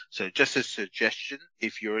 So just a suggestion,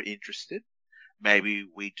 if you're interested, maybe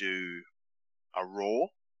we do a Raw.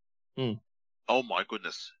 Oh, my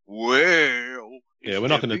goodness. Well... Yeah, we're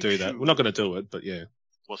not going to do that. We're not going to do it, but yeah.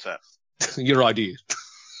 What's that? Your idea.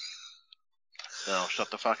 Oh,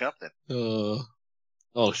 shut the fuck up then.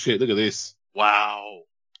 Oh, shit, look at this. Wow.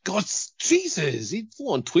 God, Jesus, he's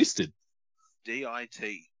full on twisted.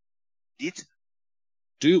 D-I-T. It.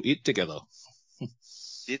 Do it together.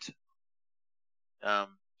 It.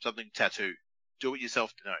 Something tattoo. Do it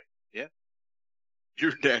yourself to know. Yeah?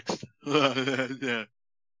 You're next. Yeah.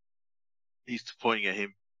 He's pointing at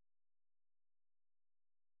him.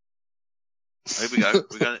 Here we go.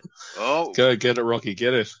 We're gonna. Oh, go get it, Rocky.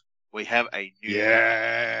 Get it. We have a new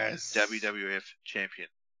WWF champion.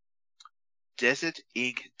 Desert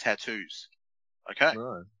Ink Tattoos. Okay.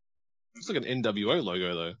 Right. It's like an NWO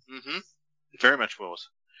logo, though. Mm-hmm. It very much was.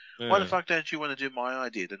 Yeah. Why the fuck don't you want to do my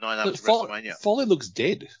idea? The night after WrestleMania. Foley looks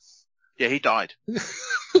dead. Yeah, he died.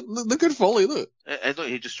 Look at Foley. Look. And look,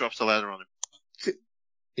 he just drops the ladder on him.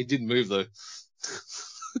 He didn't move though.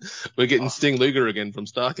 We're getting Sting Luger again from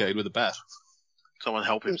Starcade with a bat. Someone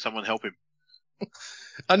help him. Someone help him.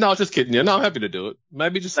 No, I was just kidding you. No, I'm happy to do it.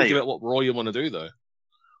 Maybe just think about what Raw you want to do, though.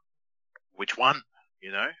 Which one?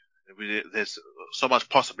 You know? There's so much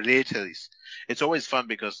possibilities. It's always fun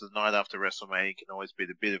because the night after WrestleMania can always be a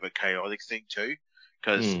bit of a chaotic thing, too.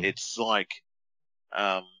 Because it's like...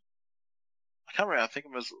 I can't remember. I think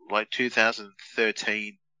it was like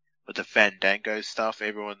 2013 with the Fandango stuff.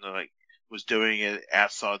 Everyone was doing it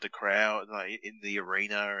outside the crowd, in the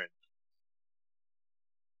arena, and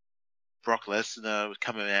Brock Lesnar was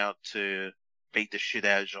coming out to beat the shit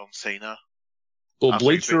out of John Cena. Well,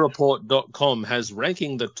 BleacherReport.com has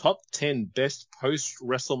ranking the top 10 best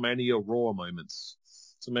post-WrestleMania Raw moments.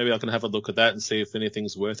 So maybe I can have a look at that and see if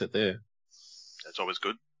anything's worth it there. That's always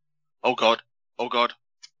good. Oh, God. Oh, God.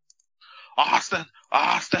 Austin!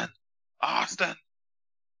 Austin! Austin!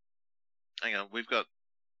 Hang on,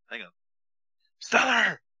 hang on.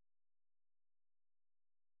 Stunner!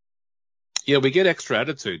 Yeah, we get extra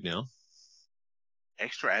attitude now.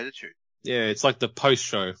 Extra attitude? Yeah, it's like the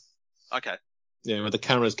post-show. Okay. Yeah, where the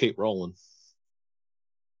cameras keep rolling.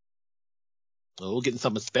 Oh, we're getting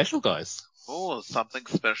something special, guys. Oh, something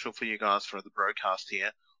special for you guys for the broadcast here.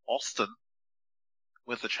 Austin,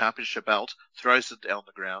 with the championship belt, throws it down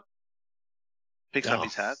the ground. Picks up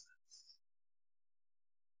his hat.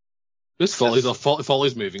 This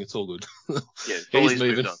Foley's moving. It's all good. Yeah, he's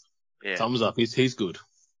moving. On. Yeah. Thumbs up. He's good.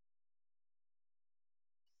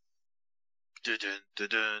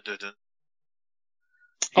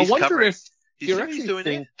 I wonder if you actually doing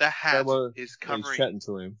think it. The hat is covering. He's chatting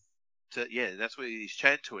to him. Yeah, that's what he's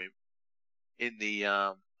chatting to him in the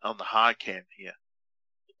on the hard cam here.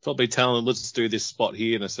 Probably telling him, let's do this spot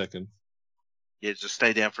here in a second. Yeah, just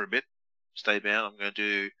stay down for a bit. Stay down. I'm going to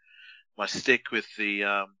do my stick with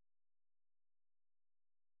the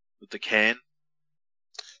can.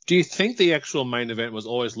 Do you think the actual main event was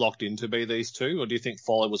always locked in to be these two, or do you think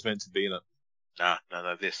Foley was meant to be in it? No.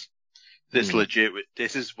 This legit.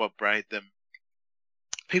 This is what made them.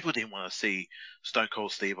 People didn't want to see Stone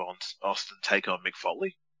Cold Steve Austin take on Mick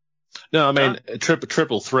Foley. No, I mean a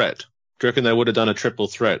triple threat. Do you reckon they would have done a triple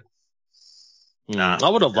threat? Nah, I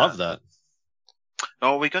would have loved that.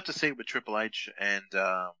 Oh, we got to see it with Triple H and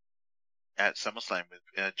at SummerSlam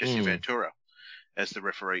with Jesse Ventura as the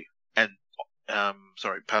referee, and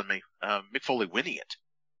Mick Foley winning it.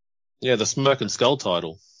 Yeah, the Smirk and Skull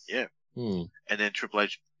title. Yeah, and then Triple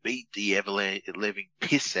H beat the ever-living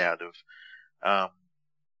piss out of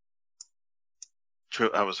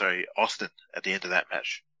Austin at the end of that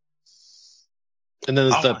match. And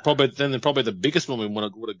then probably the biggest one we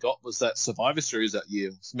would have got was that Survivor Series that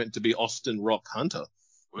year. It's meant to be Austin Rock Hunter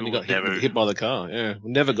when he got hit by the car. Yeah,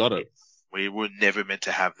 we never got it. We were never meant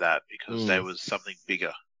to have that because there was something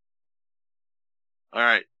bigger. All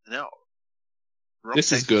right, now Rock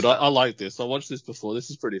this is good. I like this. I watched this before. This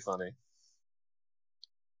is pretty funny.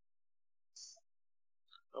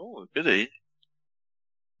 Oh, goody.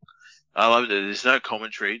 I love it. There's no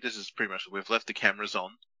commentary. This is pretty much, we've left the cameras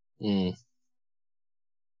on.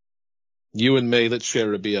 You and me, let's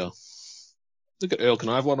share a beer. Look at Earl. Can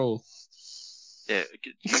I have one? Or yeah,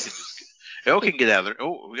 Earl can get out of there.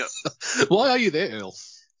 Oh, we got. Why are you there, Earl?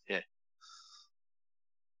 Yeah,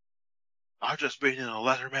 I've just been in a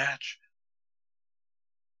ladder match.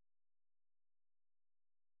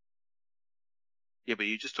 Yeah, but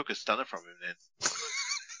you just took a stunner from him then.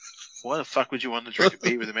 Why the fuck would you want to drink a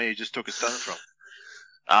beer with a man you just took a stunner from?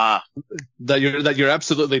 That you're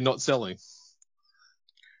absolutely not selling.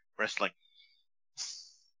 Wrestling.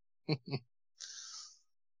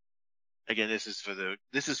 Again, this is for the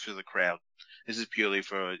crowd. This is purely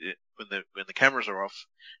for when the cameras are off.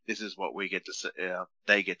 This is what we get to see.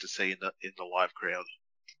 They get to see in the live crowd.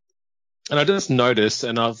 And I just noticed,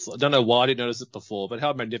 and I don't know why I didn't notice it before, but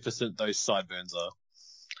how magnificent those sideburns are.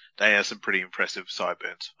 They have some pretty impressive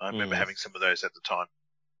sideburns. I remember having some of those at the time.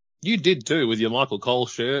 You did too, with your Michael Cole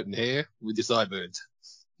shirt and hair, with your sideburns.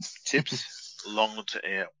 Tips long to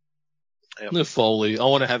air. Yep. The Foley. I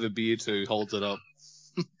want to have a beer too. Holds it up.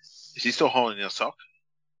 Is he still holding a sock?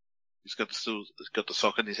 He's got the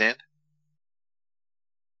sock in his hand.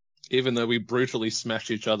 Even though we brutally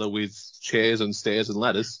smashed each other with chairs and stairs and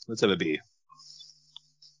ladders, let's have a beer.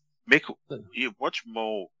 Mick, you watch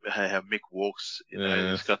more how Mick walks. You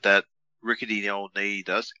know, he's got that rickety old knee. He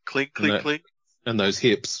does clink, clink, clink, and those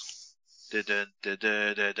hips. Dun, dun, dun,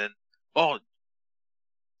 dun, dun, dun. Oh.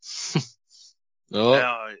 Oh.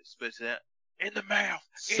 Now it spits out in the mouth.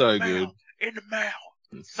 So good. In the mouth.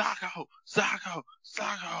 Sacco.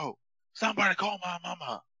 Somebody call my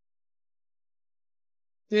mama.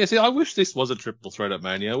 Yeah, see, I wish this was a triple threat at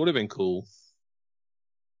Mania. It would have been cool.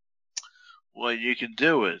 Well, you can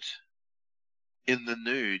do it in the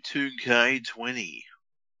new 2K20.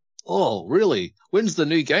 Oh, really? When's the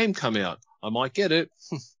new game come out? I might get it.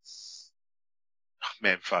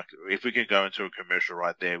 Man, fuck. If we could go into a commercial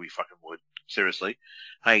right there, we fucking would. Seriously.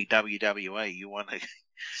 Hey, WWA, you want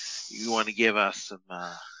to give us some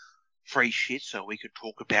free shit so we could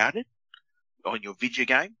talk about it on your video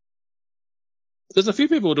game? There's a few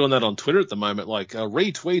people doing that on Twitter at the moment, like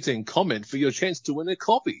retweet and comment for your chance to win a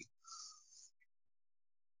copy.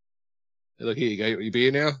 Look, here you go. Your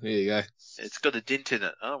beer now? Here you go. It's got a dint in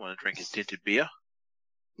it. I don't want to drink a dinted beer.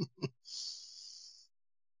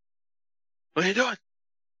 What are you doing?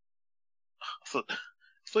 I thought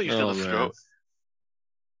you were going to throw it.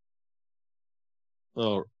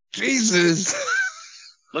 Oh, Jesus.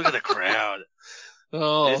 Look at the crowd.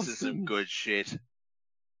 Oh. This is some good shit.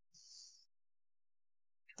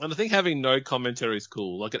 And I think having no commentary is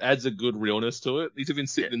cool. Like, it adds a good realness to it. He's even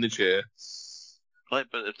sitting in the chair. Like,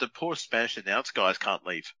 but if the poor Spanish announce guys can't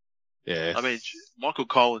leave. Yeah. I mean, Michael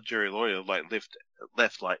Cole and Jerry Lawyer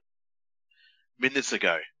left like minutes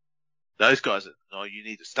ago. Those guys, no, you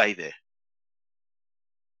need to stay there.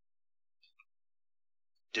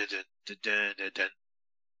 Dun, dun, dun, dun,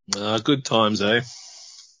 dun. Good times, eh?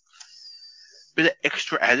 Bit of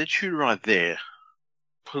extra attitude right there.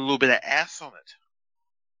 Put a little bit of ass on it.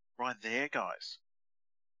 Right there, guys.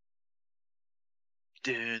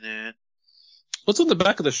 Dun, dun. What's on the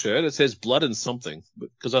back of the shirt? It says blood and something.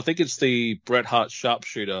 Because I think it's the Bret Hart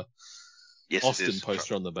sharpshooter Austin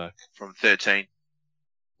poster on the back. From 13.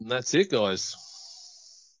 And that's it, guys.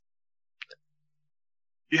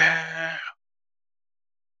 Yeah.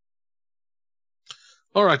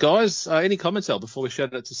 All right, guys. Any comments, Al, before we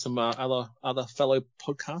shout out to some other fellow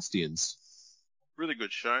podcastians? Really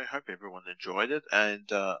good show. Hope everyone enjoyed it.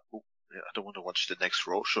 And I don't want to watch the next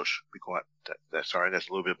Raw. Shush, be quiet. Sorry, that's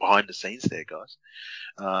a little bit behind the scenes there, guys.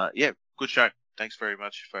 Yeah, good show. Thanks very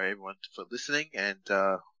much for everyone for listening, and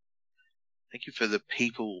thank you for the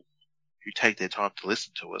people who take their time to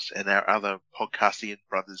listen to us and our other podcasting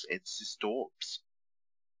brothers and sisters.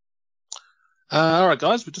 All right,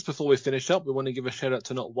 guys, but just before we finish up, we want to give a shout out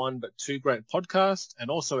to not one, but two great podcasts and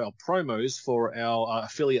also our promos for our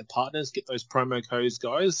affiliate partners. Get those promo codes,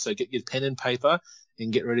 guys. So get your pen and paper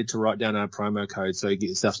and get ready to write down our promo code so you get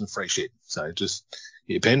yourself some free shit. So just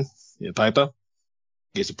get your pen, your paper,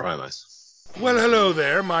 get some promos. Well, hello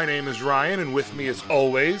there. My name is Ryan, and with me, as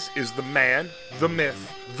always, is the man, the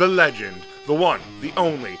myth, the legend, the one, the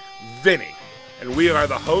only, Vinny. And we are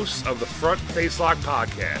the hosts of the Front Facelock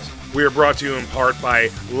Podcast. We are brought to you in part by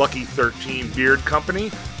Lucky 13 Beard Company.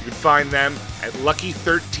 You can find them at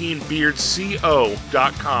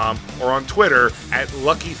lucky13beardco.com or on Twitter at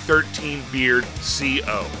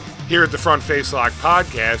lucky13beardco. Here at the Front Facelock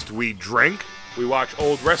Podcast, we drink, we watch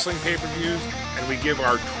old wrestling pay-per-views, and we give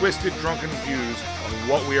our twisted, drunken views on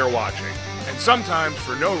what we are watching. And sometimes,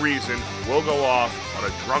 for no reason, we'll go off on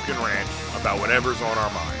a drunken rant about whatever's on our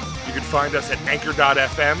mind. You can find us at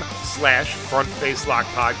anchor.fm/Front Facelock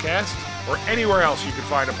Podcast or anywhere else you can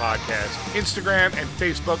find a podcast. Instagram and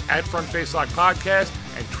Facebook at Front Facelock Podcast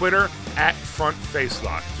and Twitter at Front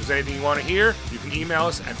Facelock. If there's anything you want to hear, you can email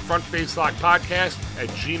us at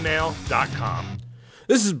frontfacelockpodcast@gmail.com.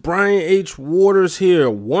 This is Brian H. Waters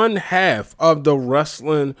here, one half of the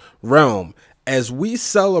Wrestling Realm. As we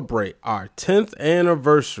celebrate our 10th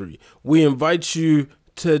anniversary, we invite you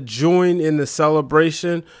to join in the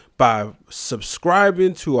celebration by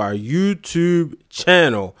subscribing to our YouTube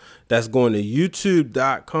channel. That's going to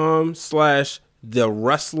youtube.com/The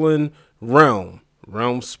Wrestling Realm.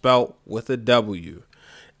 Realm spelt with a W.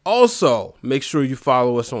 Also, make sure you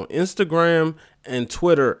follow us on Instagram and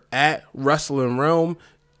Twitter at Wrestling Realm.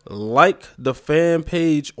 Like the fan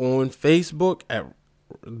page on Facebook at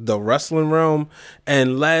The Wrestling Realm.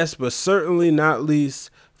 And last but certainly not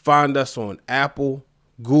least, find us on Apple,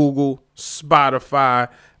 Google, Spotify,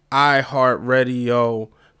 iHeartRadio,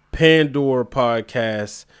 Pandora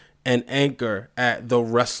Podcasts, and Anchor at The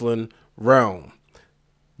Wrestling Realm.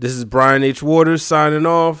 This is Brian H. Waters signing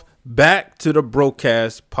off. Back to the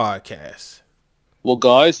Broadcast Podcast. Well,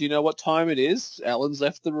 guys, you know what time it is. Alan's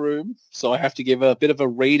left the room, so I have to give a bit of a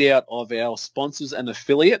readout of our sponsors and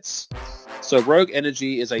affiliates. So Rogue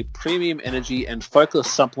Energy is a premium energy and focus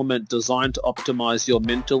supplement designed to optimize your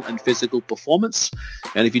mental and physical performance.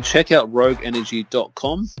 And if you check out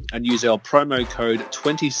rogueenergy.com and use our promo code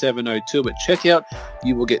 2702 at checkout,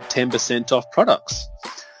 you will get 10% off products.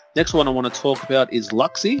 Next one I want to talk about is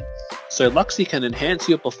Luxy. So Luxy can enhance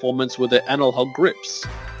your performance with their analog grips.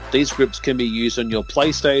 These grips can be used on your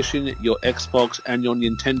PlayStation, your Xbox, and your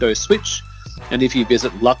Nintendo Switch. And if you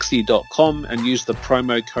visit Luxy.com and use the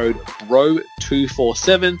promo code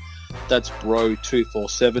BRO247, that's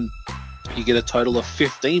BRO247, you get a total of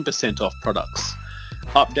 15% off products.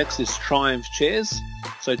 Up next is Triumph Chairs.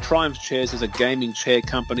 So Triumph Chairs is a gaming chair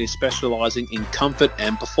company specializing in comfort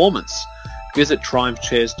and performance. Visit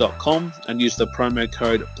triumphchairs.com and use the promo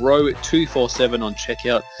code BRO247 on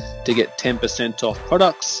checkout to get 10% off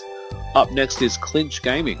products. Up next is Clinch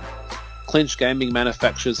Gaming. Clinch Gaming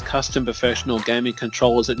manufactures custom professional gaming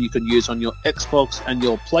controllers that you can use on your Xbox and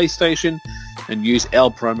your PlayStation, and use our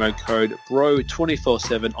promo code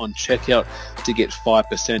BRO247 on checkout to get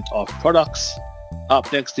 5% off products.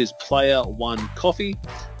 Up next is Player One Coffee.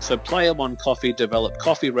 So Player One Coffee develop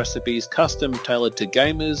coffee recipes custom tailored to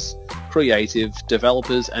gamers, creative,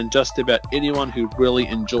 developers, and just about anyone who really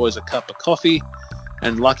enjoys a cup of coffee.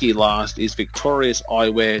 And lucky last is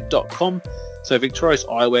victoriouseyewear.com. So Victorious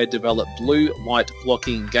Eyewear develop blue light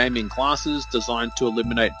blocking gaming glasses designed to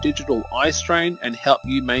eliminate digital eye strain and help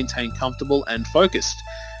you maintain comfortable and focused.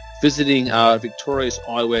 Visiting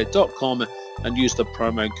victoriouseyewear.com and use the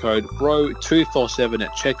promo code BRO247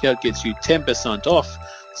 at checkout gets you 10% off.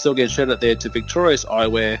 So again, shout out there to Victorious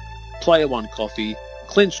Eyewear, Player One Coffee,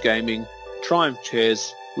 Clinch Gaming, Triumph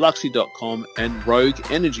Chairs, Luxy.com, and Rogue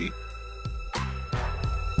Energy.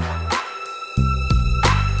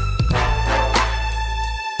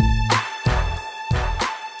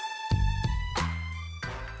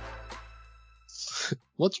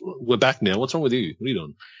 We're back now. What's wrong with you? What are you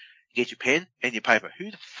doing? You get your pen and your paper.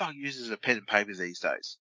 Who the fuck uses a pen and paper these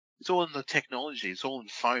days? It's all in the technology. It's all in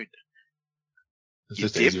the phone. It's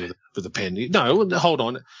just easier with a pen. No, hold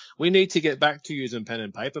on. We need to get back to using pen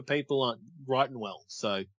and paper. People aren't writing well,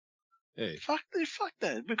 so yeah. Fuck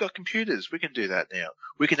that. We've got computers. We can do that now.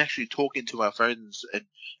 We can actually talk into our phones and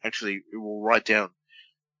actually it will write down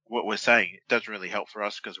what we're saying. It doesn't really help for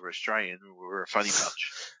us because we're Australian. We're a funny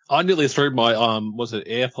bunch. I nearly threw my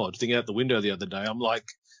AirPod thing out the window the other day. I'm like,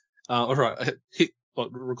 all right,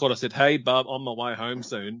 record. I said, "Hey, Bub, on my way home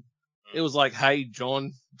soon." It was like, "Hey,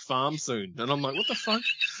 John, farm soon," and I'm like, "What the fuck?"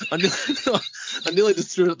 I nearly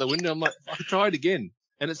just threw it out the window. I'm like, "I try it again,"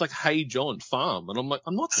 and it's like, "Hey, John, farm," and I'm like,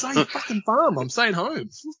 "I'm not saying fucking farm. I'm saying home."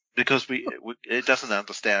 Because it doesn't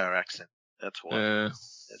understand our accent. That's why.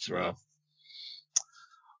 That's right.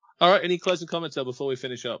 All right. Any closing comments before we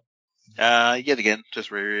finish up? Yet again,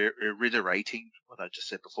 just reiterating what I just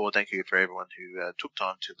said before. Thank you for everyone who took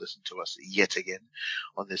time to listen to us yet again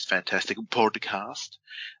on this fantastic podcast.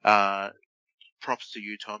 Props to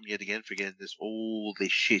you, Tom, yet again for getting all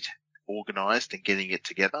this shit organized and getting it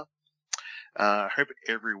together. Hope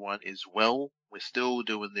everyone is well. We're still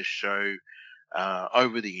doing this show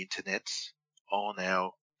over the internet, on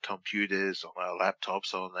our computers, on our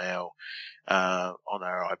laptops, on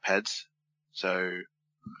our iPads. So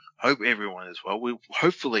hope everyone is well. We'll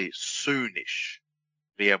hopefully soonish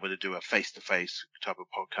be able to do a face-to-face type of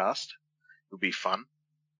podcast. It'll be fun.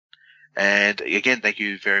 And again, thank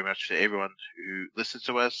you very much to everyone who listens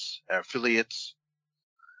to us, our affiliates.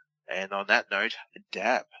 And on that note,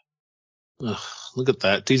 dab. Ugh, look at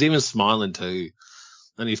that. He's even smiling too.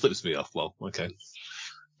 And he flips me off. Well, okay.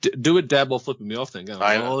 Do a dab while flipping me off then. Go.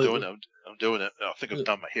 I'm doing it. I think I've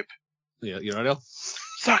done my hip. Yeah, you right, Al?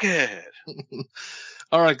 Suck it!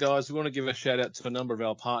 All right, guys, we want to give a shout out to a number of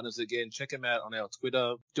our partners again. Check them out on our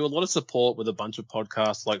Twitter. Do a lot of support with a bunch of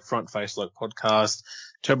podcasts like Front Face Like Podcast,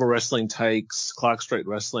 Turbo Wrestling Takes, Clark Street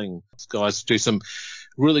Wrestling. These guys do some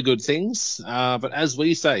really good things. But as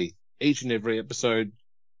we say each and every episode,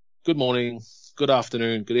 good morning, good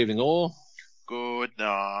afternoon, good evening, or good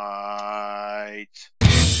night.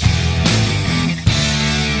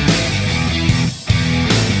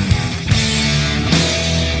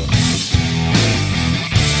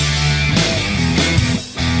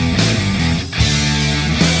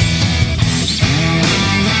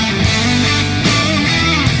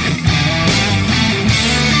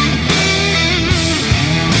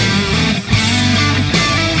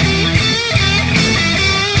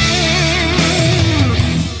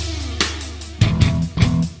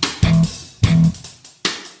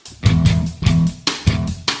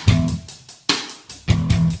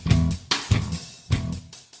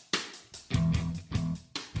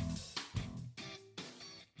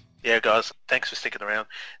 Yeah, guys, thanks for sticking around.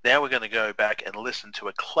 Now we're going to go back and listen to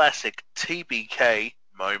a classic TBK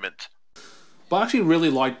moment. But I actually really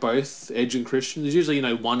like both Edge and Christian. There's usually,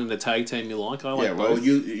 one in the tag team you like. I like both.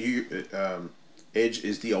 You Edge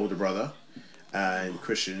is the older brother, and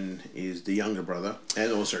Christian is the younger brother,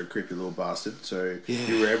 and also a creepy little bastard. So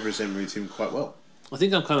you represent with him quite well. I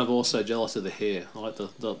think I'm kind of also jealous of the hair. I like the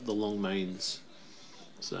long manes.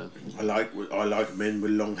 So I like men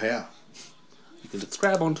with long hair. You can just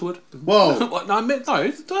grab onto it. Whoa! What? No, I meant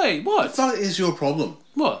no. Hey, what? That is your problem.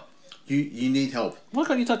 What? You need help. Why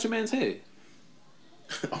can't you touch a man's hair?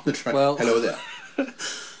 On the track. Well, hello there.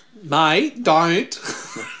 Mate, don't.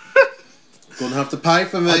 Gonna have to pay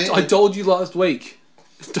for me. I told you last week.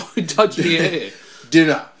 Don't touch me hair.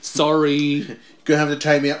 Dinner. Sorry. You're gonna have to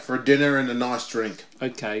take me out for a dinner and a nice drink.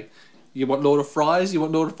 Okay. You want Lord of Fries? You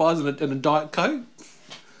want Lord of Fries and a Diet Coke?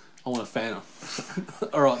 I want a Fanta.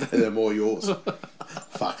 All right. They're more yours.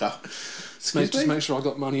 Fucker. Just make sure I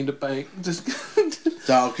got money in the bank.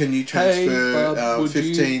 So can you transfer would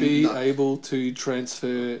 15? You be able to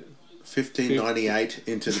transfer 15.98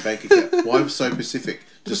 into the bank account? Why so specific?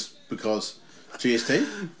 Just because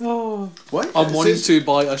GST? Oh. What? I'm wanting to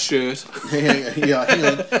buy a shirt. Yeah, hang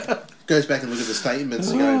on. Goes back and look at the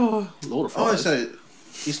statements and go, Lord of Fries. Oh, so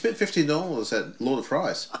you spent $15 at Lord of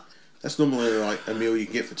Fries. That's normally like a meal you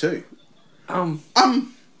can get for two.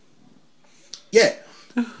 Yeah.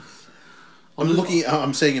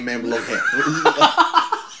 I'm seeing a man with long hair.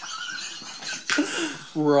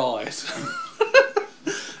 Right.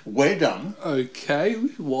 We're done. Okay.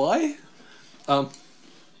 Why? I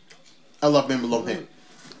love men with long hair.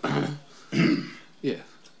 Yeah.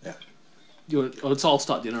 Yeah. I'll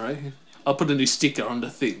start dinner, eh? I'll put a new sticker on the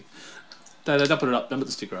thing. Don't put it up. Don't put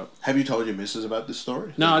the sticker up. Have you told your missus about this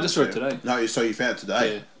story? No, I just read it today. No, so you found it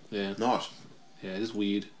today? Yeah. Nice. Yeah, it's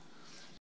weird.